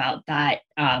talking about, that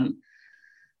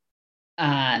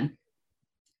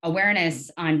awareness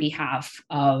on behalf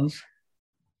of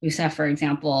Rousseff, for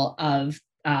example, of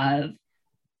the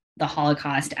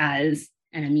Holocaust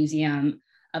and a museum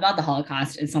about the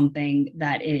Holocaust is something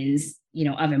that is,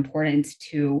 of importance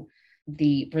to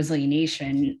the Brazilian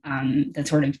nation, that's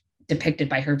sort of depicted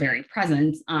by her very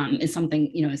presence, is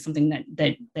something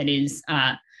that is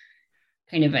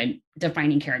kind of a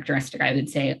defining characteristic, I would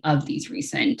say, of these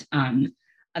recent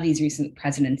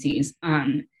presidencies.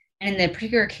 in the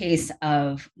particular case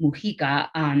of Mujica,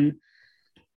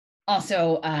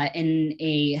 also in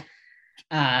a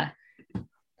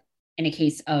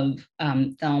case of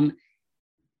film.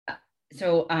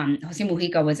 So Jose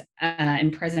Mujica was a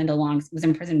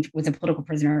political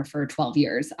prisoner for 12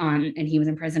 years, and he was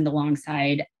imprisoned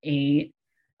alongside a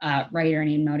writer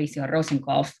named Mauricio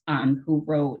Rosenkopf, who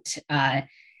wrote a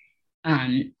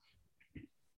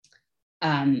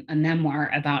memoir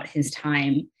about his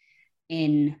time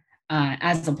in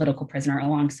as a political prisoner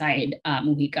alongside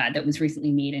Mujica that was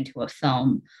recently made into a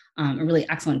film, a really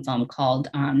excellent film called,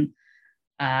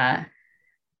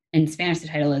 in Spanish, the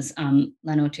title is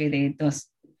La Noche de 12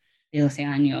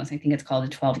 Años. I think it's called A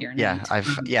 12-Year Night. I've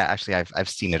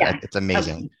seen it. Yeah. It's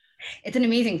amazing. It's an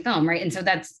amazing film, right? And so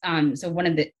that's so one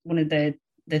of the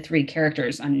three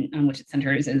characters on which it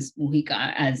centers is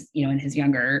Mujica, as you know, in his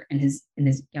younger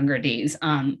days.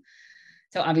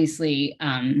 So obviously,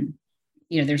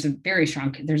 you know, there's a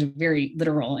very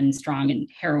literal and strong and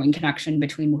harrowing connection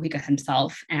between Mujica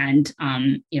himself and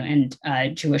a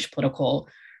Jewish political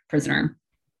prisoner.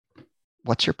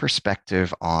 What's your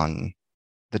perspective on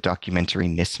the documentary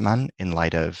Nisman in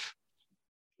light of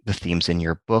the themes in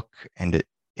your book and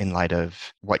in light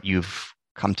of what you've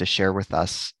come to share with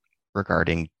us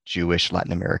regarding Jewish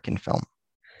Latin American film?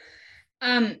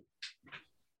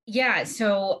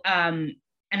 So and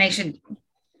I should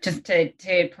just to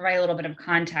provide a little bit of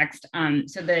context.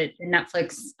 So the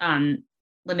Netflix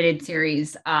limited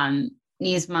series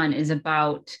Nisman is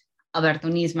about Alberto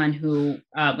Nisman, who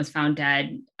was found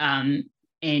dead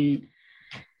in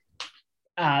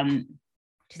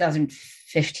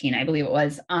 2015, I believe it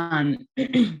was. And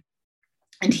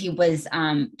he was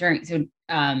during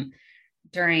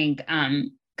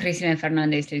Cristina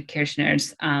Fernández de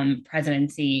Kirchner's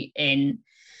presidency in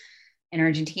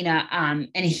Argentina,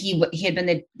 and he had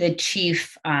been the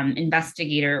chief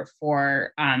investigator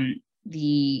for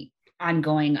the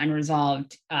ongoing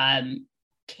unresolved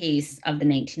case of the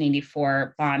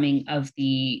 1994 bombing of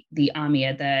the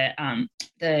AMIA,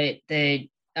 the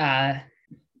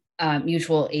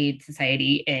mutual aid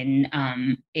society in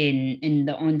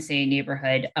the Once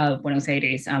neighborhood of Buenos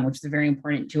Aires, which is a very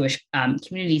important Jewish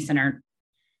community center.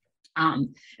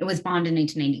 It was bombed in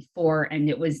 1994, and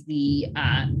it was the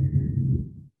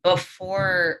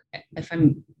before, if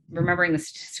I'm remembering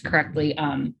this correctly,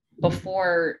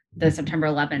 before the September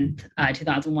 11th,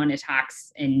 2001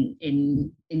 attacks in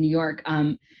New York.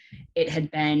 It had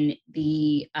been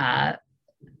the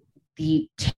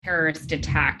terrorist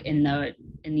attack in the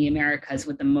Americas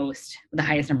with the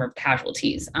highest number of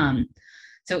casualties.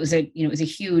 So it was a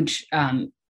huge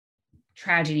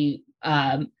tragedy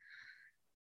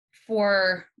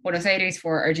for Buenos Aires,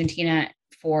 for Argentina,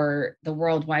 for the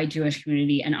worldwide Jewish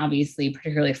community, and obviously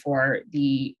particularly for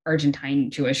the Argentine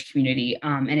Jewish community.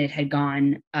 And it had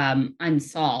gone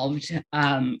unsolved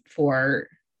for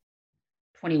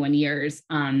 21 years.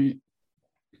 And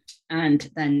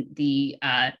then the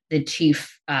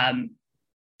chief, the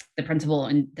principal,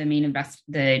 and the main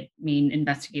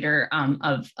investigator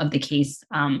of the case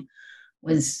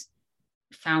was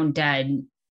found dead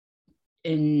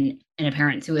in an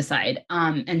apparent suicide.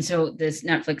 And so this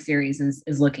Netflix series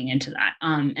is looking into that.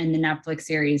 And the Netflix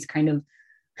series kind of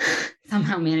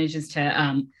somehow manages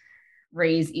to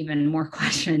raise even more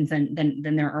questions than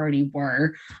there already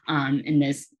were in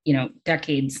this,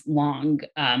 decades long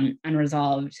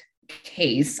unresolved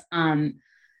case.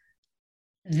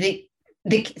 The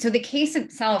case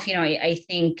itself, I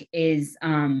think is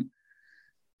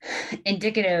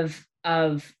indicative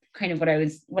of kind of what a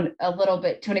little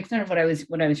bit, to an extent, of what I was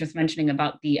just mentioning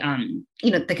about the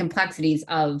the complexities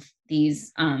of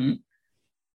these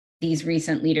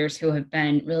recent leaders who have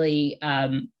been really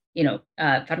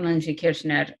Fernández de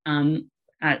Kirchner,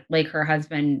 like her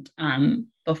husband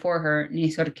before her,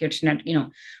 Néstor Kirchner,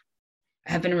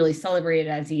 have been really celebrated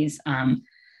as these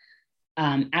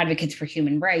advocates for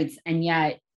human rights, and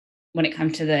yet when it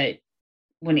comes to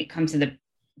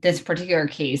this particular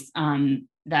case,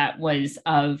 that was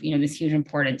of this huge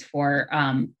importance for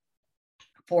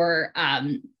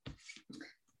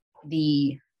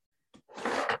the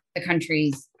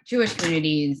country's Jewish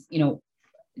communities,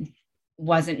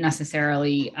 wasn't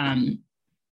necessarily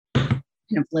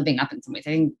living up in some ways.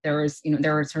 I think there were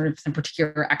sort of some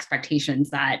particular expectations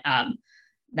that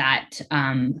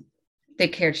the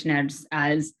Kirchners,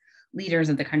 as leaders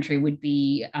of the country, would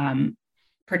be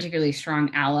particularly strong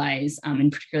allies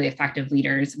and particularly effective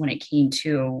leaders when it came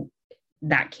to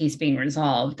that case being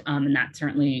resolved. And that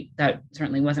certainly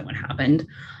wasn't what happened.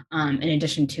 In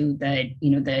addition to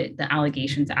the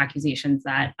allegations, the accusations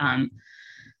that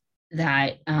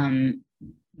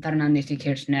Fernández de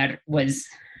Kirchner was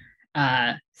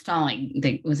stalling.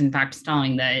 That was in fact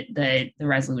stalling the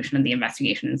resolution of the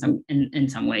investigation in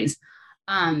some ways.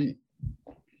 And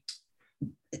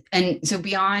so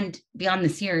beyond the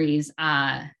series,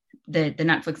 the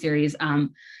Netflix series,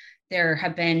 there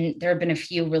have been a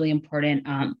few really important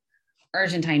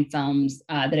Argentine films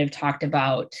that have talked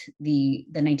about the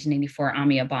 1994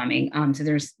 AMIA bombing. So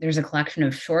there's a collection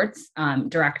of shorts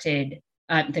directed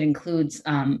that includes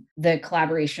the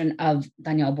collaboration of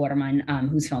Daniel Borman,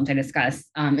 whose films I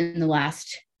discussed.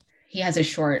 He has a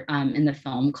short in the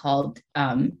film called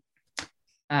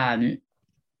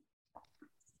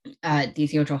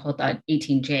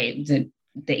 18J, the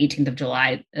 18th of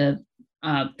July.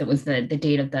 That was the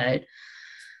date of the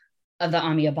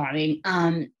AMIA bombing.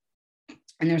 And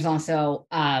there's also,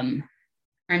 I'm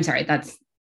sorry, that's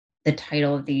the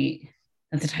title of the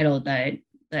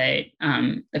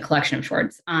collection of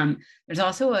shorts. There's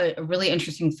also a really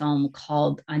interesting film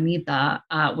called Anita,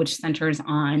 which centers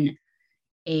on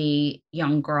a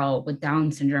young girl with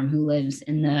Down syndrome who lives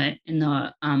in the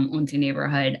Once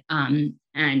neighborhood,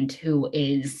 and who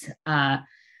is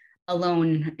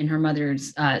alone in her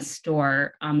mother's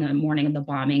store on the morning of the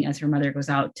bombing as her mother goes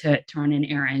out to run an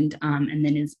errand, and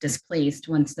then is displaced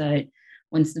once the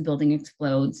building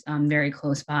explodes very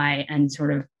close by. And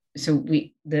the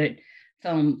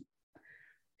film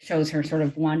shows her sort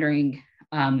of wandering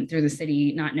through the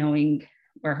city, not knowing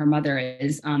where her mother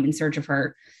is, in search of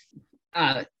her,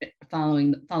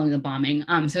 following the bombing.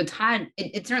 So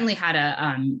it certainly had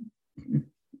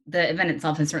the event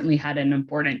itself has certainly had an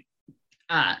important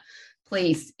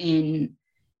place in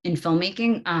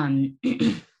filmmaking.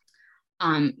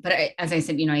 But as I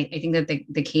said, I think that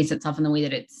the case itself and the way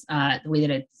that it's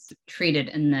treated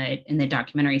in the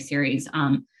documentary series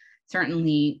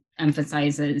certainly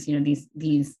emphasizes,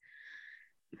 these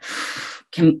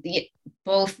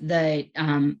both the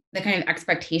kind of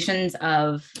expectations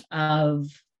of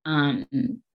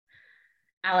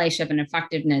allyship and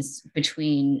effectiveness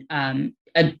between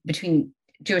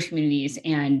Jewish communities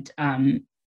and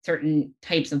certain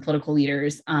types of political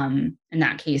leaders. In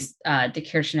that case, the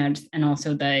Kirchner, and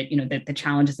also the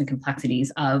challenges and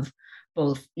complexities of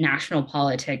both national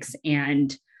politics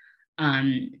and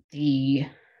the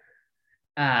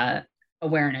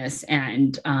awareness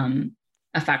and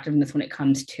effectiveness when it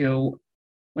comes to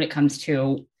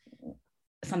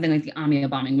something like the AMIA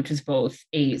bombing, which is both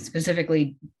a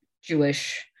specifically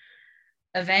Jewish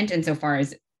event insofar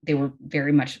as they were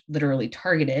very much literally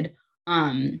targeted,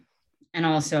 and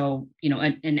also,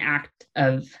 an act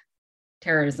of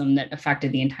terrorism that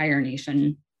affected the entire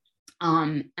nation,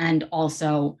 and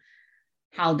also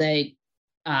how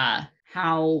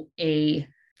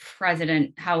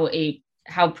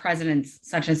presidents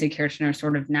such as the Kirchner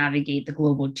sort of navigate the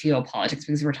global geopolitics,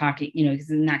 because we're talking, because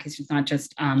in that case, it's not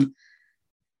just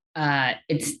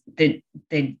it's the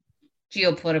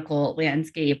geopolitical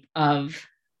landscape of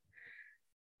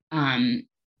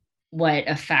what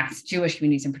affects Jewish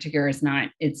communities in particular. It's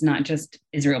not just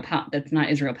Israel. That's not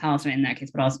Israel Palestine in that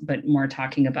case, but more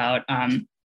talking about Iran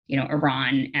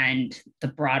and the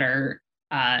broader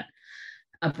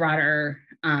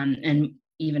and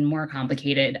even more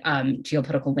complicated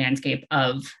geopolitical landscape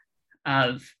of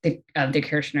the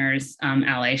Kirchner's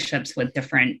allyships with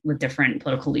different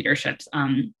political leaderships.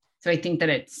 So I think that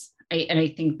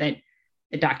I think that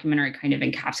the documentary kind of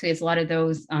encapsulates a lot of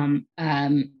those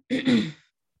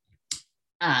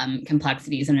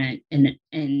complexities in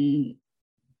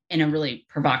a really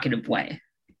provocative way.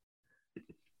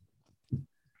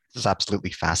 This is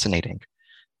absolutely fascinating.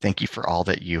 Thank you for all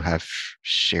that you have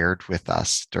shared with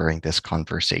us during this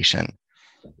conversation.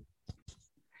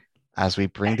 As we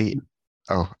bring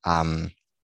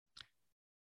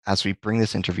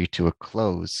this interview to a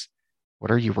close,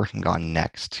 what are you working on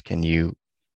next? Can you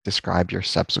describe your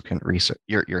subsequent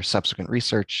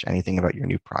research, anything about your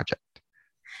new project?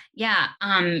 Yeah.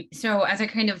 So as I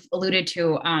kind of alluded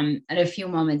to at a few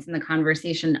moments in the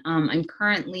conversation, I'm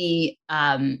currently,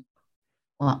 I'm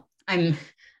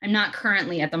not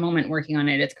currently at the moment working on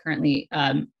it. It's currently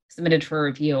submitted for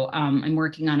review. I'm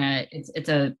working on it's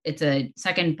a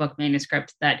second book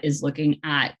manuscript that is looking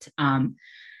at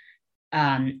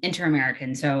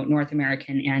inter-American, so North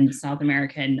American and South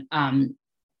American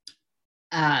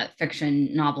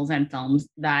fiction novels and films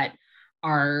that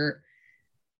are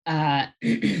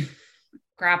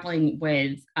grappling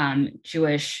with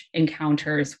Jewish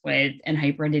encounters with and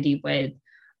hybridity with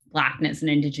Blackness and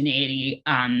indigeneity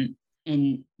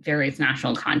in various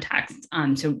national contexts.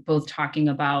 So both talking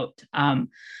about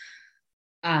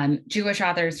Jewish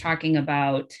authors talking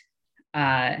about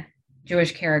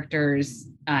Jewish characters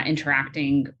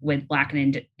interacting with Black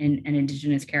and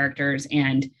indigenous characters,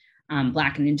 and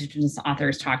Black and Indigenous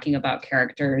authors talking about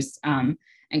characters,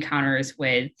 encounters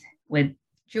with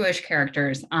Jewish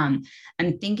characters, and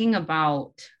thinking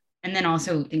about, and then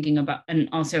also thinking about, and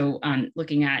also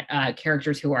looking at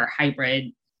characters who are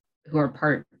hybrid, who are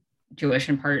part Jewish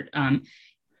and part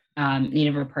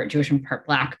Native, or part Jewish and part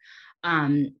Black,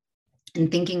 and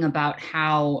thinking about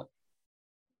how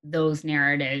those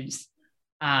narratives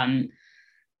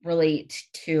relate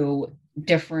to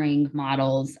differing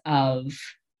models of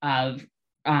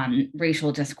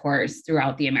racial discourse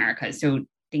throughout the Americas. So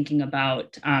thinking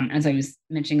about, as I was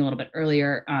mentioning a little bit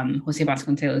earlier, Jose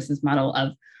Vasconcelos's model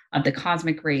of the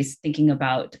cosmic race, thinking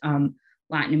about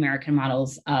Latin American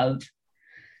models of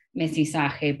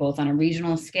mestizaje, both on a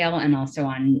regional scale and also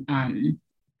on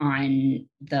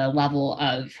the level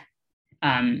of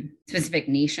specific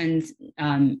nations,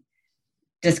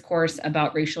 discourse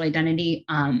about racial identity,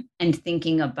 and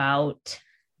thinking about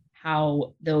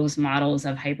how those models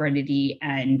of hybridity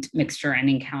and mixture and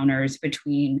encounters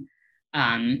between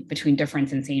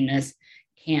difference and sameness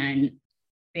can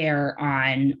bear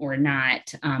on or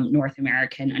not North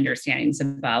American understandings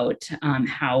about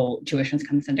how Jewishness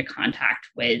comes into contact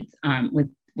with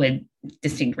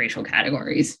distinct racial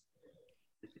categories.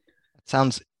 It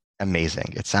sounds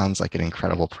amazing. It sounds like an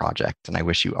incredible project, and I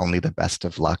wish you only the best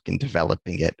of luck in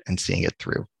developing it and seeing it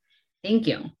through. Thank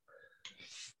you.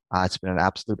 It's been an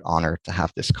absolute honor to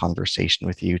have this conversation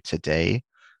with you today.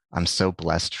 I'm so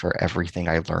blessed for everything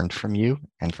I learned from you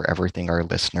and for everything our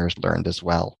listeners learned as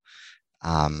well.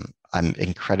 I'm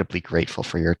incredibly grateful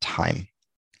for your time.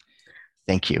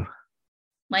 Thank you.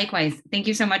 Likewise. Thank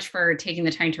you so much for taking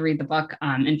the time to read the book,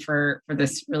 and for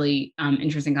this really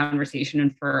interesting conversation,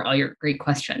 and for all your great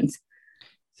questions.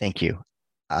 Thank you.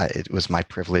 It was my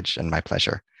privilege and my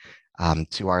pleasure.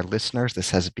 To our listeners,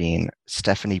 this has been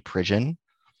Stephanie Pridgen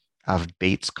of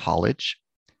Bates College,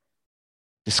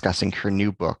 discussing her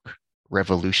new book,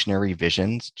 Revolutionary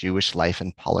Visions, Jewish Life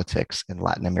and Politics in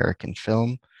Latin American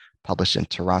Film, published in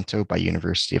Toronto by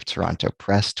University of Toronto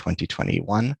Press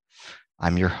 2021.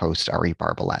 I'm your host, Ari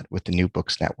Barbalat, with the New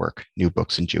Books Network, New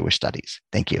Books in Jewish Studies.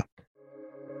 Thank you.